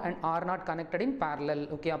 2R and R0 connected in parallel.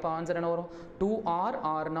 Okay, அப்போ ஆன்சர் என்ன வரும்? 2R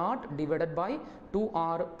R0 divided by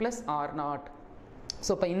 2R plus R0.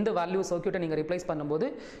 So இப்போ இந்த வேல்யூ சர்க்யூட்டை நீங்கள் ரிப்ளேஸ் பண்ணும்போது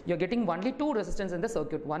you're getting only two resistance in the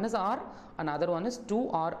circuit. One is R and other one is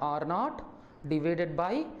 2R R0 divided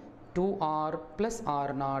by 2R plus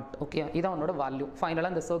R0. Okay, இதான் உன்னோட value.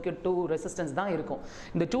 ஃபைனலாக இந்த circuit 2 resistance தான் இருக்கும்.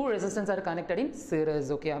 இந்த 2 resistance R connected in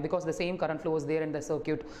series. Okay, because the same current flow is there in the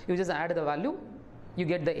circuit. You just add the value, you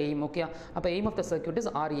get the aim. Okay, அப்போ aim of the circuit is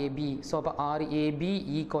RAB. So அப்போ RAB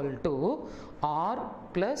equal to R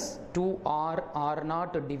plus 2R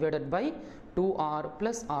R0 divided by 2R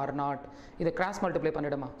plus R0. இதை cross multiply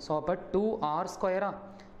பண்ணிடுமா? So அப்போ 2R ஸ்கொயரா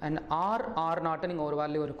and R R0 நீங்கள் ஒரு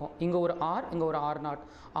value இருக்கும், இங்கே ஒரு R, இங்கே ஒரு R0,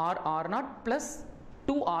 R R0 plus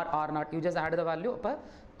 2R R0. You just add the value. அப்போ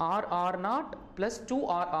R R0 plus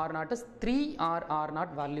 2R R0 is 3R R0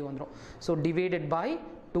 value வந்துடும். So divided by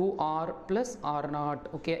 2R plus R0.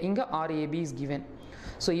 Okay, இங்க RAB is given.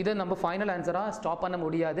 ஸோ இதை நம்ம final ஆன்சராக stop பண்ண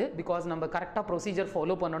முடியாது, because நம்ம கரெக்டாக procedure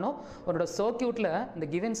follow பண்ணணும். உன்னோட சர்க்யூட்டில், இந்த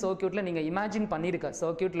கிவன் சர்க்யூட்டில் நீங்கள் இமேஜின் பண்ணியிருக்க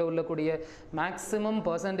சர்க்யூட்டில் உள்ளக்கூடிய மேக்ஸிமம்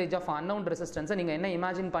பர்சன்டேஜ் ஆஃப் அன்னவுன் ரெசிஸ்டன்ஸை நீங்கள் என்ன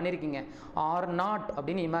இமேஜின் பண்ணியிருக்கீங்க? R0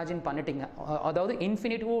 அப்படின்னு இமேஜின் பண்ணிட்டீங்க. அதாவது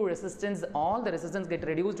infinitive resistance, all the resistance get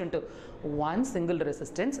reduced into one single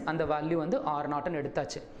resistance. அந்த வேல்யூ வந்து R0ன்னு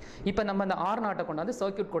எடுத்தாச்சு. இப்போ நம்ம அந்த R0 கொண்டாந்து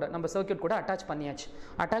சர்க்யூட் கூட அட்டாச் பண்ணியாச்சு.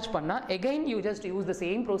 அட்டாச் பண்ணால் again you just use the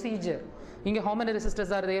same procedure. இங்கே how many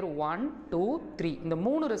resistors are there? 1 2 3. இந்த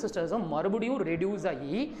மூணு ரெசிஸ்டர்ஸும் மறுபடியும் ரெடியூஸ்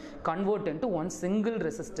ஆகி convert into one single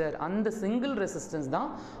resistor. அந்த சிங்கிள் ரெசிஸ்டன்ஸ் தான்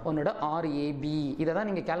உன்னோட RAB. இதை தான்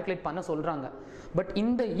நீங்கள் கால்குலேட் பண்ண சொல்கிறாங்க. பட்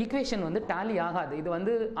இந்த ஈக்குவேஷன் வந்து டேலி ஆகாது. இது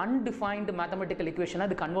வந்து அன்டிஃபைன்டு மேத்தமெட்டிக்கல் ஈக்குவேஷனாக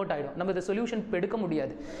அது கன்வெர்ட் ஆகிடும். நம்ம இந்த சொல்யூஷன் எடுக்க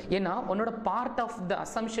முடியாது. ஏன்னா உன்னோட பார்ட் ஆஃப் த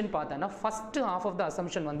அசம்ஷன் பார்த்தேன்னா first half of the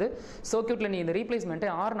assumption வந்து சர்க்யூட்டில் நீ இந்த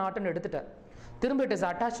ரீப்ளேஸ்மெண்ட்டை R0ன்னு எடுத்துட்ட. திரும்ப it is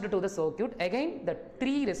attached to the circuit. Again the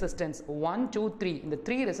three resistance 1 2 3, இந்த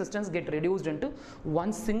 3 resistance get reduced into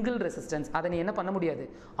one single resistance. அதை நீ என்ன பண்ண முடியாது?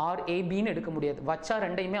 RABன்னு எடுக்க முடியாது. வச்சா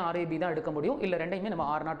ரெண்டையுமே RAB தான் எடுக்க முடியும், இல்லை ரெண்டையுமே நம்ம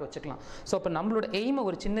R0 வச்சுக்கலாம். ஸோ இப்போ நம்மளோட எய்மை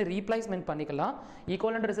ஒரு சின்ன ரீப்ளேஸ்மெண்ட் பண்ணிக்கலாம்.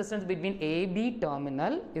 Equivalent resistance between AB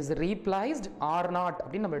terminal is ரீப்ளைஸ்ட் R0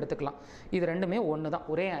 அப்படின்னு நம்ம எடுத்துக்கலாம். இது ரெண்டுமே ஒன்று தான்,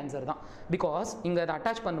 ஒரே ஆன்சர் தான். பிகாஸ் இங்கே அதை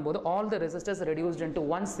அட்டாச் பண்ணும்போது all the resistors reduced into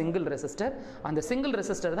one single resistor. அந்த சிங்கிள்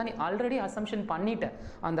ரெசிஸ்டர் தான் நீ ஆல்ரெடி அசம்ஷன் பண்ணிட்டேன்.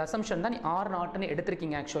 அந்த அசம்ஷன் தான் நீ R0ன்னு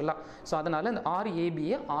எடுத்திருக்கீங்க ஆக்சுவலாக. ஸோ அதனால் இந்த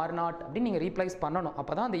RABயை R0 அப்படின்னு நீங்கள் ரீப்ளேஸ் பண்ணணும்.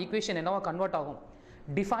 அப்போ தான் அந்த ஈக்குவேஷன் என்னவா கன்வெர்ட் ஆகும்?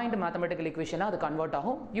 டிஃபைன்டு மேத்தமெட்டிக்கல் ஈக்குவேஷனாக அது கன்வெர்ட்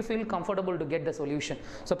ஆகும். You feel comfortable to get the solution.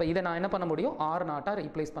 So இப்போ இதை நான் என்ன பண்ண முடியும்? R0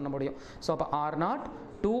 ரீப்ளேஸ் பண்ண முடியும். ஸோ அப்போ R0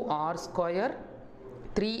 2R square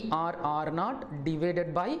 3R R0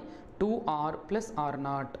 divided by 2R plus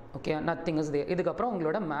R0. Okay, nothing is there. இதுக்கப்புறம்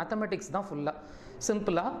உங்களோட மேத்தமெட்டிக்ஸ் தான் ஃபுல்லாக.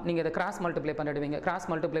 சிம்பிளாக நீங்கள் இதை கிராஸ் மல்டிப்ளை பண்ணிடுவீங்க. கிராஸ்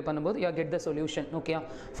மல்டிப்ளை பண்ணும்போது you get the solution. Okay,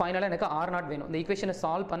 ஃபைனலாக எனக்கு R0 வேணும். இந்த ஈக்குவேஷனை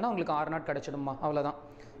சால்வ் பண்ணால் உங்களுக்கு R0 கிடச்சிடுமா? அவ்வளோதான்,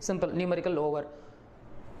 சிம்பிள். Numerical over.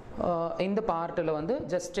 இந்த பார்ட்டில் வந்து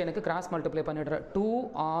ஜஸ்ட் எனக்கு கிராஸ் மல்டிப்ளை பண்ணிடுறேன்.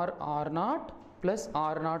 2R R0 plus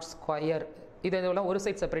R0 square. இதெல்லாம் ஒரு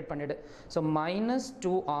side separate பண்ணிவிடு. So minus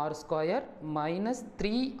 2R square minus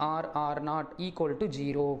 3R R0 equal to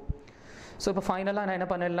 0. So இப்போ ஃபைனலாக நான் என்ன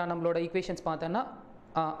பண்ணிடலாம்? நம்மளோட ஈக்குவேஷன்ஸ் பார்த்தேன்னா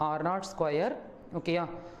R0 ஸ்கொயர். ஓகேயா,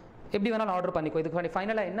 எப்படி வேணாலும் ஆர்டர் பண்ணிக்கோ. இதுக்கு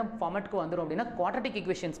ஃபைனலாக என்ன ஃபார்மேட்க்கு வந்துடும் அப்படின்னா குவாட்ரட்டிக்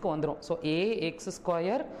ஈக்குவேஷன்ஸ்க்கு வந்துடும். So AX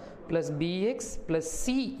square plus BX plus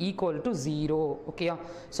C equal to 0. ஓகேயா,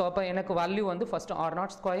 ஸோ அப்போ எனக்கு வேல்யூ வந்து ஃபஸ்ட்டு R0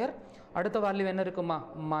 ஸ்கொயர், அடுத்த வேல்யூ என்ன இருக்குமா?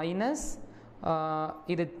 மைனஸ்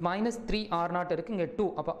இது மைனஸ் 3R0 இருக்குது, இங்கே 2.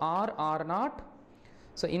 அப்போ R0.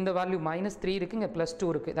 ஸோ இந்த வேல்யூ மைனஸ் 3 இருக்குது, இங்கே ப்ளஸ் 2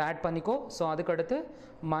 இருக்குது. இதை ஆட் பண்ணிக்கோ. ஸோ அதுக்கடுத்து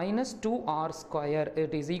minus 2R square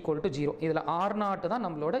it is equal to 0. இதில் R0 தான்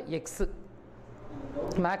நம்மளோட எக்ஸு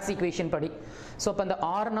மேக்ஸ் ஈக்குவேஷன் படி. ஸோ அப்போ அந்த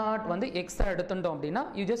R0 வந்து எக்ஸை எடுத்துட்டோம் அப்படின்னா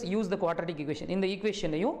you just use the quadratic equation. இந்த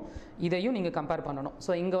ஈக்குவேஷனையும் இதையும் நீங்கள் கம்பேர் பண்ணணும்.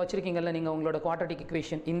 ஸோ இங்கே வச்சுருக்கீங்கல்ல நீங்கள் உங்களோட குவாட்ரட்டிக்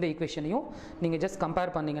ஈக்குவேஷன், இந்த ஈக்குவேஷனையும் நீங்கள் ஜஸ்ட்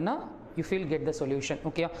கம்பேர் பண்ணிங்கன்னா you feel get the solution.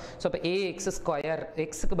 Okay, so இப்போ AX ஸ்கொயர்,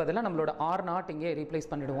 எக்ஸுக்கு பதிலாக நம்மளோட R0 இங்கே ரீப்ளேஸ்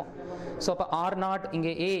பண்ணிவிடுவோம். ஸோ அப்போ R0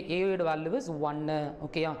 இங்கே ஏயோட வேல்யூ இஸ் 1.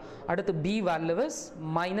 ஓகேயா, அடுத்து B value is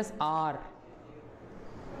minus R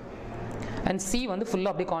and C வந்து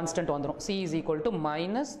ஃபுல்லாக அப்படியே கான்ஸ்டன்ட் வந்துடும். C is equal to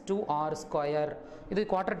minus 2R square. இது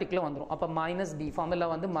குவாட்ரட்டிக்கில் வந்துடும். அப்போ மைனஸ் B ஃபார்முலா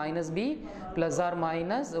வந்து minus B plus R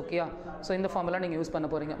minus. ஓகேயா, ஸோ இந்த ஃபார்முலா நீங்கள் யூஸ் பண்ண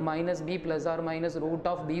போகிறீங்க. Minus B plus R minus root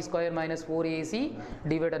of B square minus 4AC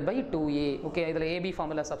divided by 2A. Okay, இதில் AB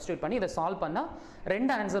ஃபார்முலா சப்ஸ்டியூட் பண்ணி இதை சால்வ் பண்ணால்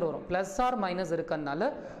ரெண்டு ஆன்சர் வரும். ப்ளஸ் ஆர் மைனஸ் இருக்கிறதுனால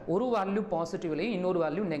ஒரு வேல்யூ பாசிட்டிவ்லேயும் இன்னொரு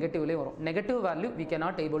வேல்யூ நெகட்டிவ்லேயும் வரும். Negative value we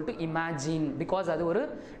cannot able to imagine because அது ஒரு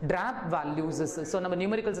ட்ராப் வேல்யூஸஸ். ஸோ நம்ம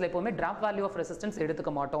நியூமரிக்கல்ஸில் எப்போவுமே ட்ராப் வேல்யூ ஆஃப் ரெசிஸ்டன்ஸ்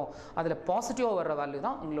எடுத்துக்க மாட்டோம். அதில் பாசிட்டிவாக வர்ற வேல்யூ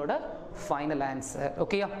தான் உங்களோட ஃபைனல் ஆன்சர்.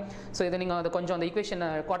 ஓகேயா, ஸோ இதை நீங்கள் அதை கொஞ்சம் அந்த ஈக்குவேஷன்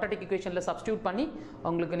குவாட்ரட்டிக் ஈக்குவேஷனில் சப்ஸ்டியூட் பண்ணி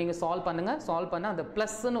உங்களுக்கு நீங்கள் சால்வ் பண்ணுங்கள். சால்வ் பண்ணால் அந்த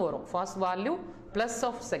ப்ளஸ்ன்னு வரும். First value plus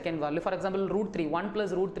of second value. For example, root 3, 1 plus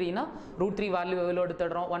root 3 na root 3 value எவ்வளோ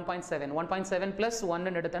எடுத்துடுறோம்? 1.7. 1.7 plus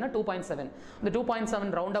 1 எடுத்தனா 2.7. இந்த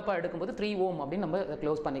 2.7 ரவுண்ட் அப்பாக எடுக்கும்போது 3 ohm அப்படின்னு நம்ம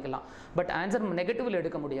க்ளோஸ் பண்ணிக்கலாம். பட் ஆன்சர் நெகட்டிவில்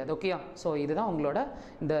எடுக்க முடியாது. ஓகேயா, ஸோ இதுதான் உங்களோட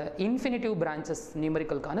இந்த இன்ஃபினிட்டிவ் பிரான்ச்சஸ்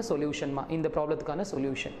நியூமரிக்கலுக்கான சொல்யூஷன்மா, இந்த ப்ராப்ளத்துக்கான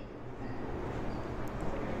சொல்யூஷன்.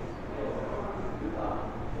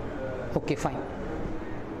 Okay, fine.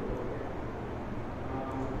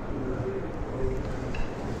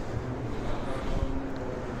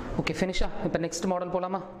 ஓகே, ஃபினிஷா? இப்போ நெக்ஸ்ட் மாடல்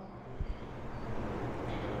போகலாமா?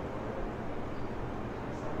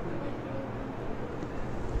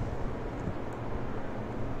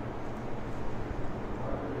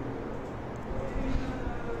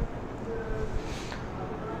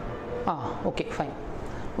 Okay, fine.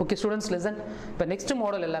 Okay students listen. இப்போ நெக்ஸ்ட்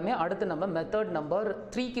மாடல் எல்லாமே அடுத்து நம்ம மெத்தட் நம்பர்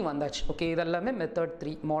 3க்கு வந்தாச்சு. ஓகே இது எல்லாமே மெத்தட்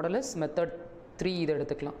 3. Model is method 3. இதை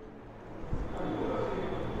எடுத்துக்கலாம்.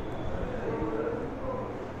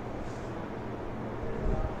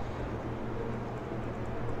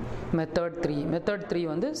 மெத்தட் 3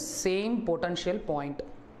 வந்து சேம் பொட்டன்ஷியல் பாயிண்ட்.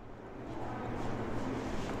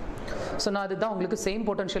 ஸோ நான் அதுதான் உங்களுக்கு சேம்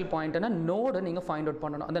பொட்டன்ஷியல் பாயிண்ட்னா நோடு நீங்கள் ஃபைண்ட் அவுட்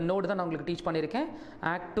பண்ணணும். அந்த நோடு தான் நான் உங்களுக்கு டீச் பண்ணியிருக்கேன்.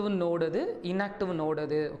 ஆக்டிவ் நோடு அது, இன்ஆக்டிவ் நோடு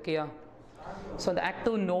அது. ஓகேயா? ஸோ அந்த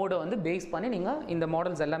ஆக்டிவ் நோடை வந்து பேஸ் பண்ணி நீங்கள் இந்த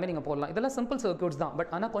மாடல்ஸ் எல்லாமே நீங்கள் போடலாம். இதெல்லாம் சிம்பிள் சர்க்யூட்ஸ் தான்,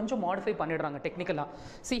 பட் ஆனால் கொஞ்சம் மாடிஃபை பண்ணிடுறாங்க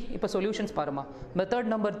டெக்னிக்கலாக. இப்போ சொல்யூஷன்ஸ் பாருமா.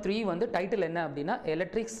 மெத்தட் நம்பர் 3 வந்து டைட்டில் என்ன அப்படின்னா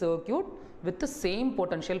electric circuit with same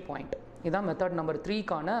potential point. இதுதான் மெத்தட் நம்பர்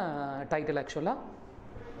 3க்கான டைட்டில் ஆக்சுவலாக.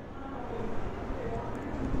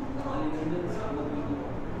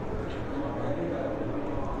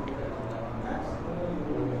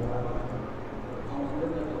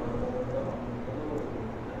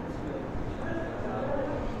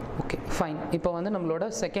 Okay fine. இப்போ வந்து நம்மளோட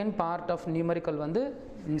செகண்ட் பார்ட் ஆஃப் நியூமரிக்கல் வந்து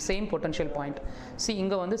சேம் பொட்டன்ஷியல் பாயிண்ட்.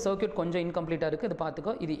 இங்கே வந்து சர்க்யூட் கொஞ்சம் இன்கம்ப்ளீட்டாக இருக்குது. இது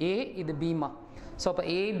பார்த்துக்கோ. இது ஏ, இது பிமா. ஸோ அப்போ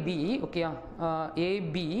ஏபி. ஓகேயா?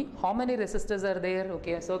 AB how many resistors R there?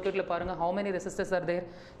 Okay சர்க்யூட்டில் பாருங்கள் ஹவு மெனி ரெசிஸ்டர்ஸ் ஆர் தேர்.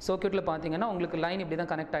 சர்க்யூட்டில் பார்த்தீங்கன்னா உங்களுக்கு லைன் இப்படி தான்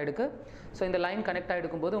கனெக்ட் ஆகிடுக்கு. ஸோ இந்த லைன் கனெக்ட்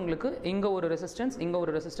ஆகிடுக்கும் போது உங்களுக்கு இங்கே ஒரு ரெசிஸ்டன்ஸ், இங்கே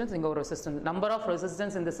ஒரு ரெசிஸ்டன்ஸ், இங்கே ஒரு ரெசிஸ்டன்ஸ். நம்பர் ஆஃப்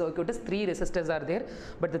ரெசிஸ்டன்ஸ் இந்த circuit is 3 resistors R there.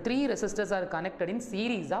 But the 3 resistors R connected இன்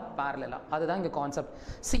சீரீஸாக பேரலா. அதுதான் இங்கே கான்செப்ட்.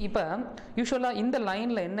 இப்போ யூஸ்வலாக இந்த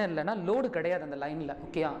லைனில் என்ன இல்லைன்னா லோடு கிடையாது அந்த லைனில்.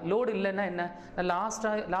 ஓகேயா? லோடு இல்லைன்னா என்ன?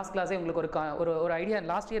 லாஸ்ட் கிளாஸே உங்களுக்கு ஒரு idea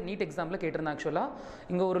last year NEET example கேட்டிருந்தேன். ஆக்சுவலாக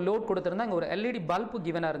இங்கே ஒரு லோட் கொடுத்துருந்தா இங்கே ஒரு எல்இடி பல்பு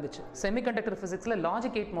கிவனாக இருந்துச்சு. செமிகண்டக்டர் ஃபிசிக்ஸில்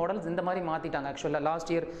லாஜிக் 8 மாடல்ஸ் இந்த மாதிரி மாற்றிட்டாங்க. ஆக்சுவலாக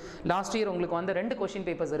லாஸ்ட் இயர் உங்களுக்கு வந்து 2 கொஸ்டின்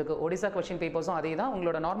பேப்பர்ஸ் இருக்குது. ஒடிசா கொஸ்டின் பேப்பர்ஸும் அதே தான்,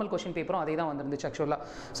 உங்களோட நார்மல் கொஸ்டின் பேப்பரும் அதே தான் வந்துருந்துச்சு ஆக்சுவலாக.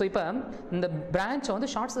 ஸோ இப்போ இந்த பிரான்ச்சை வந்து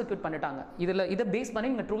ஷார்ட் சர்க்யூட் பண்ணிட்டாங்க. இதை பேஸ் பண்ணி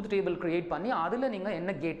நீங்கள் ட்ரூத் டேபிள் கிரியேட் பண்ணி அதில் நீங்கள்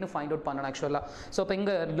என்ன கேட்னு ஃபைண்ட் அவுட் பண்ணணும் ஆக்சுவலாக. ஸோ இப்போ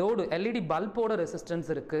இங்கே லோடு எல்இடி பல்போட ரெசிஸ்டன்ஸ்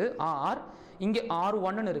இருக்குது ஆர், இங்கே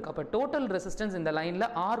R1ன்னு இருக்குது. அப்போ டோட்டல் ரெசிஸ்டன்ஸ் இந்த லைனில்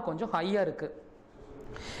ஆர் கொஞ்சம் ஹையாக இருக்குது.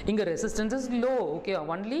 இங்கே resistance is low. Okay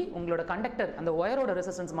only உங்களோட கண்டக்டர் அந்த ஒயரோட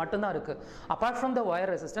ரெசிஸ்டன்ஸ் மட்டும்தான் இருக்குது. Apart from the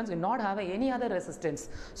wire resistance you not have any other resistance.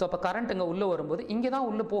 So அப்போ கரண்ட் இங்கே உள்ளே வரும்போது இங்கே தான்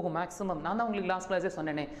உள்ளே போகும் மேக்ஸிமம். நான் தான் உங்களுக்கு லாஸ்ட் கிளாஸே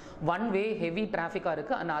சொன்னேனே, ஒன் வே ஹெவி டிராஃபிக்காக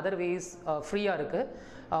இருக்குது அண்ட் அதர் வேஸ் ஃப்ரீயாக இருக்குது.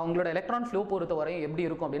 உங்களோட எலக்ட்ரான் ஃப்ளோ பொறுத்த வரையும் எப்படி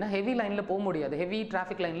இருக்கும் அப்படின்னா ஹெவி லைனில் போக முடியாது, ஹெவி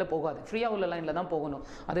டிராஃபிக் லைனில் போகாது, ஃப்ரீயாக உள்ள லைனில் தான் போகணும்.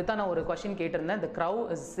 அதுதான் நான் ஒரு கொஸ்டின் கேட்டிருந்தேன். இந்த க்ரவ்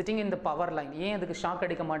is sitting in the power line. ஏன் அதுக்கு ஷாக்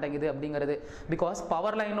அடிக்க மாட்டேங்குது அப்படிங்கிறது. பிகாஸ்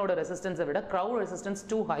பவர் லைனோட ரெசிஸ்டன்ஸை விட க்ரவ் ரெசிஸ்டன்ஸ்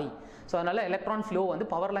டூ ஹை. ஸோ அதனால் எலக்ட்ரான் ஃப்ளோ வந்து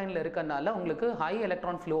பவர் லைனில் இருக்கனால உங்களுக்கு ஹை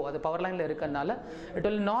எலக்ட்ரான் ஃப்ளோ அது பவர் லைனில் இருக்கனால it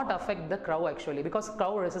will not affect the க்ரவ் actually because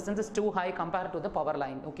க்ரவ் resistance is two high compare to the power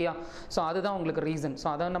line. ஓகேயா? ஸோ அதுதான் உங்களுக்கு ரீசன். ஸோ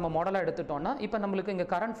அதை நம்ம மாடலாக எடுத்துட்டோம்னா இப்போ நம்மளுக்கு இங்கே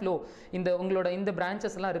கரண்ட் ஃப்ளோ உங்களோட இந்த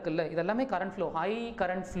பிரான்ச்சஸ்லாம் இருக்குல்ல, இதெல்லாமே current flow, high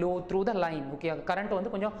current flow through the line. Okay current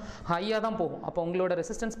வந்து கொஞ்சம் ஹையாக தான் போகும். அப்போ உங்களோட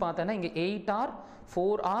ரெசிஸ்டன்ஸ் பார்த்தோன்னா இங்கே 8R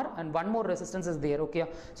 4R and one more resistance is there. Okay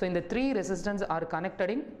so இந்த 3 resistance R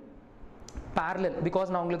connected in parallel because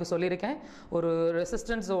நான் உங்களுக்கு சொல்லியிருக்கேன் ஒரு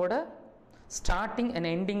ரெசிஸ்டன்ஸோட ஸ்டார்டிங் அண்ட்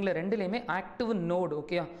எண்டிங்கில் ரெண்டுலேயுமே ஆக்டிவ் நோடு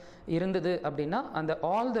ஓகே இருந்தது அப்படின்னா அந்த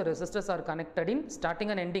all the resistors R connected in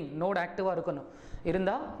starting and ending node ஆக்டிவாக இருக்கணும்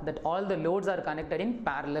இருந்தால் that all the loads R connected in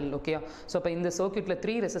parallel okay. So இப்போ இந்த சர்க்யூட்டில்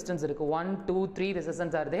 3 ரெசிஸ்டன்ஸ் இருக்குது, 1 2 3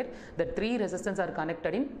 ரெசிஸ்டன்ஸ் ஆர் தேர். த 3 ரெசிஸ்டன்ஸ் ஆர்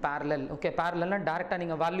கனெக்டட் இன் parallel ஓகே. பேரலல்னா டேரெக்டாக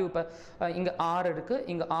நீங்கள் வேல்யூ இப்போ இங்கே R இருக்குது,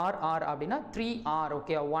 இங்கே R அப்படின்னா 3R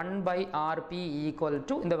okay. 1/RP equal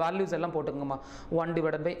to இந்த வேல்யூஸ் எல்லாம் போட்டுக்கோங்கம்மா.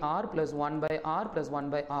 1/R + 1/R +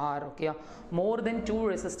 1/R okay. மோர் தென் 2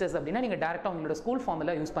 ரெசிஸ்டர்ஸ் அப்படின்னா நீங்கள் டேரெக்டாக உங்களோட ஸ்கூல்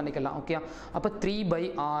ஃபார்மில் யூஸ் பண்ணிக்கலாம் ஓகே. அப்போ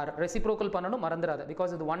 3/R ரெசிப்ரோக்கல் பண்ணணும் மறந்துடாது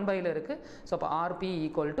பிகாஸ் இது 1/ல இருக்குது. ஸோ அப்போ RP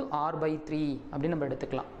ஈக்குவல் டு R/3 அப்படின்னு நம்ம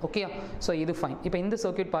எடுத்துக்கலாம் ஓகே. ஸோ இது ஃபைன். இப்போ இந்த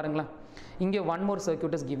சர்க்யூட் பாருங்களேன், இங்கே one more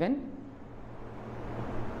circuit is given.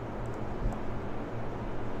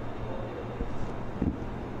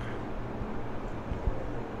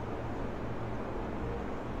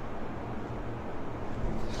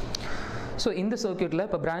 So இந்த சர்க்யூட்டில்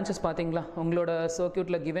இப்போ பிரான்ச்சஸ் பார்த்தீங்களா, உங்களோட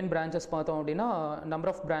சர்க்யூட்டில் கிவன் பிரான்ச்சஸ் பார்த்தோம் அப்படின்னா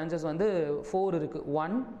நம்பர் ஆஃப் பிரான்ச்சஸ் வந்து 4 இருக்குது.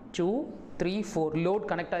 1 2 3 4 லோட்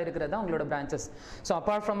கனெக்ட் ஆகிருக்கிறது தான் உங்களோட branches. So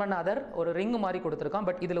apart from an other ஒரு ரிங் மாதிரி கொடுத்துருக்கான்.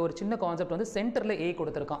 பட் இதில் ஒரு சின்ன கான்செப்ட் வந்து சென்டரில் A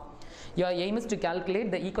கொடுத்துருக்கான். Your aim is to calculate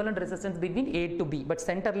the equivalent resistance between A to B. But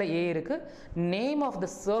சென்டரில் A இருக்குது. நேம் ஆஃப் த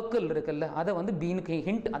சர்க்கிள் இருக்குல்ல அதை வந்து பீனுக்கு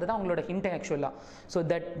ஹிண்ட், அதுதான் உங்களோட ஹிண்ட் ஆக்சுவலாக. So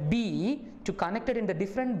that B to connected in the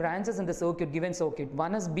different branches in the circuit given circuit.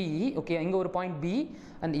 One is B okay, இங்கே ஒரு பாயிண்ட் B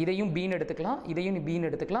and இதையும் Bன்னு எடுத்துக்கலாம், இதையும் நீ Bன்னு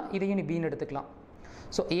எடுத்துக்கலாம், இதையும் நீ Bன்னு எடுத்துக்கலாம்.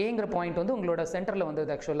 ஸோ ஏங்கிற பாயிண்ட் வந்து உங்களோட சென்டரில்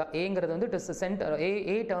வந்தது ஆக்சுவலாக. ஏங்கிறது வந்து it is centre,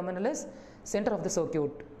 A terminal is centre of the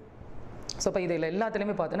circuit. So இப்போ இதில்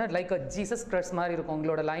எல்லாத்துலேயுமே பார்த்தீங்கன்னா லைக் ஜீசஸ் கிரைஸ்ட் மாதிரி இருக்கும்.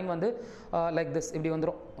 உங்களோட லைன் வந்து லைக் திஸ் இப்படி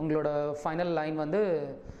வந்துடும். உங்களோட ஃபைனல் லைன் வந்து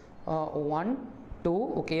 1 2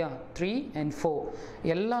 ஓகேயா 3 and 4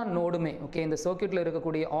 எல்லா நோடுமே ஓகே. இந்த சர்க்யூட்டில்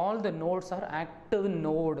இருக்கக்கூடிய all the notes are active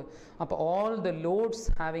node. அப்போ all the loads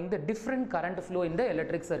having the different current flow in the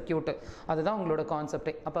electric circuit. அதுதான் உங்களோட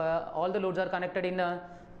கான்செப்டே. அப்போ all the loads R connected in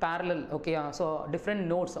parallel okay. So different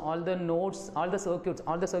nodes, all the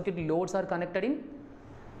circuit loads are connected in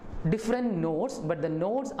different nodes, but the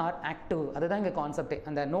nodes are active. அதுதான் இங்கே கான்செப்டே.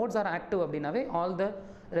 அந்த nodes are active அப்படின்னாவே all the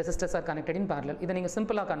resistors are connected in parallel. இதை நீங்கள்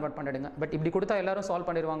சிம்பிளாக convert பண்ணிடுங்க. But இப்படி கொடுத்தா எல்லாரும் சால்வ்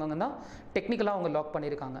பண்ணிடுவாங்கன்னு தான் டெக்னிக்கலாக அவங்க லாக்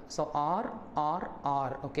பண்ணியிருக்காங்க. So R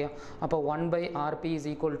okay. அப்போ 1/Rp is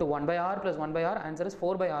equal to 1/R plus 1/R, answer is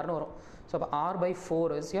 4/Rன்னு வரும். ஸோ அப்போ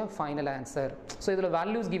R/4 is your final answer. So இதில்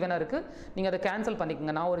வேல்யூஸ் கிவனாக இருக்குது, நீங்கள் அதை கேன்சல்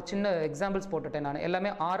பண்ணிக்கோங்க. நான் ஒரு சின்ன எக்ஸாம்பிள்ஸ் போட்டுட்டேன். நான்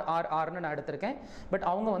எல்லாமே Rன்னு நான் எடுத்திருக்கேன். பட்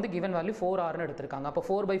அவங்க வந்து கிவன் வேல்யூ 4Rன்னு எடுத்திருக்காங்க. அப்போ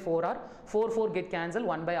 4/4R 4 கெட் கேன்சல்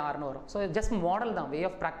 1/Rன்னு வரும். ஸோ ஜஸ்ட் மாடல் தான், way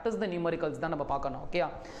of practice the numericals தான் நம்ம பார்க்கணும் ஓகே.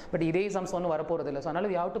 பட் இதே சம்ஸ் ஒன்றும் வரப்போகிறது இல்லை. ஸோ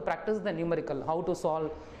அதனால் we have to practice the numerical, how to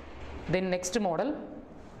solve. Then next model.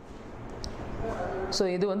 So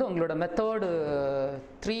இது வந்து உங்களோட method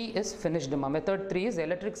 3 is ஃபினிஷ்டுமா. Method 3 is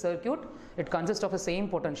electric circuit, it consist of a same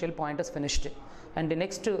potential point is finished. And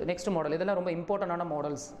next model, இதெல்லாம் ரொம்ப இம்பார்ட்டண்டான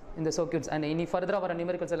models இந்த circuits. And இனி ஃபர்தராக வர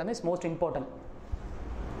நியூமரிக்கல்ஸ் எல்லாமே இஸ் மோஸ்ட் இம்பார்ட்டன்ட்.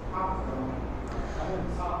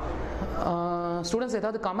 ஸ்டூடெண்ட்ஸ்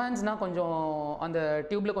ஏதாவது கமெண்ட்ஸ்னால் கொஞ்சம் அந்த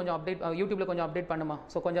டியூப்பில் கொஞ்சம் அப்டேட், யூடியூப்பில் கொஞ்சம் அப்டேட் பண்ணுமா.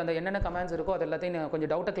 ஸோ கொஞ்சம் அந்த என்னென்ன கமெண்ட்ஸ் இருக்கோ அது எல்லாத்தையும்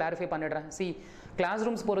கொஞ்சம் டவுட்டை கிளாரிஃபை பண்ணிடுறேன். சி கிளாஸ்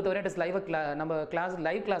ரூம்ஸ் பொறுத்தவரை இட் இஸ் நம்ம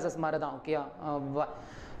லைவ் கிளாஸஸ் மாதிரி தான் ஓகே.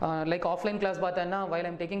 லைக் ஆஃப்லைன் கிளாஸ் பார்த்தேன்னா while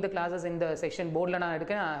I'm taking the classes இந்த செக்ஷன் போர்டில் நான்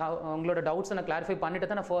எடுக்கேன், உங்களோட டவுட்ஸை நான் கிளாரிஃபை பண்ணிட்டு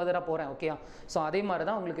தான் நான் ஃபர்தராக போகிறேன் ஓகே. ஸோ அதே மாதிரி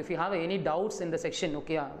தான் உங்களுக்கு if you have any doubts இந்த செக்ஷன்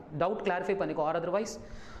ஓகே, டவுட் கிளாரிஃபை பண்ணிக்கோ, ஆர் அதர்வைஸ்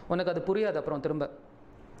உனக்கு அது புரியாது அப்புறம் திரும்ப.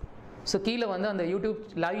 ஸோ கீழே வந்து அந்த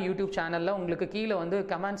யூடியூப் சேனலில் உங்களுக்கு கீழே வந்து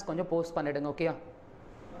கமெண்ட்ஸ் கொஞ்சம் போஸ்ட் பண்ணிவிடுங்க okay.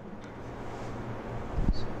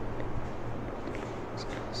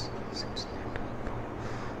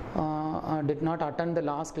 Did not attend the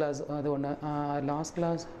last class. அது ஒன்று last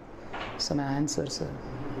class some answers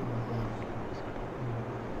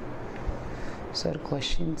sir,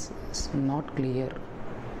 questions is not clear.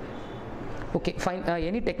 Okay fine.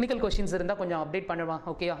 Any technical questions இருந்தால் கொஞ்சம் அப்டேட் பண்ணுவான்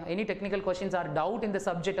okay. Any technical questions R doubt இந்த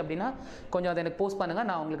சப்ஜெக்ட் அப்படின்னா கொஞ்சம் அதை எனக்கு போஸ்ட் பண்ணுங்கள்,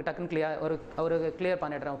 நான் உங்களுக்கு டக்குன்னு கிளியர்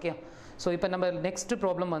பண்ணிடுறேன் ஓகே. ஸோ இப்போ நம்ம நெக்ஸ்ட்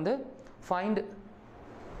ப்ராப்ளம் வந்து ஃபைண்ட்.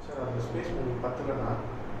 சார் அந்த ஸ்பேஸ் உங்களுக்கு பத்தலைன்னா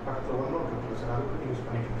பக்கத்தில் ஒன் நோட் இருக்குது சார், அதுக்கு யூஸ்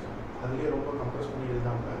பண்ணிக்கணும் சார். அதுலேயே ரொம்ப கம்ப்ரெஸ் பண்ணி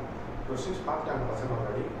எழுதாமல் கொஸ்டின்ஸ் பார்த்துட்டாங்க பசங்க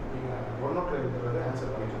ஆல்ரெடி, நீங்கள் ஒன் நோட்டில் இருக்கிறத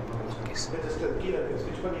ஆன்சர் பண்ணிக்கலாம். ஜஸ்ட் அது கீழே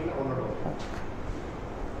ஸ்விட்ச் பண்ணிங்கன்னா ஒன் நோட் வரும்.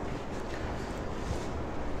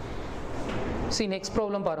 See next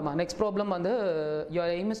problem பாருமா. next problem வந்து your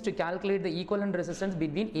aim is to calculate the equivalent resistance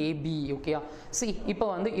between AB okay. See இப்போ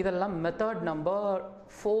வந்து இதெல்லாம் மெத்தட் நம்பர்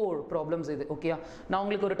 4 ப்ராப்ளம்ஸ் இது ஓகே. நான்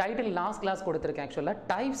உங்களுக்கு ஒரு டைட்டில் லாஸ்ட் கிளாஸ் கொடுத்துருக்கேன் ஆக்சுவலாக,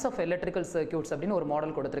 டைப்ஸ் ஆஃப் எலக்ட்ரிக்கல் சர்க்யூட்ஸ் அப்படின்னு ஒரு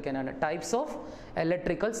மாடல் கொடுத்துருக்கேன் நான். Types of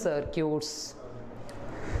electrical circuits.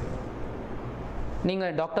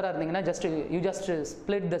 நீங்கள் டாக்டராக இருந்தீங்கன்னா you just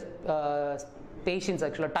split the patience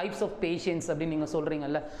ஆக்சுவலாக டைப்ஸ் ஆஃப் பேஷன்ஸ் அப்படின்னு நீங்கள்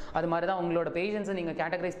சொல்கிறீங்கல்ல, அது மாதிரி தான் உங்களோட பேஷன்ஸை நீங்கள்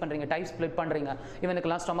கேட்டகரைஸ் பண்ணுறீங்க, டைப் ஸ்ப்ளிட் பண்ணுறீங்க.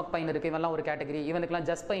 இவனுக்கெல்லாம் ஸ்டொமக் பெயின் இருக்குது, இவெல்லாம் ஒரு கேட்டகரி, இவனுக்கெல்லாம்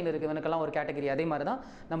ஜஸ்ட் பெயின் இருக்குது, இவனுக்கெல்லாம் ஒரு கேட்டகரி. அதே மாதிரி தான்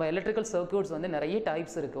நம்ம எலக்ட்ரிக்கல் சர்க்யூட்ஸ் வந்து நிறைய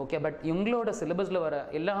டைப்ஸ் இருக்குது ஓகே. பட் உங்களோட சிலபஸில் வர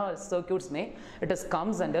எல்லா சர்க்யூட்ஸுமே it is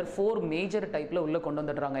comes under 4 major டைப்பில் உள்ளே கொண்டு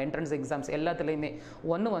வந்துடுறாங்க என்ட்ரன்ஸ் எக்ஸாம்ஸ் எல்லாத்துலேயுமே.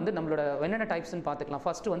 ஒன்று வந்து நம்மளோட என்னென்ன டைப்ஸ்ன்னு பார்த்துக்கலாம்.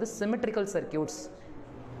 ஃபஸ்ட்டு வந்து symmetrical circuits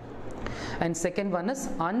and second one is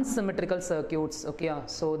unsymmetrical circuits okay.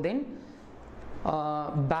 So then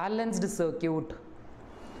balanced circuit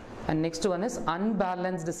and next one is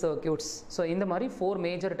unbalanced circuits. So இந்த மாதிரி 4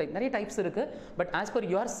 மேஜர் டைப், நிறைய டைப்ஸ் இருக்கு. But as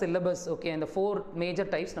per your syllabus okay இந்த 4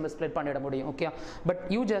 மேஜர் டைப்ஸ் நம்ம split பண்ணிட முடியும் okay. But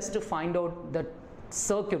you just find out that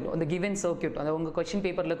circuit, அந்த given circuit, அந்த உங்கள் கொஸ்டின்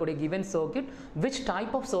பேப்பரில் கூடிய given circuit which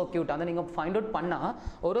type of circuit அதை நீங்கள் ஃபைண்ட் அவுட் பண்ணால்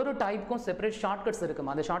ஒரு டைப்புக்கும் செப்பரேட் ஷார்ட்கட்ஸ்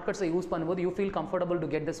இருக்குமா. அந்த ஷார்ட்கட்ஸை யூஸ் பண்ணும்போது you feel comfortable to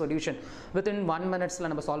get the solution within 1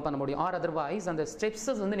 minutesல நம்ம சால்வ் பண்ண முடியும். ஆர் அதர்வைஸ் அந்த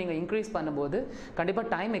ஸ்டெப்ஸஸ் வந்து நீங்கள் இன்க்ரீஸ் பண்ணும்போது கண்டிப்பாக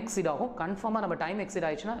டைம் எக்ஸிட் ஆகும். கன்ஃபார்மாக நம்ம டைம் எக்ஸிட்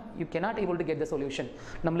ஆயிடுச்சுன்னா you cannot able to get the solution.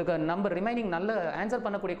 நம்மளுக்கு நம்ம ரிமைனிங் நல்ல ஆன்சர்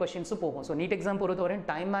பண்ணக்கூடிய கொஸ்டின்ஸும் போகும். ஸோ நீட் எக்ஸாம் பொறுத்தவரை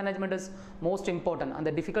time management is most important.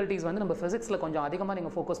 அந்த டிஃபிகல்ட்டிஸ் வந்து நம்ம ஃபிசிக்ஸில் கொஞ்சம் அதிகமாக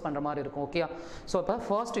நீங்கள் ஃபோக்கஸ் பண்ணுற மாதிரி இருக்கும் ஓகே. ஸோ அப்போ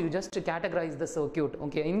first you just categorize the circuit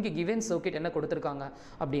okay. இங்க given circuit என்ன கொடுத்திருக்காங்க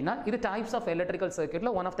அப்படினா இது types of electrical circuitல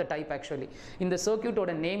one of the type actually. இந்த circuit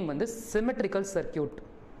ஓட நேம் வந்து symmetrical circuit.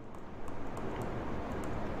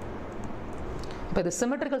 இப்போ இது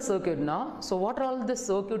symmetrical சர்க்யூட்னா, so what are all this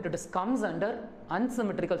circuit it is comes under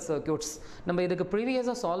unsymmetrical circuits. நம்ம இதுக்கு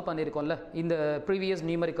ப்ரீவியஸாக சால்வ் பண்ணியிருக்கோம்ல, இந்த ப்ரீவியஸ்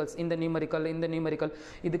நியூமரிக்கல்ஸ், இந்த நியூமரிக்கல்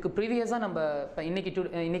இதுக்கு ப்ரீவியஸாக நம்ம இப்போ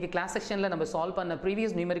இன்னைக்கு கிளாஸ் செக்ஷனில் நம்ம சால்வ் பண்ண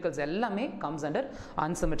ப்ரீவியஸ் நியூமரிக்கல்ஸ் எல்லாமே கம்ஸ் அண்டர்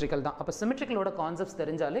அன்சிமெட்ரிக்கல் தான். அப்போ சிமெட்ரிக்கலோட கான்செப்ட்ஸ்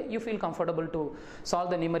தெரிஞ்சாலே you feel comfortable to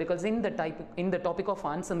solve the numericals in the topic of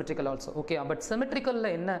unsymmetrical also. Okay, but symmetrical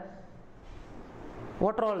la enna,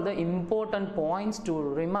 what are all the important points to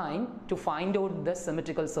remind to find out the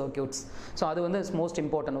symmetrical circuits? So adu vandu is most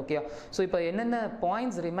important. Okay, so ipo enna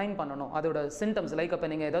points remind pannanom, adoda symptoms, like appo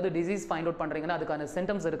neenga edavadhu disease find out pandringana adukana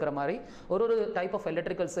symptoms irukra mari oru type of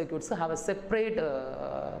electrical circuits have a separate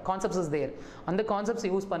concepts is there. And the concepts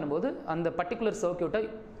use பண்ணும்போது அந்த particular circuit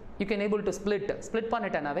you can able to split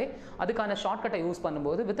பண்ணிட்டனாவே அதுக்கான ஷார்ட்கட்டை use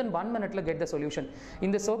பண்ணும்போது within 1 minute get the solution.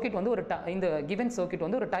 இந்த circuit வந்து இந்த given circuit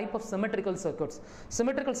வந்து ஒரு type of symmetrical circuits.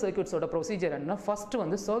 Symmetrical circuits ஓட ப்ரொசீஜர் என்ன, ஃபர்ஸ்ட்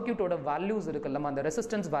வந்து சர்க்யூட்டோட வேல்யூஸ் இருக்குல்ல, அந்த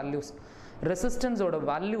ரெசிஸ்டன்ஸ் ஓட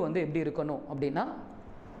வேல்யூ வந்து எப்படி இருக்கணும் அப்படின்னா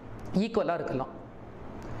ஈக்குவலா இருக்கலாம்.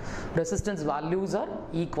 Resistance values are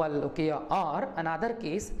equal. Okay, R another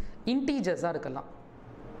case இன்டீஜர்ஸா இருக்கலாம்.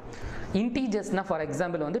 இன்டீஜர்ஸ்னா ஃபார்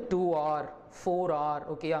எக்ஸாம்பிள் வந்து 2r 4r,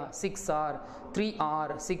 ஓகேயா, 6r 3r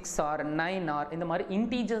 6r 9r, இந்த மாதிரி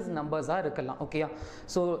இன்டீஜர்ஸ் நம்பர்ஸாக இருக்கலாம். ஓகேயா,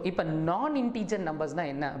 ஸோ இப்போ நான் இன்டீஜர்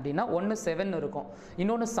நம்பர்ஸ்னால் என்ன அப்படின்னா, ஒன்று 7 இருக்கும்,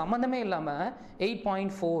 இன்னொன்று சம்மந்தமே இல்லாமல்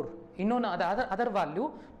 8.4, இன்னொன்று அதர் வேல்யூ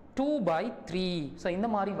 2/3. ஸோ இந்த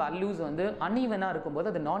மாதிரி வேல்யூஸ் வந்து அன்ஈவனாக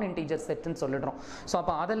இருக்கும்போது அது நான் இன்டீஜர் செட்டுன்னு சொல்லிடுறோம். ஸோ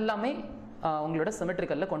அப்போ அதெல்லாமே உங்களோட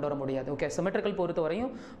சிமெட்ரிக்கலில் கொண்டு வர முடியாது. ஓகே, சிமெட்ரிக்கல் பொறுத்த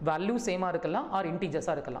வரையும் வேல்யூ சேமாக இருக்கலாம் ஆர்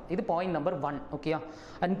இன்டீஜர்ஸாக இருக்கலாம். இது point number 1. Okay,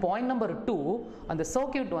 and point number 2, அந்த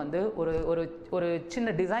சர்க்யூட் வந்து ஒரு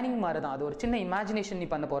சின்ன டிசைனிங் மாதிரி தான், அது ஒரு சின்ன இமேஜினேஷன் நீ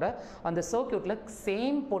பண்ண போகிற. அந்த சர்க்யூட்டில்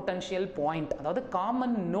சேம் பொட்டன்ஷியல் பாயிண்ட், அதாவது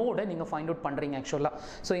காமன் நோடை நீங்கள் ஃபைண்ட் அவுட் பண்ணுறீங்க ஆக்சுவலாக.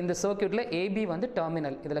 ஸோ இந்த சர்க்யூட்டில் ஏபி வந்து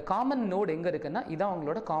டெர்மினல், இதில் காமன் நோடு எங்கே இருக்குன்னா இதான்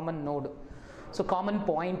உங்களோட common node. So common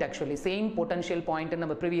point actually same potential point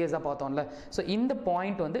நம்ம ப்ரீவியஸாக பார்த்தோம்ல. ஸோ இந்த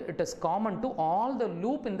பாயிண்ட் வந்து it is common to all the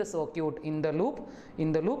loop in the circuit, இந்த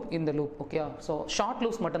loop. Okay, so short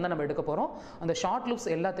loops மட்டும்தான் நம்ம எடுக்க போகிறோம். அந்த ஷார்ட் லூப்ஸ்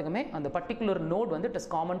எல்லாத்துக்குமே அந்த பர்டிகுலர் நோட் வந்து it is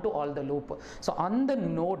common to all the loop. So அந்த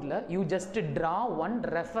நோடில் you just draw one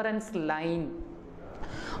reference line.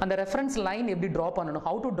 அந்த ரெஃபரன்ஸ் லைன் எப்படி ட்ரா பண்ணணும்,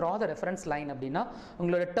 how to draw the reference line அப்படின்னா,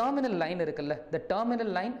 உங்களோட டெர்மினல் லைன் இருக்குல்ல, த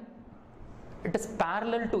terminal line it is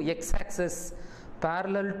parallel to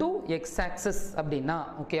x-axis அப்படின்னா,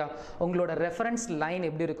 okay, உங்களோட reference line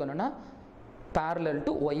எப்படி இருக்கணும்னா parallel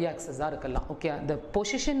to y-axis இருக்கலாம். Okay, the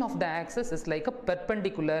position of the axis is like a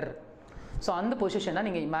perpendicular. So அந்த பொசிஷனை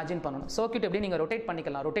நீங்கள் இமேஜின் பண்ணணும். சர்க்யூட் எப்படி நீங்கள் ரொட்டேட்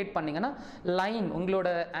பண்ணிக்கலாம், ரொட்டேட் பண்ணிங்கன்னா லைன்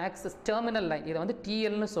உங்களோட ஆக்சஸ் டெர்மினல் லைன், இதை வந்து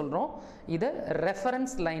டிஎல்னு சொல்கிறோம், இதை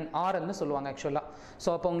ரெஃபரன்ஸ் லைன் ஆர்எல்னு சொல்லுவாங்க ஆக்சுவலாக.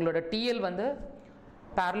 ஸோ அப்போ உங்களோட டிஎல் வந்து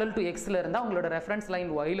parallel to xல இருந்தால் உங்களோட ரெஃபரன்ஸ் லைன்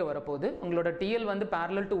yல வரப்போகுது, உங்களோட TL வந்து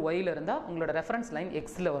parallel to yல இருந்தால் உங்களோட ரெஃபரன்ஸ் லைன்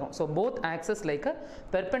xல வரும். ஸோ போத் ஆக்சஸ் லைக் அ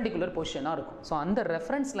பெர்பெண்டிகுலர் பொசிஷனாக இருக்கும். ஸோ அந்த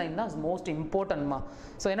ரெஃபரன்ஸ் லைன் தான் மோஸ்ட் இம்பார்ட்டன்ட்மா.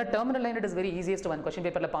 ஸோ ஏன்னா terminal line it is very easiest one, question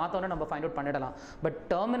பேப்பரில் பார்த்தோன்னா நம்ம ஃபைண்ட் அவுட் பண்ணிடலாம். But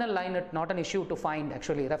terminal line it not an issue to find.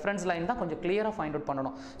 Actually reference line தான் கொஞ்சம் கிளியராக ஃபைண்ட் அவுட்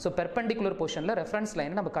பண்ணணும். ஸோ பெர்பெண்டிகுலர் பொசிஷனில் ரெஃபரன்ஸ்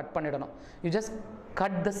லைனை நம்ம கட் பண்ணிடணும். You just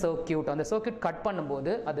cut the circuit. அந்த சர்க்யூட் கட்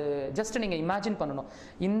பண்ணும்போது அது ஜஸ்ட் நீங்கள் இமேஜின் பண்ணணும்,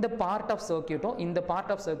 இந்த பார்ட் ஆஃப் சர்க்யூட்டும் இந்த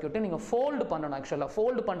பார்ட் ஆஃப் சர்க்யூட்டும் நீங்கள் ஃபோல்டு பண்ணணும். ஆக்சுவலாக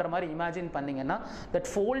ஃபோல்டு பண்ணுற மாதிரி இமேஜின் பண்ணிங்கன்னா that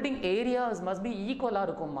folding areas must be ஈக்குவலாக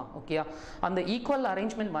இருக்கும்மா. ஓகே, அந்த ஈக்குவல்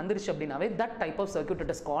அரேஞ்ச்மெண்ட் வந்துருச்சு அப்படின்னாவே that type of circuit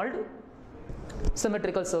it is called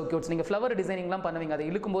symmetrical circuits. நீங்கள் ஃப்ளவர் டிசைனிங்லாம் பண்ணுவீங்க, அதை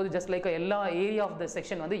இழுக்கும்போது ஜஸ்ட் லைக் எல்லா ஏரியா ஆஃப் த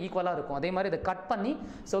செக்ஷன் வந்து ஈக்குவலாக இருக்கும். அதே மாதிரி இதை கட் பண்ணி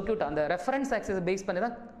சர்க்யூட் அந்த ரெஃபரன்ஸ் ஆக்சஸ் பேஸ் பண்ணி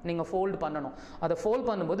தான் நீங்கள் ஃபோல்டு பண்ணணும். அதை ஃபோல்ட்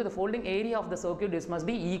பண்ணும்போது இந்த folding area of the circuit is must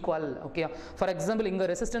be equal. Okay, for example இங்கே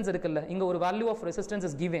ரெசிஸ்டன்ஸ் இருக்குல்ல, இங்கே ஒரு value of resistance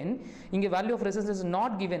is given, இங்கே value of resistance is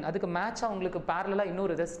not given, அதுக்கு மேட்சாக உங்களுக்கு பேரலாக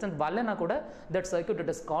இன்னொரு ரெசிஸ்டன்ஸ் வரலனா கூட that circuit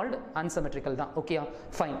it is called unsymmetrical தான். Okay,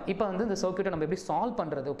 fine. இப்போ வந்து இந்த சர்க்யூட்டை நம்ம எப்படி சால்வ்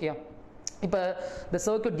பண்ணுறது? ஓகே, இப்போ the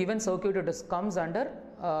circuit given circuit it comes under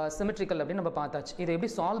symmetrical அப்படின்னு நம்ம பார்த்தாச்சு. இதை எப்படி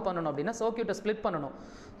சால்வ் பண்ணணும் அப்படின்னா, சர்க்யூட்டை ஸ்ப்ளிட் பண்ணணும்.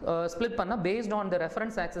 ஸ்ப்ளிட் பண்ணால் based on the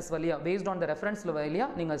reference access வழியா, பேஸ்ட் ஆன் த ரெஃபரன்ஸில் வழியா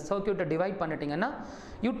நீங்கள் சர்க்யூட்டை டிவைட் பண்ணிட்டீங்கன்னா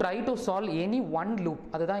you try to solve any one loop.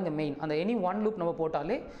 அதுதான் இங்கே மெயின். அந்த எனி ஒன் லூப் நம்ம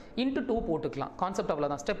போட்டாலே இன்ட்டு 2 போட்டுக்கலாம். கான்செப்ட்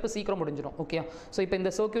அவ்வளோதான், ஸ்டெப்பு சீக்கிரம் முடிஞ்சிடும். ஓகே, ஸோ இப்போ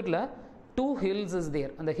இந்த சர்க்யூட்டில் 2 hills is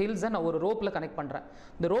there. அந்த ஹில்ஸை நான் ஒரு ரோப்பில் கனெக்ட் பண்ணுறேன்.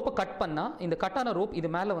 இந்த ரோப்பை கட் பண்ணால் இந்த கட்டான ரோப்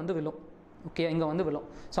இது மேலே வந்து விழும். ஓகே, இங்கே வந்து விழும்.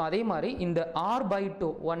 ஸோ அதே மாதிரி இந்த r/2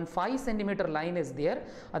 1 5 cm line is there,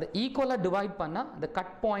 அதை ஈக்குவலாக டிவைட் பண்ணால் அந்த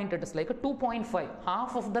cut point it is like 2.5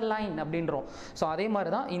 half of the line அப்படின்றோம். ஸோ அதே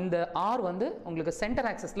மாதிரி தான் இந்த r வந்து உங்களுக்கு சென்டர்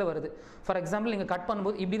ஆக்சஸில் வருது. ஃபார் எக்ஸாம்பிள் நீங்கள் கட்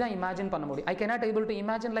பண்ணும்போது இப்படி தான் இமேஜின் பண்ண முடியும். I cannot able to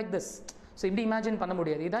imagine like this. So இப்படி இமேஜின் பண்ண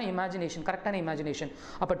முடியாது. இதுதான் இமேஜினேஷன், கரெக்டான இமேஜினேஷன்.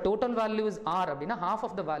 அப்போ டோட்டல் வேல்யூ இஸ் r அப்படின்னா half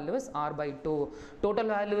of the value is r/2. Total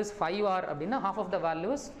value is 5r அப்படின்னா half of the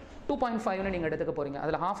value is 2.5 நீங்கள் எடுத்துக்க போகிறீங்க.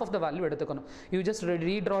 அதில் half of the value எடுத்துக்கணும். You just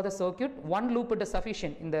redraw the circuit. one loop it is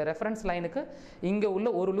sufficient. இந்த reference லைனுக்கு இங்கே உள்ள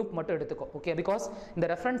ஒரு லூப் மட்டும் எடுத்துக்கோ. ஓகே, பிகாஸ் இந்த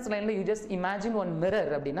ரெஃபரன்ஸ் லைனில் you just imagine one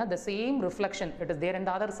mirror அப்படின்னா the same reflection it is there in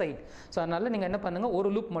the other side. So அதனால் நீங்கள் என்ன பண்ணுங்கள்,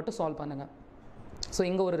 ஒரு லூப் மட்டும் சால்வ் பண்ணுங்கள். So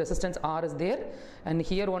இங்கே ஒரு resistance R is there and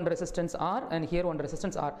here one resistance R and here one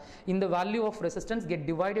resistance R. In the value of resistance get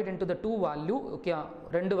divided into the two value. Okay,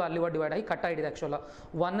 ரெண்டு value divide ஆகி cut ஆகிடுது ஆக்சுவலாக.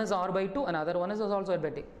 one is R/2 and other one is also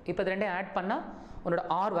R/2. இப்போ இது ரெண்டையும் add பண்ணால் உன்னோட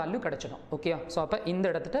R value கிடச்சிடும். ஓகே, ஸோ அப்போ இந்த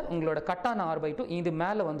இடத்துல உங்களோட கட்டான R/2 இது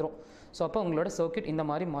மேலே வந்துடும். ஸோ அப்போ உங்களோட சர்க்யூட் இந்த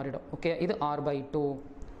மாதிரி மாறிடும். ஓகே, இது R/2.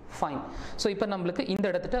 ஃபைன். ஸோ இப்போ நம்மளுக்கு இந்த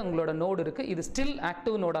இடத்துல உங்களோட நோடு இருக்குது. இது ஸ்டில்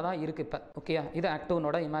ஆக்டிவ் நோடாக தான் இருக்குது இப்போ. ஓகே, இது ஆக்டிவ்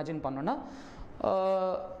நோடாக இமேஜின் பண்ணோன்னா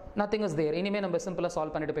nothing is there. இனிமேல் நம்ம சிம்பிளாக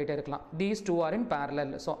சால்வ் பண்ணிட்டு போயிட்டே இருக்கலாம். these two are in parallel.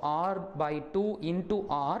 so r/2 into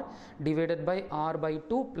r divided by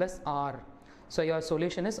r/2 plus r. so your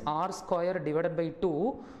solution is r square divided by 2.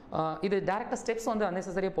 இது டேரக்டாக ஸ்டெப்ஸ் வந்து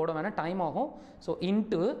அன்னெசரியாக போட வேணாம், டைம் ஆகும். ஸோ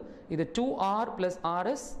இன்ட்டு இது 2r plus r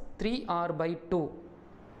is 3r/2.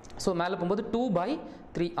 So மேலே போகும்போது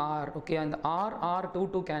 2/3r. Okay, அந்த r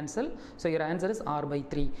 2 cancel. So your answer is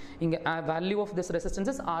r/3. இங்கே value of this resistance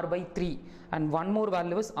is r/3 and one more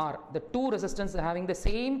value is r. The two resistance having the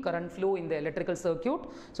same current flow in the electrical circuit.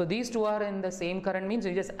 So these two are in the same current means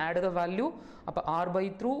you just add the value. அப்போ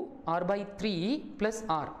r/3 plus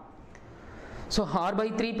r. So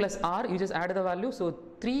r/3 plus r you just add the value. So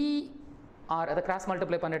 3r அதை cross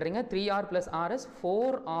multiply பண்ணிடுறீங்க. 3r plus r is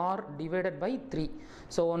 4r divided by 3.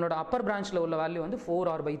 So உன்னோட அப்பர் பிரான்ச்சில் உள்ள value வந்து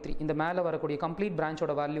 4r/3. இந்த மேலே வரக்கூடிய complete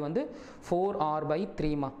பிரான்ச்சோட value வந்து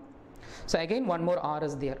 4r/3மா. So again one more r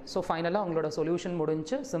is there. So ஃபைனலாக உங்களோட சொல்யூஷன்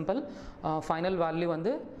முடிஞ்சு. சிம்பிள். ஃபைனல் வேல்யூ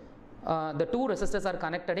வந்து the two resistors are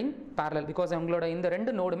connected in parallel because உங்களோட இந்த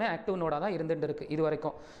ரெண்டு நோடுமே ஆக்டிவ் நோடாக தான் இருந்துட்டு இருக்குது இது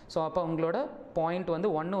வரைக்கும். ஸோ அப்போ உங்களோட பாயிண்ட் வந்து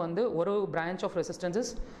ஒன்று வந்து ஒரு branch of resistance is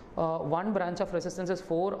one branch of resistance is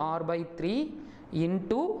 4r/3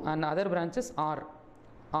 into and other branch is r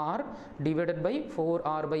divided by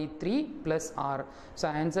 4r/3 plus r. So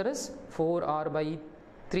answer is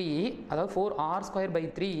 4r/3, அதாவது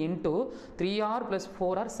 4r²/3 into 3r plus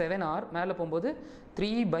 4r 7r மேலே போகும்போது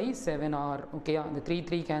 3/7r. ஓகேயா, இந்த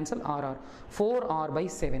 3 cancel r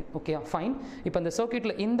 4r/7. ஓகேயா, fine. இப்போ இந்த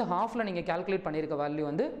சர்க்யூட்டில் இந்த ஹாஃபில் நீங்கள் கேல்குலேட் பண்ணியிருக்க வேல்யூ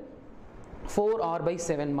வந்து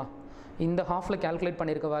 4r/7மா. இந்த ஹாஃபில் கேல்குலேட்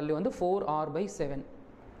பண்ணியிருக்க வேல்யூ வந்து 4r/7.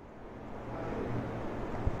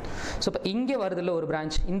 ஸோ இப்போ இங்கே வருதில்ல ஒரு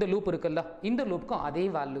பிரான்ச், இந்த லூப் இருக்குல்ல, இந்த லூப்புக்கும் அதே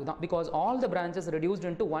வேல்யூ தான். Because all the branches reduced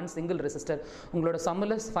into one single resistor. உங்களோட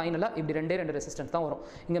சம்மில் ஃபைனலாக இப்படி ரெண்டு ரெசிஸ்டன்ஸ் தான் வரும்.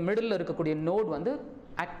 இங்கே மிடில் இருக்கக்கூடிய நோட் வந்து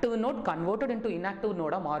active note converted into inactive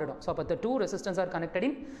நோடாக மாறிடும். ஸோ அப்போ டூ ரெசிஸ்டன்ஸ் ஆர் கனெக்டட்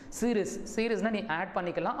இன் சீரிஸ்னால் நீ ஆட்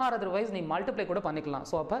பண்ணிக்கலாம், ஆர் அதர்வைஸ் நீ மல்டிப்ளை கூட பண்ணிக்கலாம்.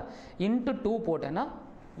 ஸோ அப்போ இன்ட்டு 2 போட்டேன்னா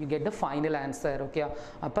you get the final answer. Okay,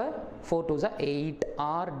 அப்போ 4 2s are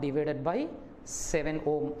 8r divided by 7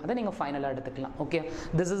 ohm. அதை நீங்கள் ஃபைனலாக எடுத்துக்கலாம். Okay,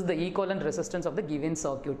 this is the equivalent resistance of the given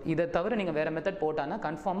circuit. இதை தவிர நீங்கள் வேறு மெத்தட் போட்டானா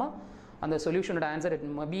கன்ஃபார்மாக அந்த சொல்யூஷனோட ஆன்சர் இட்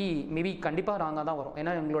மேபி கண்டிப்பாக ராங்காக தான் வரும்.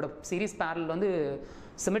 ஏன்னா எங்களோட சீரிஸ் பேரல் வந்து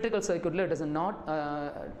சிமெட்ரிக்கல் சர்க்யூட்டில் it is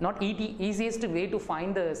not easiest way to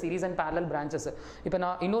find the series and parallel branches. இப்போ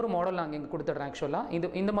நான் இன்னொரு மாடல் நாங்கள் இங்கே கொடுத்துட்றேன்.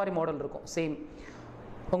 ஆக்சுவலாக இந்த மாதிரி மாடல் இருக்கும் சேம்.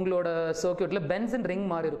 உங்களோட சர்க்யூட்டில் பென்சன் ரிங்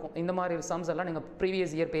மாதிரி இருக்கும். இந்த மாதிரி சம்ஸ் எல்லாம் நீங்கள்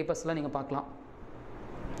ப்ரீவியஸ் இயர் பேப்பர்ஸ்லாம் நீங்கள் பார்க்கலாம்.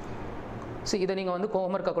 ஸோ இதை நீங்கள் வந்து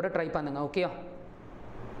ஹோம்ஒர்க்காக கூட ட்ரை பண்ணுங்க. Okay,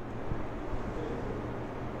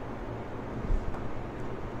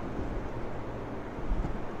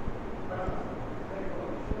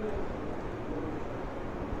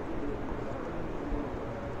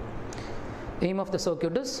 aim of the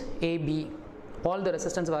circuit is AB. All the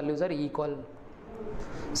resistance values are equal.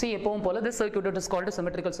 See, எப்பவும் போல் this circuit is called a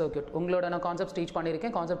symmetrical circuit. உங்களோட நான் கான்செப்ட் டீச்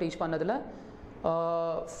பண்ணியிருக்கேன். கான்செப்ட் டீச் பண்ணதில்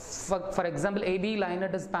for example AB line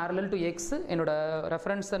it is parallel to X. என்னோட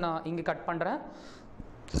ரெஃபரன்ஸை நான் இங்கே cut பண்ணுறேன்.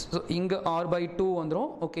 So இங்கே r/2 வந்துடும்.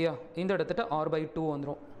 ஓகேயா, இந்த இடத்துல r/2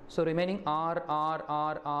 வந்துடும். So remaining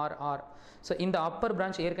r. ஸோ இந்த அப்பர்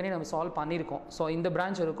பிரான்ச் ஏற்கனவே நம்ம சால்வ் பண்ணியிருக்கோம். ஸோ இந்த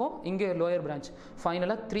பிரான்ச் இருக்கும், இங்கே லோயர் பிரான்ச்.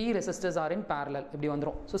 ஃபைனலாக 3 ரெசிஸ்டர்ஸ் ஆர் இன் பேரலல் இப்படி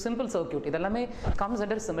வந்துடும். So simple circuit. இதெல்லாமே comes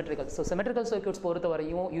under symmetrical. So symmetrical circuits பொறுத்த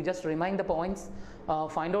வரையும் you just remind the points,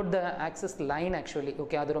 find out the access line. Actually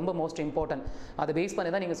okay, அது ரொம்ப மோஸ்ட் இம்பார்ட்டன்ட். அதை பேஸ் பண்ணி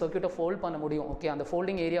தான் நீங்கள் சர்க்யூட்டை ஃபோல்ட் பண்ண முடியும். ஓகே, அந்த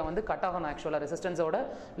ஃபோல்டிங் ஏரியா வந்து கட் ஆகணும். ஆக்சுவலாக ரெசிஸ்டன்ஸோட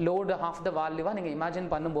லோடு ஹாஃப் த வேல்யூவாக நீங்கள் இமேஜின்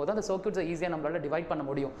பண்ணும்போது அந்த சர்க்யூட்ஸை ஈஸியாக நம்மளால் டிவைட் பண்ண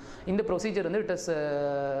முடியும். இந்த ப்ரொசீஜர் வந்து it is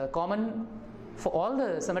common for all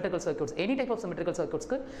the symmetrical circuits, any type of symmetrical circuits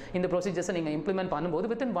க்கு இந்த ப்ரொசீஜர்ஸை நீங்கள் இம்ப்ளிமெண்ட் பண்ணும்போது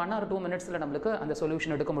within 1 or 2 minutesல நம்மளுக்கு அந்த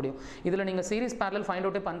சொல்யூஷன் எடுக்க முடியும். இதில் நீங்கள் சீரிஸ் பேரலல் ஃபைண்ட்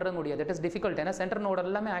அவுட்டே பண்ணுறது முடியாது. That is difficult. ஏன்னா சென்டர் நோட்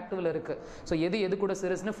எல்லாமே ஆக்டிவில் இருக்குது. ஸோ எது கூட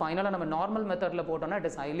சீரிஸ்னு ஃபைனலாக நம்ம நார்மல் மெத்தடில் போட்டோம்னா it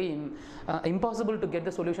is highly impossible to get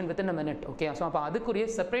the solution within a minute. Okay, so அப்போ அதுக்குரிய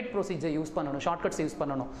செப்பரேட் ப்ரொசீஜர் யூஸ் பண்ணணும், ஷார்ட்கட்ஸ் யூஸ்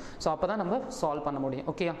பண்ணணும். ஸோ அப்போ தான் நம்ம சால்வ் பண்ண முடியும்.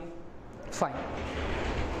 ஓகேயா, fine.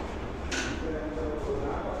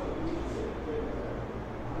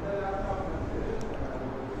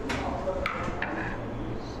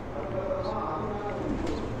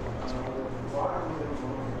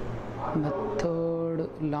 Method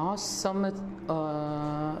last sum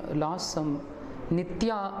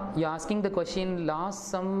Nitya, you asking the question last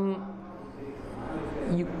sum,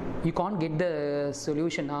 you can't get the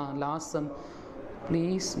solution. Last sum,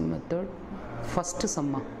 please. Method first sum,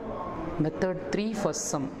 method 3 first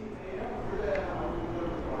sum,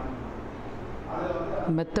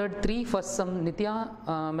 method 3 first sum. Nitya,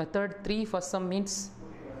 method 3 first sum means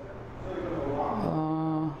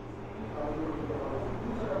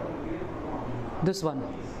this one.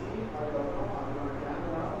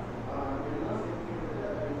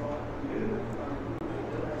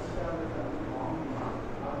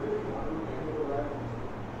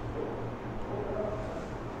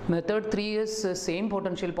 Method 3 is same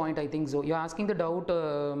potential point, I think so. You are asking the doubt,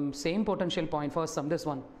 same potential point for some, this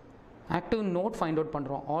one. Active node find out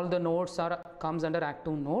பண்றோம். All the nodes are comes under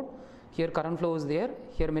active node. Here current flow is there,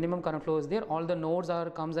 here minimum current flow is there. All the nodes are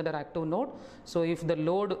comes under active node. So if the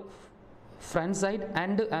load front side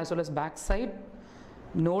and as well as back side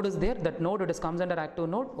node is there, that node it is comes under active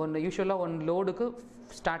node. On usually on load ku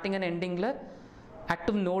starting and ending la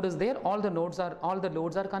active node is there. All the loads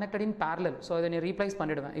are connected in parallel. So then you replace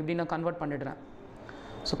பண்ணிடுவேன், இப்படி நான் convert பண்ணிடுறேன்.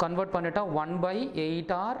 So convert பண்ணிட்டா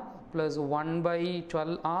 1/8R plus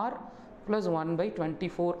 1/12R plus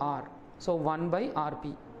 1/24R. So 1/RP.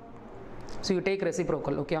 So you take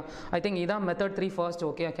reciprocal. Okay, I think இதான் method 3 first.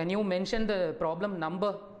 Okay, can you mention the problem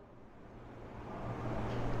number?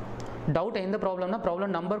 Doubt எந்த ப்ராப்ளம்னா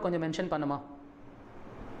problem number கொஞ்சம் mention பண்ணுமா?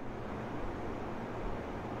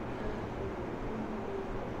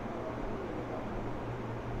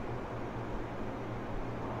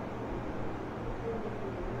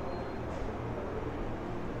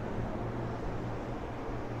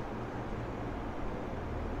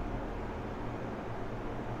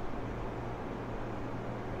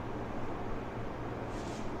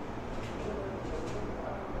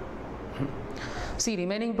 சி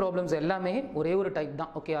ரிமைனிங் ப்ராப்ளம்ஸ் எல்லாமே ஒரே ஒரு type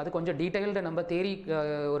தான். Okay, அது கொஞ்சம் டீட்டெயில்டு நம்ம தேரி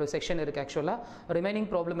ஒரு செக்ஷன் இருக்குது. ஆக்சுவலாக ரிமைனிங்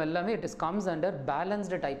ப்ராப்ளம் எல்லாமே it is comes under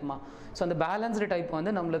balanced டைப்மா. So அந்த பேலன்ஸ்டு டைப்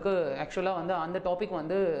வந்து நம்மளுக்கு ஆக்சுவலாக வந்து அந்த டாபிக்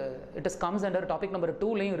வந்து it is comes under topic number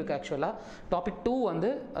 2லையும் இருக்குது. ஆக்சுவலாக டாபிக் 2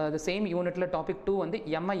 வந்து த சேம் யூனிட்டில் டாபிக் 2 வந்து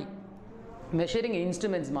Mi measuring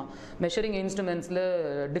instruments ma. Measuring instruments la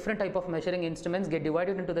different type of measuring instruments get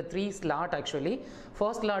divided into the 3 slot actually.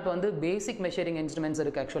 First slot vandu basic measuring instruments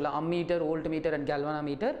irukku actually, ammeter, voltmeter and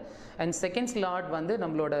galvanometer. And second slot vandu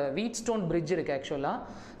nammaloda Wheatstone bridge irukku actually.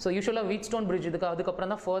 So usually Wheatstone bridge idukku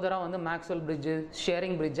adukapram da further vandu Maxwell bridge,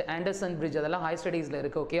 Sharing bridge, Anderson bridge adella high studies la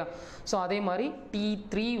irukku. Okay, so adhe mari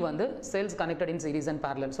T3 vandu cells connected in series and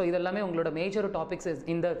parallel. So idellame ungaloda major topics is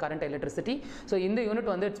in the current electricity. So in the unit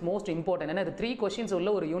vandu it's most important. இது 3 questions உள்ள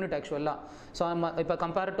ஒரு unit ஆக்சுவலாக. So இப்போ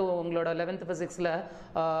compare to உங்களோட 11th ஃபிசிக்ஸில்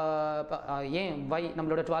ஏன்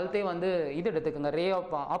நம்மளோட 12th வந்து இது எடுத்துக்கோங்க, ரே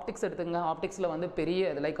ஆஃப் ஆப்டிக்ஸ் எடுத்துக்கோங்க. ஆப்டிக்ஸில் வந்து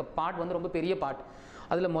பெரிய லைக் பார்ட் வந்து ரொம்ப பெரிய பார்ட்.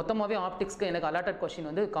 அதில் மொத்தமாகவே ஆப்டிக்ஸ்க்கு எனக்கு அலாட்டட் கொஸ்டின்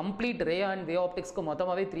வந்து கம்ப்ளீட் ரே அண்ட் வே ஆப்டிக்ஸ்க்கு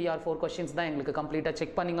மொத்தமாகவே 3 or 4 கொஸ்டின்ஸ் தான் எங்களுக்கு கம்ப்ளீட்டாக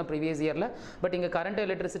செக் பண்ணிங்க ப்ரீவியஸ் இயரில். பட் இங்கே current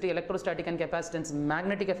electricity, electrostatic and capacitance,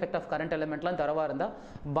 magnetic effect of current எலிமெண்ட்லாம் தரவா இருந்தால்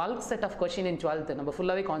bulk set of question in 12th நம்ம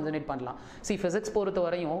ஃபுல்லாகவே கான்சன்ட்ரேட் பண்ணலாம். ஃபிசிக்ஸ் பொறுத்த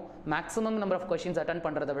வரையும் maximum number of questions attend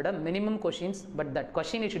பண்ணுறதை விட minimum questions, but that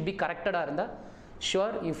question it should be கரெக்டடாக இருந்தால் sure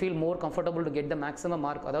you feel more comfortable to get the maximum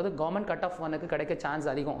mark. அதாவது government cut off ஒனுக்கு கிடைக்க சான்ஸ்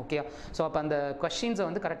அதிகம். ஓகே, ஸோ அப்போ அந்த கொஸ்டின்ஸை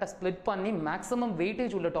வந்து கரெக்டாக ஸ்ப்ளிட் பண்ணி மேக்ஸிமம்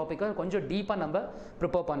வெயிட்டேஜ் உள்ள டாப்பிக்கை கொஞ்சம் டீப்பாக நம்ம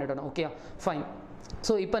ப்ரிப்பேர் பண்ணிடணும். Okay, fine.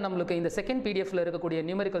 ஸோ இப்போ நம்மளுக்கு இந்த செகண்ட் பிடிஎஃப்ல இருக்கக்கூடிய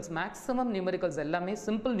நியூமெரிக்கல்ஸ், மேக்ஸிமம் நியூமெரிக்கல்ஸ் எல்லாமே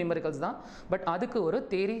சிம்பிள் நியூமெரிக்கல்ஸ் தான். பட் அதுக்கு ஒரு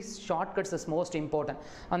தேரி ஷார்ட்கட்ஸ் இஸ் மோஸ்ட் இம்பார்ட்டன்ட்.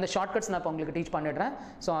 அந்த ஷார்ட்கட்ஸ் நான் இப்போ உங்களுக்கு டீச் பண்ணிடுறேன்.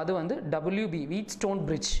 ஸோ அது வந்து WB, வீட்ஸ்டோன்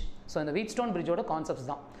பிரிட்ஜ். ஸோ அந்த வீட்ஸ்டோன் பிரிட்ஜோட கான்செப்ட்ஸ்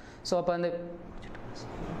தான். ஸோ அப்போ அந்த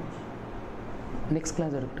நெக்ஸ்ட்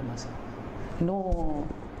கிளாஸ் இருக்கட்டுமா சார்? இன்னும்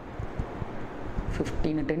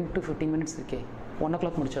 10 to 15 minutes இருக்கே. 1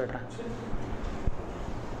 o'clock முடிச்சிடுறேன்.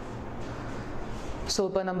 ஸோ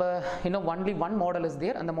இப்போ நம்ம இன்னும் only one model is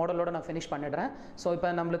there. அந்த மாடலோட நான் ஃபினிஷ் பண்ணிடுறேன். ஸோ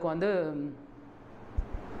இப்போ நம்மளுக்கு வந்து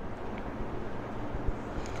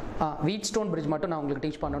வீட்ஸ்டோன் பிரிட்ஜ் மட்டும் நான் உங்களுக்கு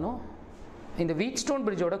டீச் பண்ணணும். இந்த வீட்ஸ்டோன்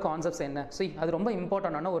பிரிட்ஜோட கான்செப்ட்ஸ் என்ன? அது ரொம்ப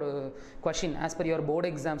இம்பார்ட்டண்டான ஒரு question as per your board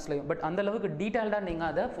எக்ஸாம்ஸ்லையும். But அந்த அளவுக்கு டீட்டெயில்டாக நீங்கள்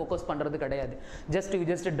அதை ஃபோக்கஸ் பண்ணுறது கிடையாது.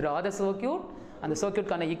 ஜஸ்ட் ட்ரா த சர்க்யூட், அந்த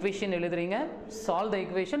சர்க்யூட்கான ஈக்குவேஷன் எழுதுறீங்க, solve the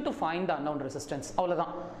equation to find the unknown resistance,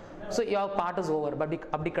 அவ்வளோதான். So your part is over. But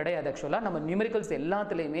அப்படி கிடையாது. ஆக்சுவலாக நம்ம நியூமெரிக்கல்ஸ்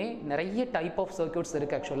எல்லாத்துலேயுமே நிறைய டைப் ஆஃப் சர்க்யூட்ஸ்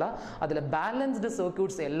இருக்குது. ஆக்சுவலாக அதில் பேலன்ஸ்டு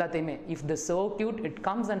சர்க்யூட்ஸ் எல்லாத்தையுமே, if the circuit it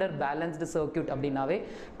comes under balanced circuit அப்படின்னாவே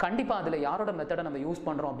கண்டிப்பாக அதில் யாரோட மெத்தடை நம்ம யூஸ்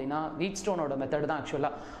பண்ணுறோம் அப்படின்னா வீட்ஸ்டோனோட மெத்தட் தான்.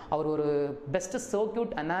 ஆக்சுவலாக அவர் ஒரு பெஸ்ட்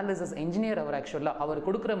சர்க்யூட் அனாலிசிஸ் என்ஜினியர். அவர்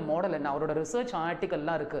கொடுக்குற மாடல் என்ன, அவரோட ரிசர்ச்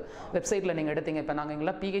ஆர்டிக்கல்லாம் இருக்குது வெப்சைட்டில் நீங்கள் எடுத்தீங்க. இப்போ நாங்கள்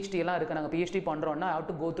எங்கெல்லாம் பிஹெச்டி எல்லாம் இருக்குது, நாங்கள் பிஹெச்டி பண்ணுறோன்னா have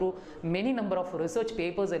to go through many number of research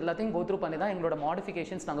papers எல்லாத்தையும் கோ த்ரூ பண்ணி தான் எங்களோட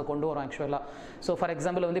மாடிஃபிகேஷன்ஸ் நாங்கள் கொண்டு வரோம். ஆக்சுவலாக ஸோ ஃபார்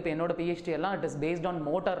எக்ஸாம்பிள் வந்து இப்போ என்னோட பிஹெச்டி எல்லாம் இட் இஸ் பேஸ்ட் ஆன்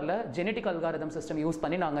மோட்டாரில் ஜெனடிக் அல்காரிதம் சிஸ்டம் யூஸ்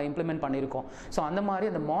பண்ணி நாங்கள் இம்ப்ளிமெண்ட் பண்ணியிருக்கோம். ஸோ அந்த மாதிரி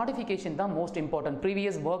அந்த மாடிஃபிகேஷன் தான் மோஸ்ட் இம்பார்ட்டன்ட்.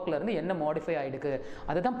 ப்ரீவியஸ் ஒர்க்கில் இருந்து என்ன மாடிஃபை ஆகிடுக்கு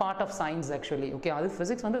அதுதான் part of science actually. Okay, அது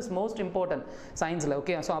ஃபிசிக்ஸ் வந்து இஸ் மோஸ்ட் இம்பார்ட்டன்ட் சயின்ஸில்.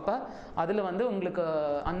 ஓகே, ஸோ அப்போ அதில் வந்து உங்களுக்கு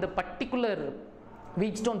அந்த பர்டிகுலர்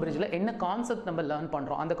வீட்ஸ்டோன் பிரிட்ஜில் என்ன கான்செப்ட் நம்ம லேர்ன்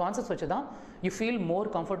பண்ணுறோம், அந்த கான்செப்ட்ஸ் வச்சு தான் you feel more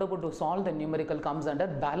comfortable to solve the numerical comes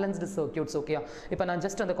under balanced circuits. Okay, இப்போ நான்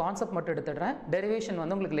ஜஸ்ட் அந்த கான்செப்ட் மட்டும் எடுத்துடுறேன். டெரிவேஷன்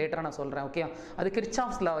வந்து உங்களுக்கு லேட்டராக நான் சொல்கிறேன். ஓகே, அது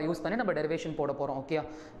கிர்ச்சாஃப்ஸ் லா யூஸ் பண்ணி நம்ம டெரிவேஷன் போட போகிறோம். ஓகே,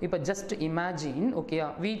 இப்போ just imagine okay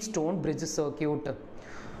Wheatstone bridge circuit.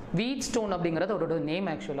 Wheatstone அப்படிங்கிறது அவரோட நேம்.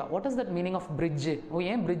 ஆக்சுவலாக what is that meaning of bridge?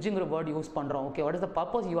 ஏன் பிரிட்ஜுங்கிற வேர்ட் யூஸ் பண்ணுறோம்? Okay, what is the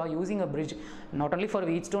purpose you are using a bridge? Not only for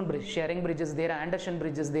Wheatstone bridge, sharing bridges there, Anderson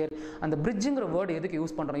bridges தேர். அந்த பிரிட்ஜுங்கிற word எதுக்கு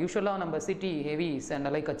use பண்ணுறோம்? யூஸ்வலாக நம்ம city ஹெவிஸ் and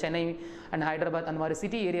like Chennai and Hyderabad அந்த மாதிரி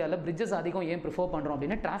city ஏரியாவில் பிரிட்ஜஸ் அதிகம் ஏன் ப்ரிஃபர் பண்ணுறோம்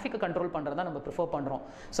அப்படின்னா டிராஃபிக்கை கண்ட்ரோல் பண்ணுறதா நம்ம ப்ரிஃபர் பண்ணுறோம்.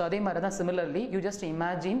 ஸோ அதே மாதிரி தான் similarly you just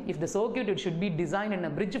imagine if the circuit it should be design in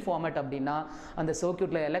a bridge format அப்படின்னா அந்த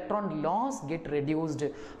சர்க்யூட்டில் electron loss get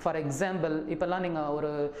reduced. For example இப்போல்லாம் நீங்கள்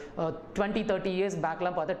ஒரு 20-30 இயர்ஸ்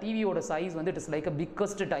பேக்லாம் பார்த்தா டிவியோட சைஸ் வந்து it is like a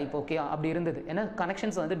biggest type. Okay, அப்படி இருந்தது. ஏன்னா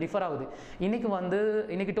கனெக்ஷன்ஸ் வந்து டிஃபர் ஆகுது.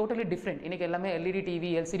 இன்னைக்கு டோட்டலி டிஃப்ரெண்ட். இன்னைக்கு எல்லாமே LED TV,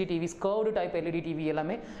 LCD TV, ஸ்கர்வ்டு type LED TV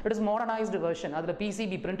எல்லாமே இட் இஸ் மாடர்னைஸ்டு வெர்ஷன். அதில்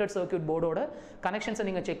பிசிபி பிரிண்டட் சர்க்யூட் போர்டோட கனெக்ஷன்ஸை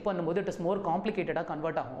நீங்கள் செக் பண்ணும்போது இட் இஸ் மோர் காம்ப்ளிகேட்டடாக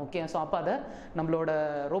கன்வெர்ட் ஆகும். ஓகே, ஸோ அப்போ அதை நம்மளோட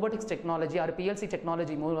robotics technology R PLC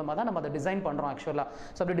technology மூலமாக தான் நம்ம அதை டிசைன் பண்ணுறோம். ஆக்சுவலாக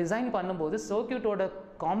ஸோ அப்படி டிசைன் பண்ணும்போது சர்க்யூட்டோட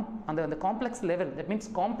அந்த complex level, that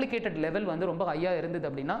means complicated level வந்து ரொம்ப ஹையாக இருந்தது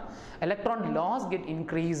அப்படின்னா எலக்ட்ரான் லாஸ் கெட்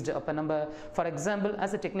இன்க்ரீஸ்ட். அப்போ நம்ம for example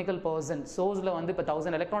as a technical person சோர்ஸில் வந்து இப்போ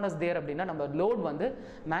 1000 எலக்ட்ரான்ஸ் தேர் அப்படின்னா நம்ம லோட் வந்து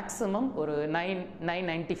மேக்ஸிமம் ஒரு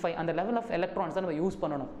 995 அந்த லெவல் ஆஃப் எலக்ட்ரான்ஸ் தான் நம்ம யூஸ்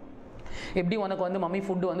பண்ணணும். எப்படி உனக்கு வந்து மம்மி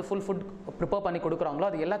ஃபுட்டு வந்து ஃபுல் ஃபுட் ப்ரிப்பேர் பண்ணி கொடுக்குறாங்களோ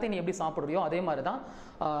அது எல்லாத்தையும் நீ எப்படி சாப்பிட்றியோ அதே மாதிரி தான்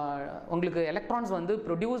உங்களுக்கு எலக்ட்ரான்ஸ் வந்து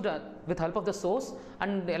produced with help of the source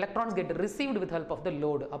and electrons get received with help of the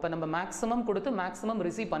load. அப்போ நம்ம மேக்ஸிமம் கொடுத்து மேக்ஸிமம்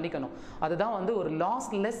ரிசீவ் பண்ணிக்கணும். அதுதான் வந்து ஒரு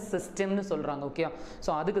லாஸ்லெஸ் சிஸ்டம்னு சொல்கிறாங்க. ஓகே,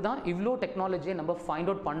 ஸோ அதுக்கு தான் இவ்வளோ டெக்னாலஜியை நம்ம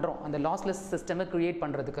ஃபைண்ட் அவுட் பண்ணுறோம் அந்த லாஸ்லெஸ் சிஸ்டமை க்ரியேட்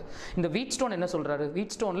பண்ணுறதுக்கு. இந்த வீட்ஸ்டோன் என்ன சொல்கிறாரு?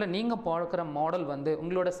 வீட்ஸ்டோனில் நீங்கள் பார்க்குற மாடல் வந்து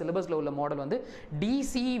உங்களோட சிலபஸில் உள்ள மாடல் வந்து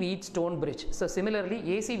DC Wheatstone bridge. So similarly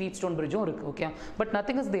AC Wheatstone பிரிட்ஜும் இருக்குது. Okay, but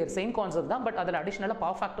nothing is there, same concept தான். பட் அதில் அடிஷனலாக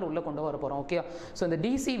பவர் ஃபேக்டர் உள்ளே கொண்டு வர போகிறோம். ஓகே, ஸோ இந்த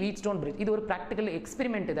டிசி வீட்ஸ்டோன் பிரிட்ஜ் இது ஒரு ப்ராக்டிக்கல்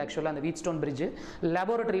எக்ஸ்பெரிமெண்ட். இது ஆக்சுவலாக அந்த வீட்ஸ்டோன் பிரிட்ஜ்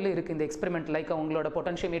லேபோரட்டரியில் இருக்குது இந்த எக்ஸ்பெரிமெண்ட். லைக் உங்களோட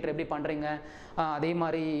பொட்டன்ஷியோமீட்டர் எப்படி பண்ணுறீங்க அதே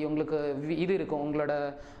மாதிரி உங்களுக்கு இது இருக்கும். உங்களோட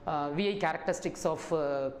VI characteristics of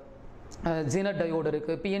Zener diode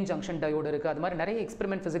இருக்குது, பிஎன் ஜங்ஷன் டயோடு இருக்குது. அது மாதிரி நிறைய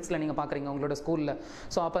எக்ஸ்பெரிமெண்ட் ஃபிசிக்ஸில் நீங்கள் பார்க்குறீங்க உங்களோட ஸ்கூலில்.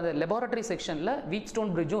 ஸோ அப்போ அந்த லெபார்ட்டரி செக்ஷனில்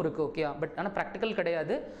வீட்ஸ்டோன் பிரிட்ஜும் இருக்குது. ஓகே, பட் ஆனால் ப்ராக்டிக்கல்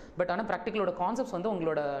கிடையாது. பட் ஆனால் ப்ராக்டிக்கலோட கான்செப்ட்ஸ் வந்து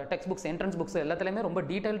உங்களோட டெக்ஸ்ட் புக்ஸ், என்ட்ரன்ஸ் புக்ஸ் எல்லாத்துலேயுமே ரொம்ப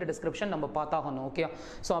டீடைல்டு டிஸ்கிரிப்ஷன் நம்ம பார்த்தாகணும். ஓகே,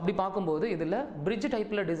 ஸோ அப்படி பார்க்கும்போது இதில் பிரிட்ஜ்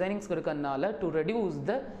டைப்பில் டிசைனிங்ஸ் இருக்கிறதுனால to reduce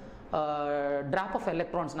the drop of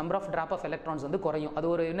electrons, number of drop of electrons வந்து குறையும். அது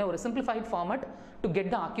ஒரு simplified format to get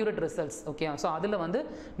the accurate results. Okay, so அதில் வந்து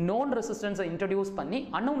known resistance இன்ட்ரடியூஸ் பண்ணி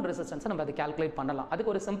unknown resistance நம்ம அதை calculate பண்ணலாம்.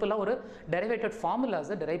 அதுக்கு ஒரு சிம்பிளாக ஒரு டெரிவேட்டட்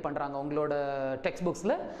ஃபார்முலாஸை டெரைவ் பண்ணுறாங்க உங்களோட டெக்ஸ்ட்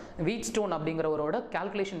புக்ஸில். வீட்ஸ்டோன் அப்படிங்கிறவரோட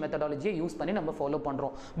கால்குலேஷன் மெத்தடாலஜியை யூஸ் பண்ணி நம்ம ஃபாலோ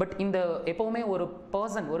பண்ணுறோம். பட் இந்த எப்போவுமே ஒரு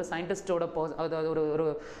பர்சன், ஒரு சயின்டிஸ்டோட அதாவது ஒரு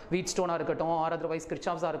வீட்ஸ்டோனாக இருக்கட்டும் ஆர் அதர்வைஸ்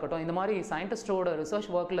கிர்ச்சாஃப்ஸாக இருக்கட்டும், இந்த மாதிரி சயின்டிஸ்டோட ரிசர்ச்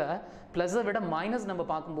ஒர்க்கில் ப்ளஸை விட மைனஸ் நம்ம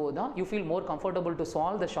பார்க்கும்போது தான் you feel more comfortable to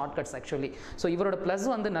solve the shortcuts. Actually so இவரோட ப்ளஸ்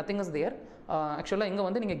வந்து நத்திங் இஸ் தேர். ஆக்சுவலாக இங்கே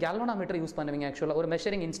வந்து நீங்கள் கேல்வனாமீட்டர் யூஸ் பண்ணுவீங்க. ஆக்சுவலாக ஒரு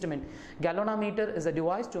measuring instrument. Galvanometer is a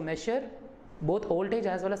device to measure both voltage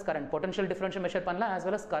as well as current, potential differential measure பண்ணலாம் as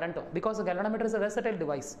well as current, because the galvanometer is a versatile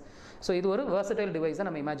device. So இது ஒரு versatile device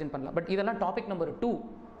நம்ம imagine பண்ணலாம். But இதெல்லாம் topic number 2.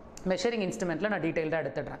 Measuring இன்ஸ்ட்ருமெண்ட்டில் நான் டீட்டெயில்டாக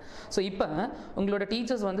எடுத்துடுறேன். So இப்போ உங்களோட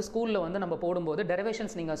டீச்சர்ஸ் வந்து ஸ்கூலில் வந்து நம்ம போடும்போது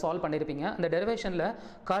டெரிவேஷன்ஸ் நீங்கள் சால்வ் பண்ணியிருப்பீங்க. அந்த டெரிவேஷனில்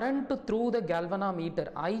current through the galvanometer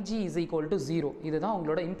IG is equal to 0. இதுதான்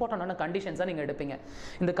உங்களோட இம்பார்ட்டண்டான கண்டிஷன்ஸாக நீங்கள் எடுப்பீங்க.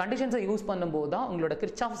 இந்த கண்டிஷன்ஸை யூஸ் பண்ணும்போது தான் உங்களோட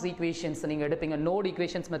கிர்ச்சாஃப்ஸ் ஈக்குவேஷன்ஸ் நீங்கள் எடுப்பீங்க. நோட்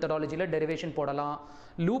ஈக்குவேஷன்ஸ் மெத்தடாலஜியில் டெரிவேஷன் போடலாம்,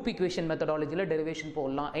 லூப் ஈக்குவேஷன் மெத்தடாலஜியில் டெரிவேஷன்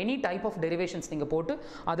போடலாம். எனி டைப் ஆஃப் டெரிவேஷன்ஸ் நீங்கள் போட்டு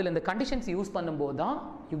அதில் இந்த கண்டிஷன்ஸ் யூஸ் பண்ணும்போது தான்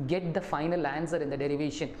you get the final answer இந்த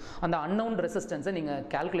டெரிவேஷன். அந்த அன்னவுன் ரெசிஸ்டன்ஸை நீங்கள்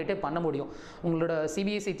கால்குலேட் பண்ண முடியும். உங்களோட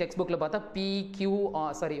சிபிஎஸ்சி டெக்ஸ்ட் புக்கில் பார்த்தா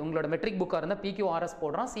உங்களோட மெட்ரிக் புக்காக இருந்தால் PQRS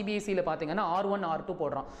போடுறான். சிபிஎஸ்சியில் பார்த்தீங்கன்னா R1 R2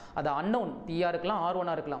 போடுறான். அது அன்னவுன் PR இருக்கலாம்,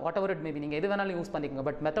 R1 இருக்கலாம், வாட் எவர் இட் மேபி, நீங்கள் எது வேணாலும் யூஸ் பண்ணிக்கோங்க.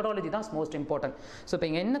 பட் மெத்தடாலஜி தான் மோஸ்ட் இம்பார்ட்டன்ட். ஸோ இப்போ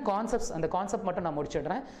இங்கே என்ன கான்செப்ட்ஸ், அந்த கான்செப்ட் மட்டும் நான்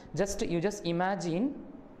முடிச்சிடுறேன். Just imagine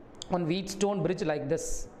one Wheatstone bridge like this.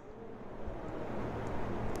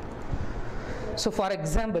 So for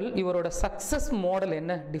example இவரோட சக்ஸஸ் மாடல்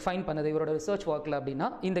என்ன டிஃபைன் பண்ணுது இவரோட ரிசர்ச் ஒர்க்கில் அப்படின்னா,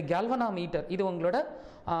 இந்த கேல்வனாமீட்டர் இது உங்களோட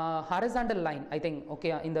horizontal line I think. Okay,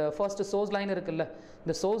 இந்த ஃபர்ஸ்ட் சோர்ஸ் லைன் இருக்குல்ல,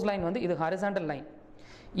 இந்த சோர்ஸ் லைன் வந்து இது ஹாரிசாண்டல் லைன்,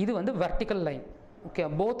 இது வந்து vertical line. Okay,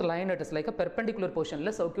 both line it is like perpendicular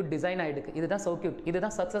போர்ஷனில் சர்க்யூட் டிசைன் ஆகிடுக்கு. இதுதான் சர்க்யூட்,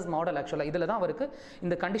 இதுதான் சக்ஸஸ் மாடல். ஆக்சுவலாக இதில் தான் அவருக்கு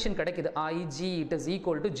இந்த கண்டிஷன் கிடைக்குது. IG it is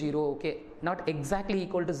equal to 0. Okay, not exactly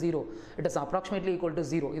equal to 0, it is approximately equal to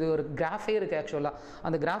 0. இது ஒரு கிராஃபே இருக்குது ஆக்சுவலாக.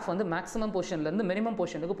 அந்த கிராஃப் வந்து மேக்ஸிமம் போர்ஷன்லேருந்து மினிமம்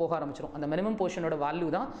போர்ஷனுக்கு போக ஆரம்பிச்சிடும். அந்த மினிமம் போர்ஷனோட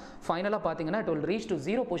வேல்யூ தான் ஃபைனலாக பார்த்தீங்கன்னா it will reach to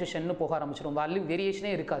 0 position போக ஆரம்பிச்சிடும். வேல்யூ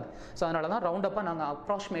வேரியேஷனே இருக்காது. ஸோ அதனால தான் ரவுண்ட் அப்பாக நாங்கள்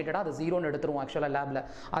அப்ராக்சிமேட்டடாக அது 0ன்னு எடுத்துருவோம் ஆக்சுவலாக லேபில்.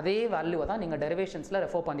 அதே வேல்யூவை தான் நீங்கள் டெரிவேஷன்ஸில்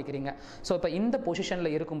ரெஃபர் பண்ணிக்கிறீங்க. ஸோ இப்போ இந்த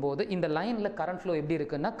பொசிஷனில் இருக்கும்போது இந்த லைனில் கரண்ட் ஃப்ளோ எப்படி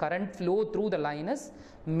இருக்குன்னா, current flow through the line is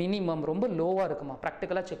minimum, ரொம்ப லோவாக இருக்குமா.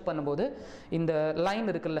 ப்ராக்டிக்கலாக செக் பண்ணும்போது இந்த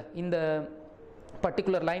லைன் இருக்குல்ல, இந்த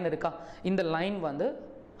பர்டிகுலர் லைன் இருக்கா, இந்த லைன் வந்து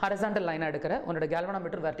ஹாரிசாண்டல் லைனாக எடுக்கிற உன்னோட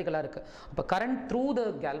கேல்வனாமீட்டர் வெர்டிக்கலாக இருக்குது. அப்போ current through the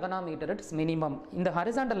galvanometer it's minimum. இந்த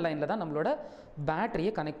ஹாரிசாண்டல் லைனில் தான் நம்மளோட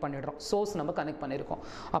பேட்டரியை கனெக்ட் பண்ணிடுறோம், சோர்ஸ் நம்ம கனெக்ட் பண்ணியிருக்கோம்.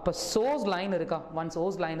 அப்போ சோர்ஸ் லைன் இருக்கா, one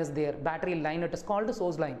source line is there, battery line it is called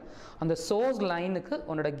source line. அந்த சோர்ஸ் லைனுக்கு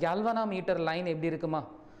உன்னோட கேல்வனாமீட்டர் லைன் எப்படி இருக்குமா,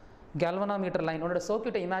 galvanometer line உன்னோட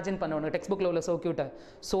சர்க்யூட்டை இமேஜின் பண்ண, உன்னோட டெக்ஸ்ட் புக்கில் உள்ள சர்க்யூட்டை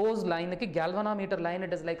சோர்ஸ் லைனுக்கு galvanometer line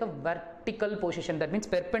it is like a vertical position, that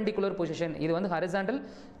means perpendicular position. இது வந்து ஹாரிசாண்டல்,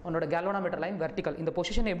 உன்னோட கேல்வனாமீட்டர் லைன் வெர்டிக்கல். இந்த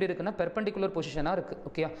பொசிஷன் எப்படி இருக்குன்னா பெர்பெண்டிகுலர் பொசிஷனாக இருக்குது.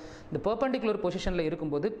 ஓகே, இந்த பெர்பெண்டிகுலர் பொசிஷனில்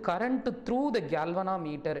இருக்கும்போது current through the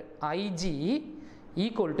galvanometer IG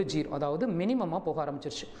equal to 0, அதாவது மினிமமாக போக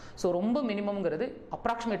ஆரம்பிச்சிருச்சு. ஸோ ரொம்ப மினிமம்ங்கிறது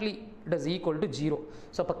approximately it is equal to 0.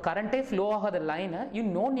 So அப்போ கரண்ட்டே ஃப்ளோ ஆகாத லைனை you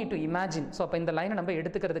no need to imagine. So அப்போ இந்த லைனை நம்ம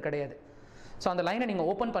எடுத்துக்கிறது கிடையாது. ஸோ அந்த லைனை நீங்கள்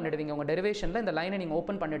ஓப்பன் பண்ணிடுவீங்க உங்கள் டெரிவேஷனில், இந்த லைனை நீங்கள்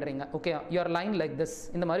ஓப்பன் பண்ணிடுறீங்க. Okay, your line like this,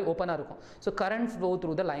 இந்த மாதிரி ஓப்பனாக இருக்கும். So current flow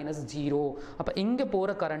through the line is 0. அப்போ இங்கே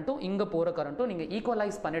போகிற கரண்ட்டும் இங்கே போகிற கரண்ட்டும் நீங்கள்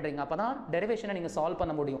ஈக்குவலைஸ் பண்ணிடுறீங்க. அப்போ தான் டெரிவேஷனை நீங்கள் சால்வ்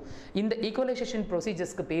பண்ண முடியும். இந்த ஈக்குவலைசேஷன்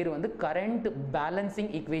ப்ரொசீஜர்ஸ்க்கு பேர் வந்து கரண்ட்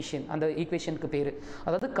பேலன்சிங் ஈக்குவேஷன். அந்த ஈக்குவேஷனுக்கு பேர்,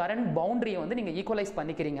 அதாவது கரண்ட் பவுண்டரியை வந்து நீங்கள் ஈக்குவலைஸ்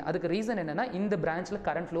பண்ணிக்கிறீங்க. அதுக்கு ரீசன் என்னென்னா இந்த பிரான்ச்சில்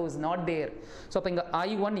current flow is not there. So அப்போ இங்கே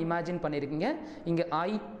I1 இமேஜின் பண்ணியிருக்கீங்க, இங்கே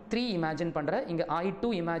I3 இமேஜின் பண்ணுறேன், இங்கே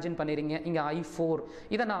I2 இமேஜின் பண்ணிடுறீங்க, இங்கே I4.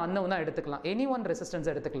 இதை நான் அன்னவுன் தான் எடுத்துக்கலாம், எனி ஒன்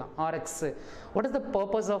ரெசிஸ்டன்ஸ் எடுத்துக்கலாம், RX. What is the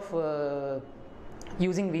purpose of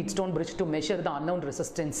using Wheatstone bridge to measure the unknown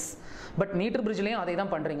resistance? But metre பிரிட்ஜ்லேயும் அதே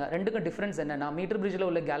தான் பண்ணுறீங்க. ரெண்டுக்கும் டிஃப்ரென்ஸ் என்னென்னா, மீட்டர் பிரிட்ஜில்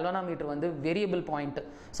உள்ள கேல்வனாமீட்டர் வந்து வேரியபிள் பாயிண்ட்,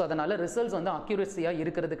 ஸோ அதனால் ரிசல்ட்ஸ் வந்து அக்யூரஸியாக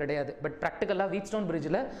இருக்கிறது கிடையாது. பட் ப்ராக்டிக்கலாக Wheatstone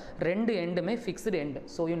bridgeல ரெண்டு எண்டுமே fixed end.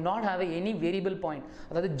 So you not have any variable point,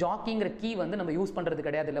 அதாவது ஜாக்கிங்கிற கீ வந்து நம்ம யூஸ் பண்ணுறது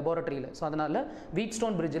கிடையாது லெபார்ட்டரியில். ஸோ அதனால்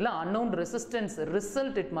Wheatstone bridgeல unknown resistance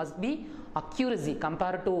result it must be accuracy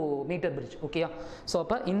compare to metre bridge. ஓகேயா, ஸோ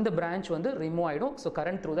அப்போ இந்த பிரான்ச் வந்து ரிமூவ் ஆகிடும். So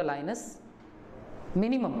current through the line is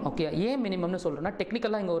minimum. Okay, ஏன் மினிமம்னு சொல்கிறேன்னா,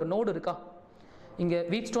 டெக்னிக்கலாக இங்கே ஒரு நோடு இருக்கா, இங்கே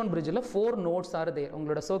Wheatstone bridgeல 4 நோட்ஸ் ஆர் தேர்.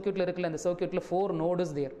 உங்களோட சர்க்யூட்டில் இருக்குல்ல, அந்த சர்க்யூட்டில் 4 நோடு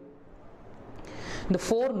இஸ் தேர். இந்த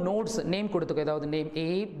 4 நோட்ஸ் நேம் கொடுத்துக்கோ, ஏதாவது name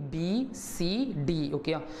A B C D.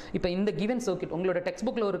 Okay, இப்போ இந்த கிவன் சர்க்யூட் உங்களோட டெக்ஸ்ட்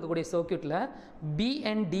புக்கில் இருக்கக்கூடிய சர்க்யூட்டில் B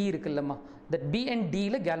and D இருக்குல்லம்மா, that B and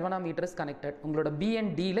Dல galvanometer is connected. உங்களோட B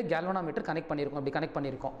and Dல கேல்வனாமீட்டர் கனெக்ட் பண்ணியிருக்கோம், அப்படி கனெக்ட்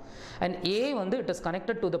பண்ணியிருக்கோம். அண்ட் A வந்து it is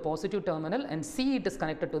connected to the positive terminal and C it is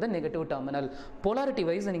connected to the negative terminal. Polarity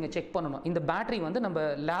wise நீங்கள் check பண்ணணும். இந்த battery வந்து நம்ம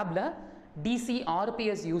லேபில் DC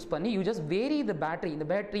RPS யூஸ் பண்ணி you just vary the battery. இந்த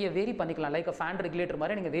பேட்டரியை வேரி பண்ணிக்கலாம், லைக் அ ஃபேன் ரெகுலேட்டர்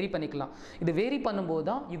மாதிரி நீங்கள் வேரி பண்ணிக்கலாம். இது வேரி பண்ணும்போது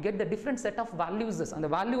தான் you get the different set of வேல்யூஸஸ். அந்த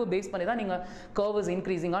வேல்யூவை பேஸ் பண்ணி தான் நீங்கள் curve is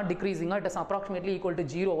இன்க்ரீசிங்காக டிக்ரீசிங்காக, it is approximately equal to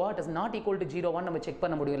 0வா it is not equal to 0வான்னு நம்ம செக்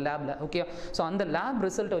பண்ண முடியும் லேபில். ஓகே, ஸோ அந்த லேப்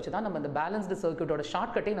ரிசல்ட்டை வச்சு தான் நம்ம இந்த பேலன்ஸ்டு சர்க்யூட்டோட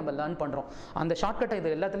ஷார்ட் கட்டை நம்ம லேர்ன் பண்ணுறோம். அந்த ஷார்ட் கட்டை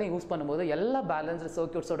இது எல்லாத்துலையும் யூஸ் பண்ணும்போது எல்லா பேலன்ஸ்டு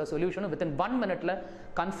சர்க்யூட்ஸோட சொல்யூஷனும் வித்தின் 1 minute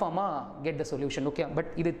கன்ஃபார்மாக get the solution. Okay, but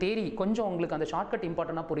இது தேரி கொஞ்சம் உங்களுக்கு அந்த ஷார்ட் கட்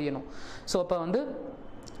இம்பார்ட்டண்ட்டாக புரியணும். ஸோ அப்போ வந்து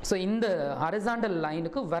ஸோ இந்த ஹாரிசாண்டல்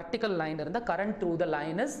லைனுக்கு வெர்டிக்கல் லைன் இருந்தால் current through the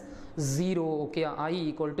line is 0. Okay, I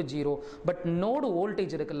equal to 0. But node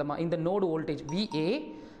voltage இருக்குல்லம்மா, இந்த node voltage VA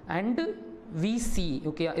and VC.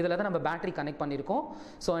 okay, இதில் தான் நம்ம பேட்டரி கனெக்ட் பண்ணியிருக்கோம்.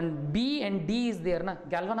 So and B and D is தேர்னா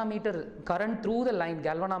galvanometer current through the line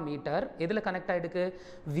galvanometer எதில் connect ஆகிடுக்கு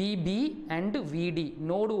VB and VD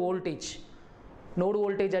node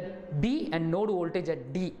voltage at B and node voltage at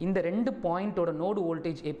D இந்த ரெண்டு பாயிண்டோட node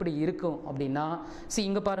voltage எப்படி இருக்கும் அப்படின்னா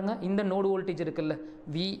இங்கே பாருங்கள் இந்த நோடு வோல்டேஜ் இருக்குல்ல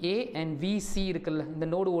VA and VC இருக்குல்ல இந்த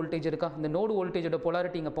நோடு வோல்டேஜ் இருக்கா இந்த நோடு வோல்டேஜோட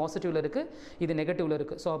பொலாரிட்டி இங்கே பாசிட்டிவில் இருக்குது இது நெகட்டிவில்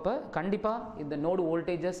இருக்குது. ஸோ அப்போ கண்டிப்பாக இந்த நோடு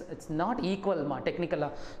வோல்டேஜஸ் இட்ஸ் நாட் ஈக்குவல்மா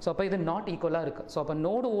டெக்னிக்கலாக. ஸோ அப்போ இது நாட் ஈக்குவலாக இருக்குது. ஸோ அப்போ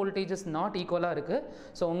நோடு வோல்டேஜஸ் நாட் ஈக்குவலாக இருக்குது.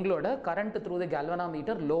 ஸோ உங்களோட கரண்ட் த்ரூ த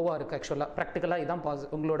galvanometer லோவாக இருக்குது. ஆக்சுவலாக ப்ராக்டிக்கலாக இதான்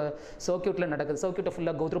உங்களோட சர்க்யூட்டில் நடக்குது. சர்க்யூட்டை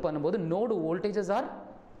ஃபுல்லாக கோ த்ரூ பண்ணும்போது node voltages are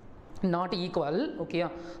not equal. okay,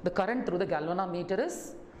 the current through the galvanometer is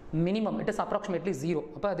minimum, it is approximately 0.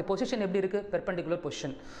 அப்போ அது பொசிஷன் எப்படி இருக்குது பெர்பெண்டிகுலர்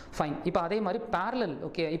பொசிஷன். ஃபைன். இப்போ அதே மாதிரி parallel.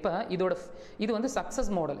 ஓகே, இப்போ இது வந்து சக்ஸஸ்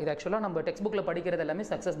மாடல். இது ஆக்சுவலாக நம்ம டெக்ஸ்ட் புக்கில் படிக்கிறது எல்லாமே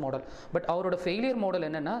சக்ஸஸ் மாடல். பட் அவரோட ஃபெயிலியர் மாடல்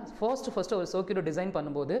என்னென்னா ஃபர்ஸ்ட் ஒரு சர்க்யூட் டிசைன்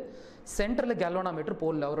பண்ணும்போது சென்டரில் galvanometer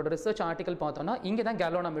போடல. அவரோட ரிசர்ச் ஆர்டிகல் பார்த்தோன்னா இங்கே தான்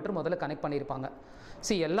galvanometer முதல்ல கனெக்ட் பண்ணியிருப்பாங்க.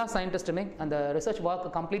 எல்லா சயின்டிஸ்ட்டுமே அந்த ரிசர்ச் ஒர்க்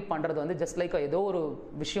கம்ப்ளீட் பண்ணுறது வந்து ஜஸ்ட் லைக் ஏதோ ஒரு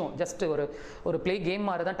விஷயம் ஜஸ்ட் ஒரு ப்ளே கேம்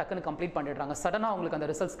மாதிரி தான் டக்குன்னு கம்ப்ளீட் பண்ணிடுறாங்க. சடனாக அவங்களுக்கு அந்த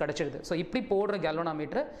ரிசல்ட்ஸ் கிடச்சிடுது. ஸோ இப்படி போடுற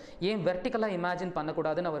galvanometer ஏன் வெர்டிக்கலாக இமேஜின்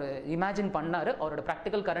பண்ணக்கூடாதுன்னு அவர் இமேஜின் பண்ணார். அவரோட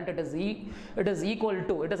practical current it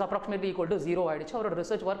is approximately equal to 0 ஆயிடுச்சு. அவரோட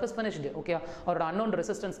research work is finished. Okay, அவரோட அன்னோன்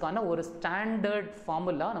ரெசிஸ்டன்ஸ்க்கான ஒரு ஸ்டாண்டர்ட்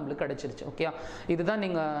ஃபார்முலா நம்மளுக்கு கிடச்சிருச்சு. ஓகே, இதுதான்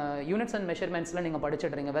நீங்கள் யூனிட்ஸ் அண்ட் மெஷர்மெண்ட்ஸில் நீங்கள்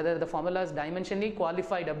படிச்சிடுறீங்க. Whether the formula is dimensionally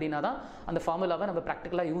qualified அப்படின்னா தான் அந்த ஃபார்முலாவை நம்ம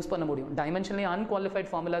ப்ராக்டிக்கலாக யூஸ் பண்ண முடியும். டைமென்ஷனலி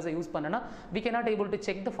அன்குவாலிஃபைட் ஃபார்முலாஸை யூஸ் பண்ணனா we cannot able to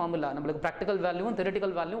check the formula. நம்மளுக்கு ப்ராக்டிக்கல் வேல்யூவும்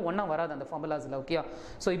theoretical வேல்யூவும் ஒன்றா வராது அந்த ஃபார்முலாஸில். ஓகே,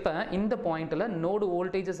 ஸோ இப்போ இந்த பாயிண்ட்டில் நோடு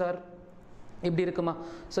வோல்டேஜஸ் ஆர் இப்படி இருக்குமா?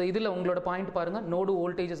 ஸோ இதில் உங்களோட பாயிண்ட் பாருங்கள். நோடு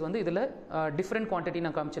வோல்டேஜஸ் வந்து இதில் டிஃப்ரெண்ட் குவான்டிட்டி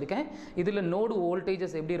நான் காமிச்சிருக்கேன். இதில் நோடு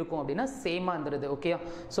வோல்டேஜஸ் எப்படி இருக்கும் அப்படின்னா சேமாக இருந்துருது. ஓகே,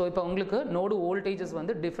 ஸோ இப்போ உங்களுக்கு நோடு வோல்டேஜஸ்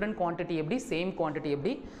வந்து டிஃப்ரெண்ட் குவான்டிட்டி எப்படி சேம் குவான்டிட்டி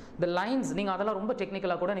எப்படி இந்த லைன்ஸ் நீங்கள் அதெல்லாம் ரொம்ப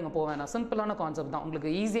டெக்னிக்கலாக கூட நீங்கள் போக வேணாம். சிம்பிளான கான்செப்ட் தான்,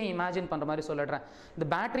 உங்களுக்கு ஈஸியாக இமேஜின் பண்ணுற மாதிரி சொல்லிடுறேன். இந்த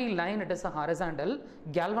battery line it is a horizontal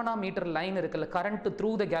galvanometer line இருக்குல்ல current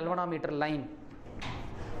through the galvanometer line.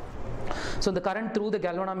 So இந்த current through the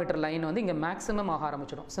galvanometer line வந்து இங்கே மேக்ஸிமம் ஆக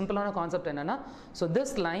ஆரம்பிச்சிடும். சிம்பிளான கான்செப்ட் என்னென்னா so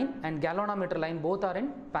this line and galvanometer line both are in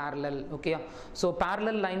parallel. Okay, so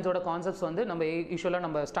parallel லைன்ஸோட concepts வந்து நம்ம யூஸ்வலாக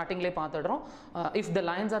நம்ம ஸ்டார்டிங்லேயே பார்த்துடுறோம். If the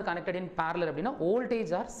lines R connected in parallel அப்படின்னா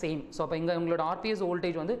வோல்டேஜ் ஆர் சேம். ஸோ அப்போ இங்கே உங்களோட RPS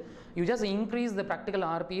வோல்டேஜ் வந்து you just increase the practical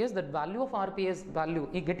RPS, that value of RPS value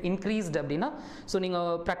get increased அப்படின்னா ஸோ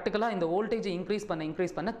நீங்கள் ப்ராக்டிக்கலாக இந்த வோல்டேஜ் இன்க்ரீஸ்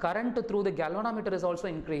பண்ண current through the galvanometer is also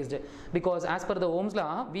increased. Because as per the Ohm's law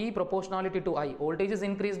V proportionality to I, voltage is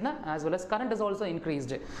increased na, as well as current is also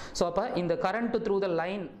increased. So appa in the current through the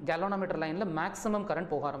line galvanometer line la maximum current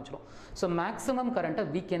poga arambichirum. So maximum current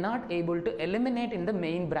we cannot able to eliminate in the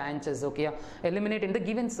main branches. Okay, eliminate in the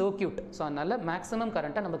given circuit. So anala maximum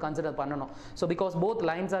current நம்ம consider பண்ணனும். So because both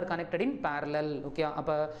lines are connected in parallel. Okay,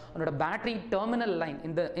 appa unoda battery terminal line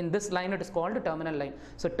in this line it is called terminal line.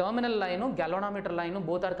 So terminal line um galvanometer line um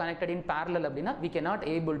both are connected in parallel அப்படினா we cannot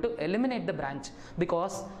able to eliminate the branch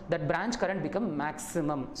because that branch current become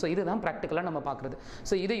maximum. So இதுதான் ப்ராக்டிக்கலாக நம்ம பார்க்குறது.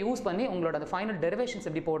 So இதை use பண்ணி உங்களோட அந்த final derivations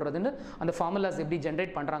எப்படி போடுறதுன்னு அந்த ஃபார்முலாஸ் எப்படி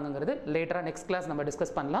ஜென்ரேட் பண்ணுறாங்கிறது லேட்டராக நெக்ஸ்ட் கிளாஸ் நம்ம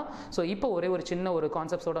டிஸ்கஸ் பண்ணலாம். ஸோ இப்போ ஒரு சின்ன ஒரு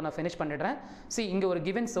கான்செப்ட்ஸோட நான் ஃபினிஷ் பண்ணிடுறேன். இங்கே ஒரு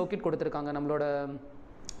கிவன் சர்க்யூட் கொடுத்துருக்காங்க.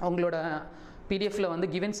 உங்களோட பிடிஎஃப்ல வந்து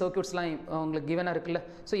கிவன் சர்க்யூட்ஸ்லாம் உங்களுக்கு கிவனாக இருக்குல்ல.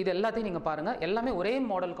 ஸோ இது எல்லாத்தையும் நீங்கள் பாருங்கள். எல்லாமே ஒரே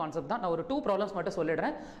மாடல் கான்செப்ட் தான். நான் ஒரு 2 ப்ராப்ளம்ஸ் மட்டும்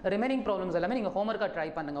சொல்லிடுறேன். ரிமைனிங் ப்ராப்ளம்ஸ் எல்லாமே நீங்கள் ஹோம்ஒர்க்காக ட்ரை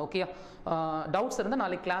பண்ணுங்கள். ஓகே, டவுட்ஸ் இருந்தால்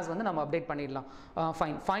நாளைக்கு கிளாஸ் வந்து நம்ம அப்டேட் பண்ணிடலாம்.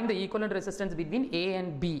 Fine. Find the equivalent resistance between A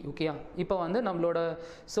and B. Okay, இப்போ வந்து நம்மளோட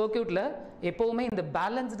சர்க்யூட்டில் எப்போவுமே இந்த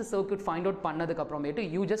பேலன்ஸ்டு சர்க்யூட் ஃபைண்ட் அவுட் பண்ணதுக்கு அப்புறமேட்டு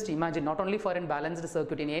you just imagine not only for in balanced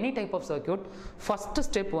circuit in any type of circuit first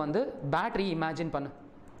step வந்து பேட்டரி இமேஜின் பண்ணு.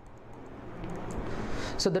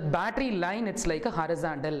 So that battery line it's like a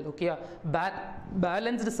horizontal. Okay,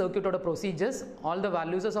 balanced circuit order procedures all the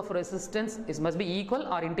values of resistance is must be equal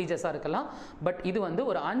or integers ah irukkalam, but idu vandu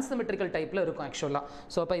or unsymmetrical type la irukum actually.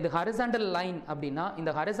 So appo idu horizontal line அப்படினா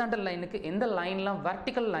இந்த horizontal line க்கு எந்த லைன்லாம்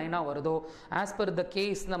vertical line ஆ வருதோ as per the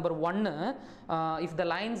case number 1 if the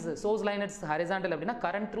lines source line is horizontal அப்படினா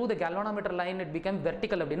current through the galvanometer line it become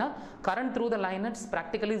vertical அப்படினா current through the line is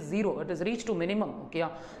practically zero, it is reached to minimum. Okay,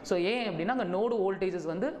 so ஏன் அப்படினா அங்க node voltages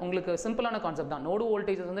வந்து உங்களுக்கு சிம்பிளான concept தான். Node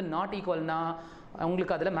voltages வந்து நாட் ஈக்குவல்னா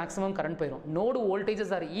உங்களுக்கு அதில் மேக்ஸிமம் கரண்ட் போயிடும். நோடு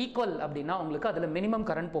வோல்டேஜஸ் ஆர் ஈக்குவல் அப்படின்னா உங்களுக்கு அதில் மினிமம்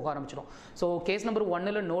கரண்ட் போக ஆரம்பிச்சிடும். ஸோ கேஸ் நம்பர்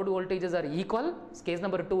 1ல் node voltages R equal, case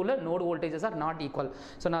number 2ல் node voltages R not equal.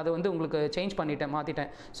 So நான் அதை வந்து உங்களுக்கு சேஞ்ச்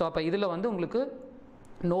மாற்றிட்டேன். ஸோ அப்போ இதில் வந்து உங்களுக்கு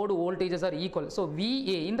node voltages are equal. So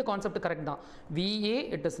VA இந்த கான்செப்ட் கரெக்ட் தான். VA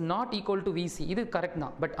it is not equal to VC இது கரெக்ட்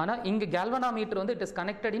தான். பட் ஆனால் இங்கே galvanometer வந்து it is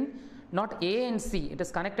connected in not A and C, it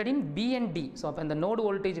is connected in B and D. So அப்போ இந்த node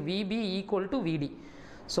voltage VB equal to VD.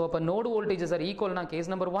 So அப்போ node voltages are equal na case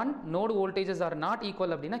number 1, node voltages are not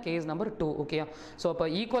equal அப்படின்னா case number 2. okay. So அப்போ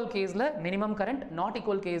equal caseல minimum current, not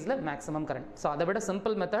equal caseல maximum current. So அதை விட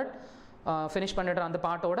simple method finish பண்ணிடுற அந்த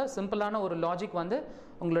பார்ட்டோட சிம்பிளான ஒரு logic வந்து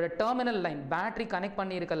உங்களோட டெர்மினல் லைன், பேட்டரி கனெக்ட்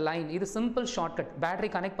பண்ணியிருக்க லைன், இது சிம்பிள் ஷார்ட்கட். பேட்டரி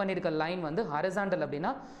கனெக்ட் பண்ணியிருக்க லைன் வந்து ஹாரிசாண்டல்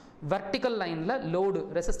அப்படின்னா, வெர்டிக்கல் லைனில் லோடு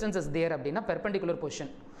ரெசிஸ்டன்ஸ் இஸ் தேர் அப்படின்னா பெர்பெண்டிகுலர்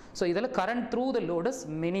பொசிஷன். ஸோ இதில் current through the load is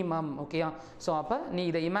minimum. ஓகேயா? ஸோ அப்போ நீ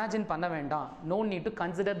இதை இமேஜின் பண்ண வேண்டாம். No need to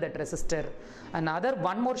consider that resistor. And other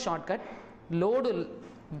one more shortcut, load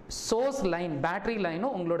source line, battery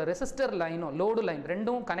லைனும் உங்களோட ரெசிஸ்டர் லைனும் லோடு லைன்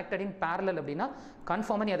ரெண்டும் கனெக்டட் இன் பேரலல் அப்படின்னா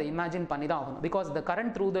கன்ஃபார்மாக நீ அதை இமேஜின் பண்ணி தான் ஆகணும். Because the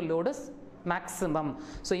current through the load is maximum.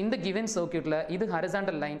 So இந்த கிவன் சர்க்யூட்டில் இது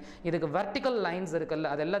ஹரிசாண்டல் லைன், இதுக்கு வெர்டிக்கல் லைன்ஸ் இருக்குல்ல,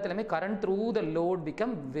 அது எல்லாத்துலேயுமே current through the load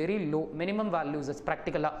become very low, minimum values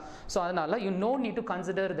ப்ராக்டிக்கலாக. ஸோ அதனால் you no need to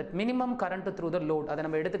consider that minimum current through the load. அதை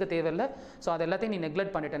நம்ம எடுத்துக்க தேவையில்லை. ஸோ அது எல்லாத்தையும் நீ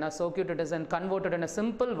நெக்லெக்ட் பண்ணிட்டேன்னா circuit it is and converted in a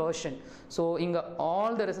simple version. So இங்கே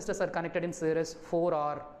all the resistors R connected in series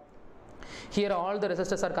 4R. Here all the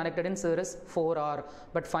resistors are connected in series 4R.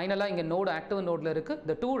 But finally இங்க node active node ல இருக்கு,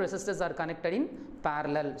 the two resistors are connected in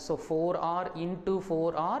parallel. So 4R into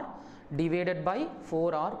 4R divided by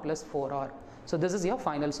 4R plus 4R. So this is your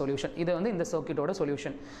final solution. இது வந்து இந்த சர்க்யூட்டோட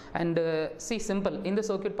solution. And see simple, இந்த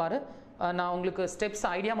circuit பாரு, நான் உங்களுக்கு ஸ்டெப்ஸ்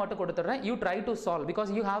ஐடியா மட்டும் கொடுத்துட்றேன். You try to solve because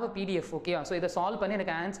you have a PDF. Okay? So இதை சால்வ் பண்ணி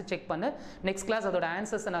எனக்கு ஆன்சர் செக் பண்ணு. நெக்ஸ்ட் கிளாஸ் அதோட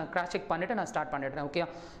ஆன்சர்ஸை நான் கிராஸ் செக் பண்ணிவிட்டு நான் ஸ்டார்ட் பண்ணிடுறேன். ஓகே?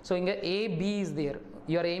 ஸோ இங்கே AB is there.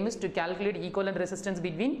 your aim is to calculate equivalent resistance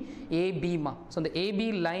between AB ma. So the AB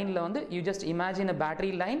line la vandu you just imagine a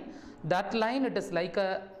battery line. That line it is like a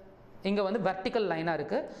இங்கே வந்து vertical லைனாக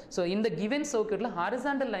இருக்குது. So இந்த given சர்க்யூட்டில்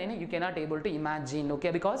horizontal லைனை you cannot able to imagine. Okay?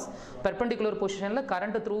 Because perpendicular பொசிஷனில்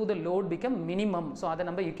current through the load become minimum. So அதை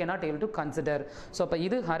நம்ம you cannot able to consider. So அப்போ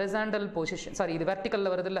இது ஹாரிசாண்டல் பொசிஷன், சாரி இது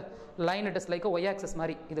வெர்டிக்கலில் வருது இல்லை line, it is like why access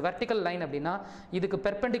மாதிரி. இது வெர்டிக்கல் லைன் அப்படின்னா இதுக்கு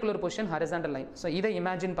perpendicular position horizontal line. So இதை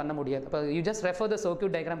இமேஜின் பண்ண முடியாது. அப்போ you just refer the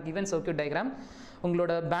circuit diagram, given circuit diagram.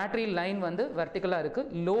 உங்களோட பேட்டரி லைன் வந்து வெர்டிக்கலாக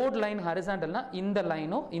இருக்குது, லோட் லைன் ஹாரிசாண்டல்னா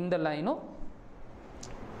இந்த லைனோ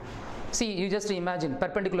see you just imagine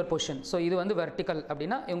perpendicular position. So இது வந்து vertical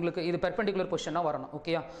அப்படின்னா உங்களுக்கு இது perpendicular position-ஆ வரணும்.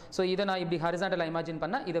 ஓகேயா? ஸோ இதை நான் இப்படி ஹாரிசாண்டலாக இமேஜின்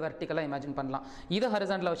பண்ணால் இதை வெர்டிக்கலாக இமேஜின் பண்ணலாம். இதை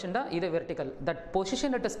ஹாரிசாண்டலாக வச்சுட்டா இது vertical. That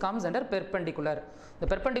position it is comes under perpendicular. The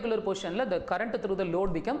perpendicular position-ல the current through the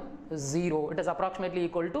load become 0. It is approximately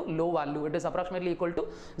equal to low value. It is approximately equal to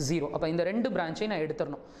 0. அப்போ இந்த ரெண்டு பிரான்ச்சையும் நான்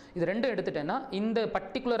எடுத்துடணும். இது ரெண்டும் எடுத்துட்டேன்னா இந்த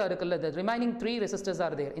பர்டிகுலராக இருக்குல்ல, the remaining 3 resistors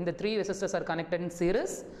are there. இந்த 3 resistors are connected in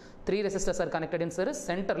series. 3 resistors are connected in series.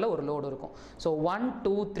 சென்டரில் ஒரு லோடு இருக்கும். So 1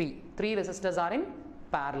 2 3 resistors are in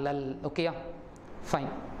parallel. ஓகேயா?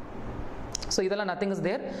 ஃபைன். ஸோ இதெல்லாம் நத்திங் இஸ்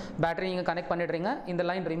தேர். பேட்டரி நீங்கள் கனெக்ட் பண்ணிடுறீங்க, இந்த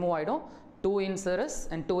லைன் ரிமூவ் ஆகிடும். 2 in series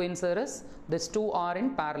and 2 in series, this 2R in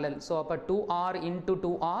parallel. So அப்போ 2R into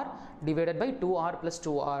 2R divided by 2R plus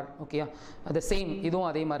 2R. ஓகேயா? the same, இதுவும்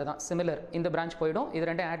அதே மாதிரி தான், சிமிலர். இந்த பிரான்ச் போயிடும், இது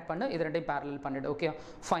ரெண்டையும் ஆட் பண்ணு, இது ரெண்டையும் parallel பண்ணிடு. ஓகேயா?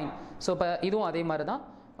 ஃபைன். ஸோ இப்போ இதுவும் அதே மாதிரி தான்.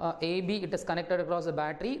 AB it is connected across the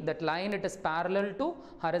battery, that line it is parallel to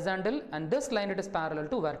horizontal and this line it is parallel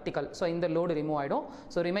to vertical. So இந்த load remove ஆகிடும்.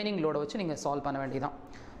 ஸோ ரிமைனிங் லோடை வச்சு நீங்கள் சால்வ் பண்ண வேண்டியதான்.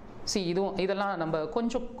 இதெல்லாம் நம்ம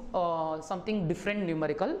கொஞ்சம் something different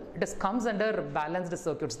numerical, it is comes under balanced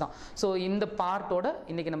circuits தான். ஸோ இந்த பார்ட்டோட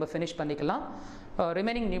இன்றைக்கி நம்ம ஃபினிஷ் பண்ணிக்கலாம்.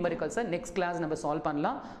 ரிமைனிங் நியூமரிக்கல்ஸை நெக்ஸ்ட் கிளாஸ் நம்ம சால்வ்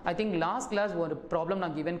பண்ணலாம். ஐ திங்க் லாஸ்ட் கிளாஸ் ஒரு ப்ராப்ளம்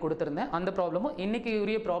நான் கிவன் கொடுத்துருந்தேன். அந்த ப்ராப்ளமும் இன்றைக்கி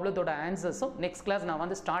உரிய ப்ராப்ளத்தோட ஆன்சர்ஸும் நெக்ஸ்ட் கிளாஸ் நான்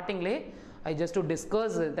வந்து ஸ்டார்டிங்லேயே I just to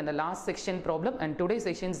discuss in the last section problem and today's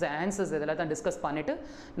sections the answers இதெல்லாம் discuss பண்ணிட்டு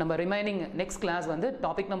நம்ம remaining next class வந்து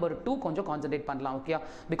topic number 2 கொஞ்சம் concentrate பண்ணலாம். Okay?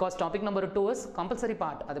 because topic number 2 is compulsory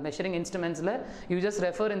part. அது measuring instrumentsல you just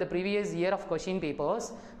refer in the previous year of question papers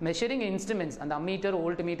measuring instruments and ammeter,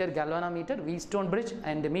 voltmeter, galvanometer, wheatstone bridge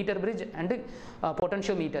and meter bridge and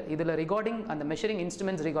potentiometer. இதில் regarding and the measuring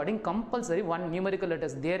instruments regarding compulsory one numerical it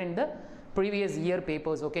is there in the previous year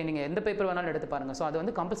papers. Okay? நீங்கள் எந்த paper வேணாலும் எடுத்து பாருங்கள். So அது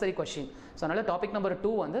வந்து compulsory question. So அதனால் topic number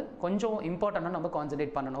 2 வந்து கொஞ்சம் இம்பார்ட்டண்ட்டாக நம்ம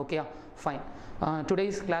கான்சன்ட்ரேட் பண்ணணும். Okay? Fine.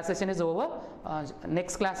 Today's class session is over.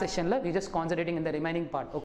 Next class செஷனில் we just concentrating in the remaining part.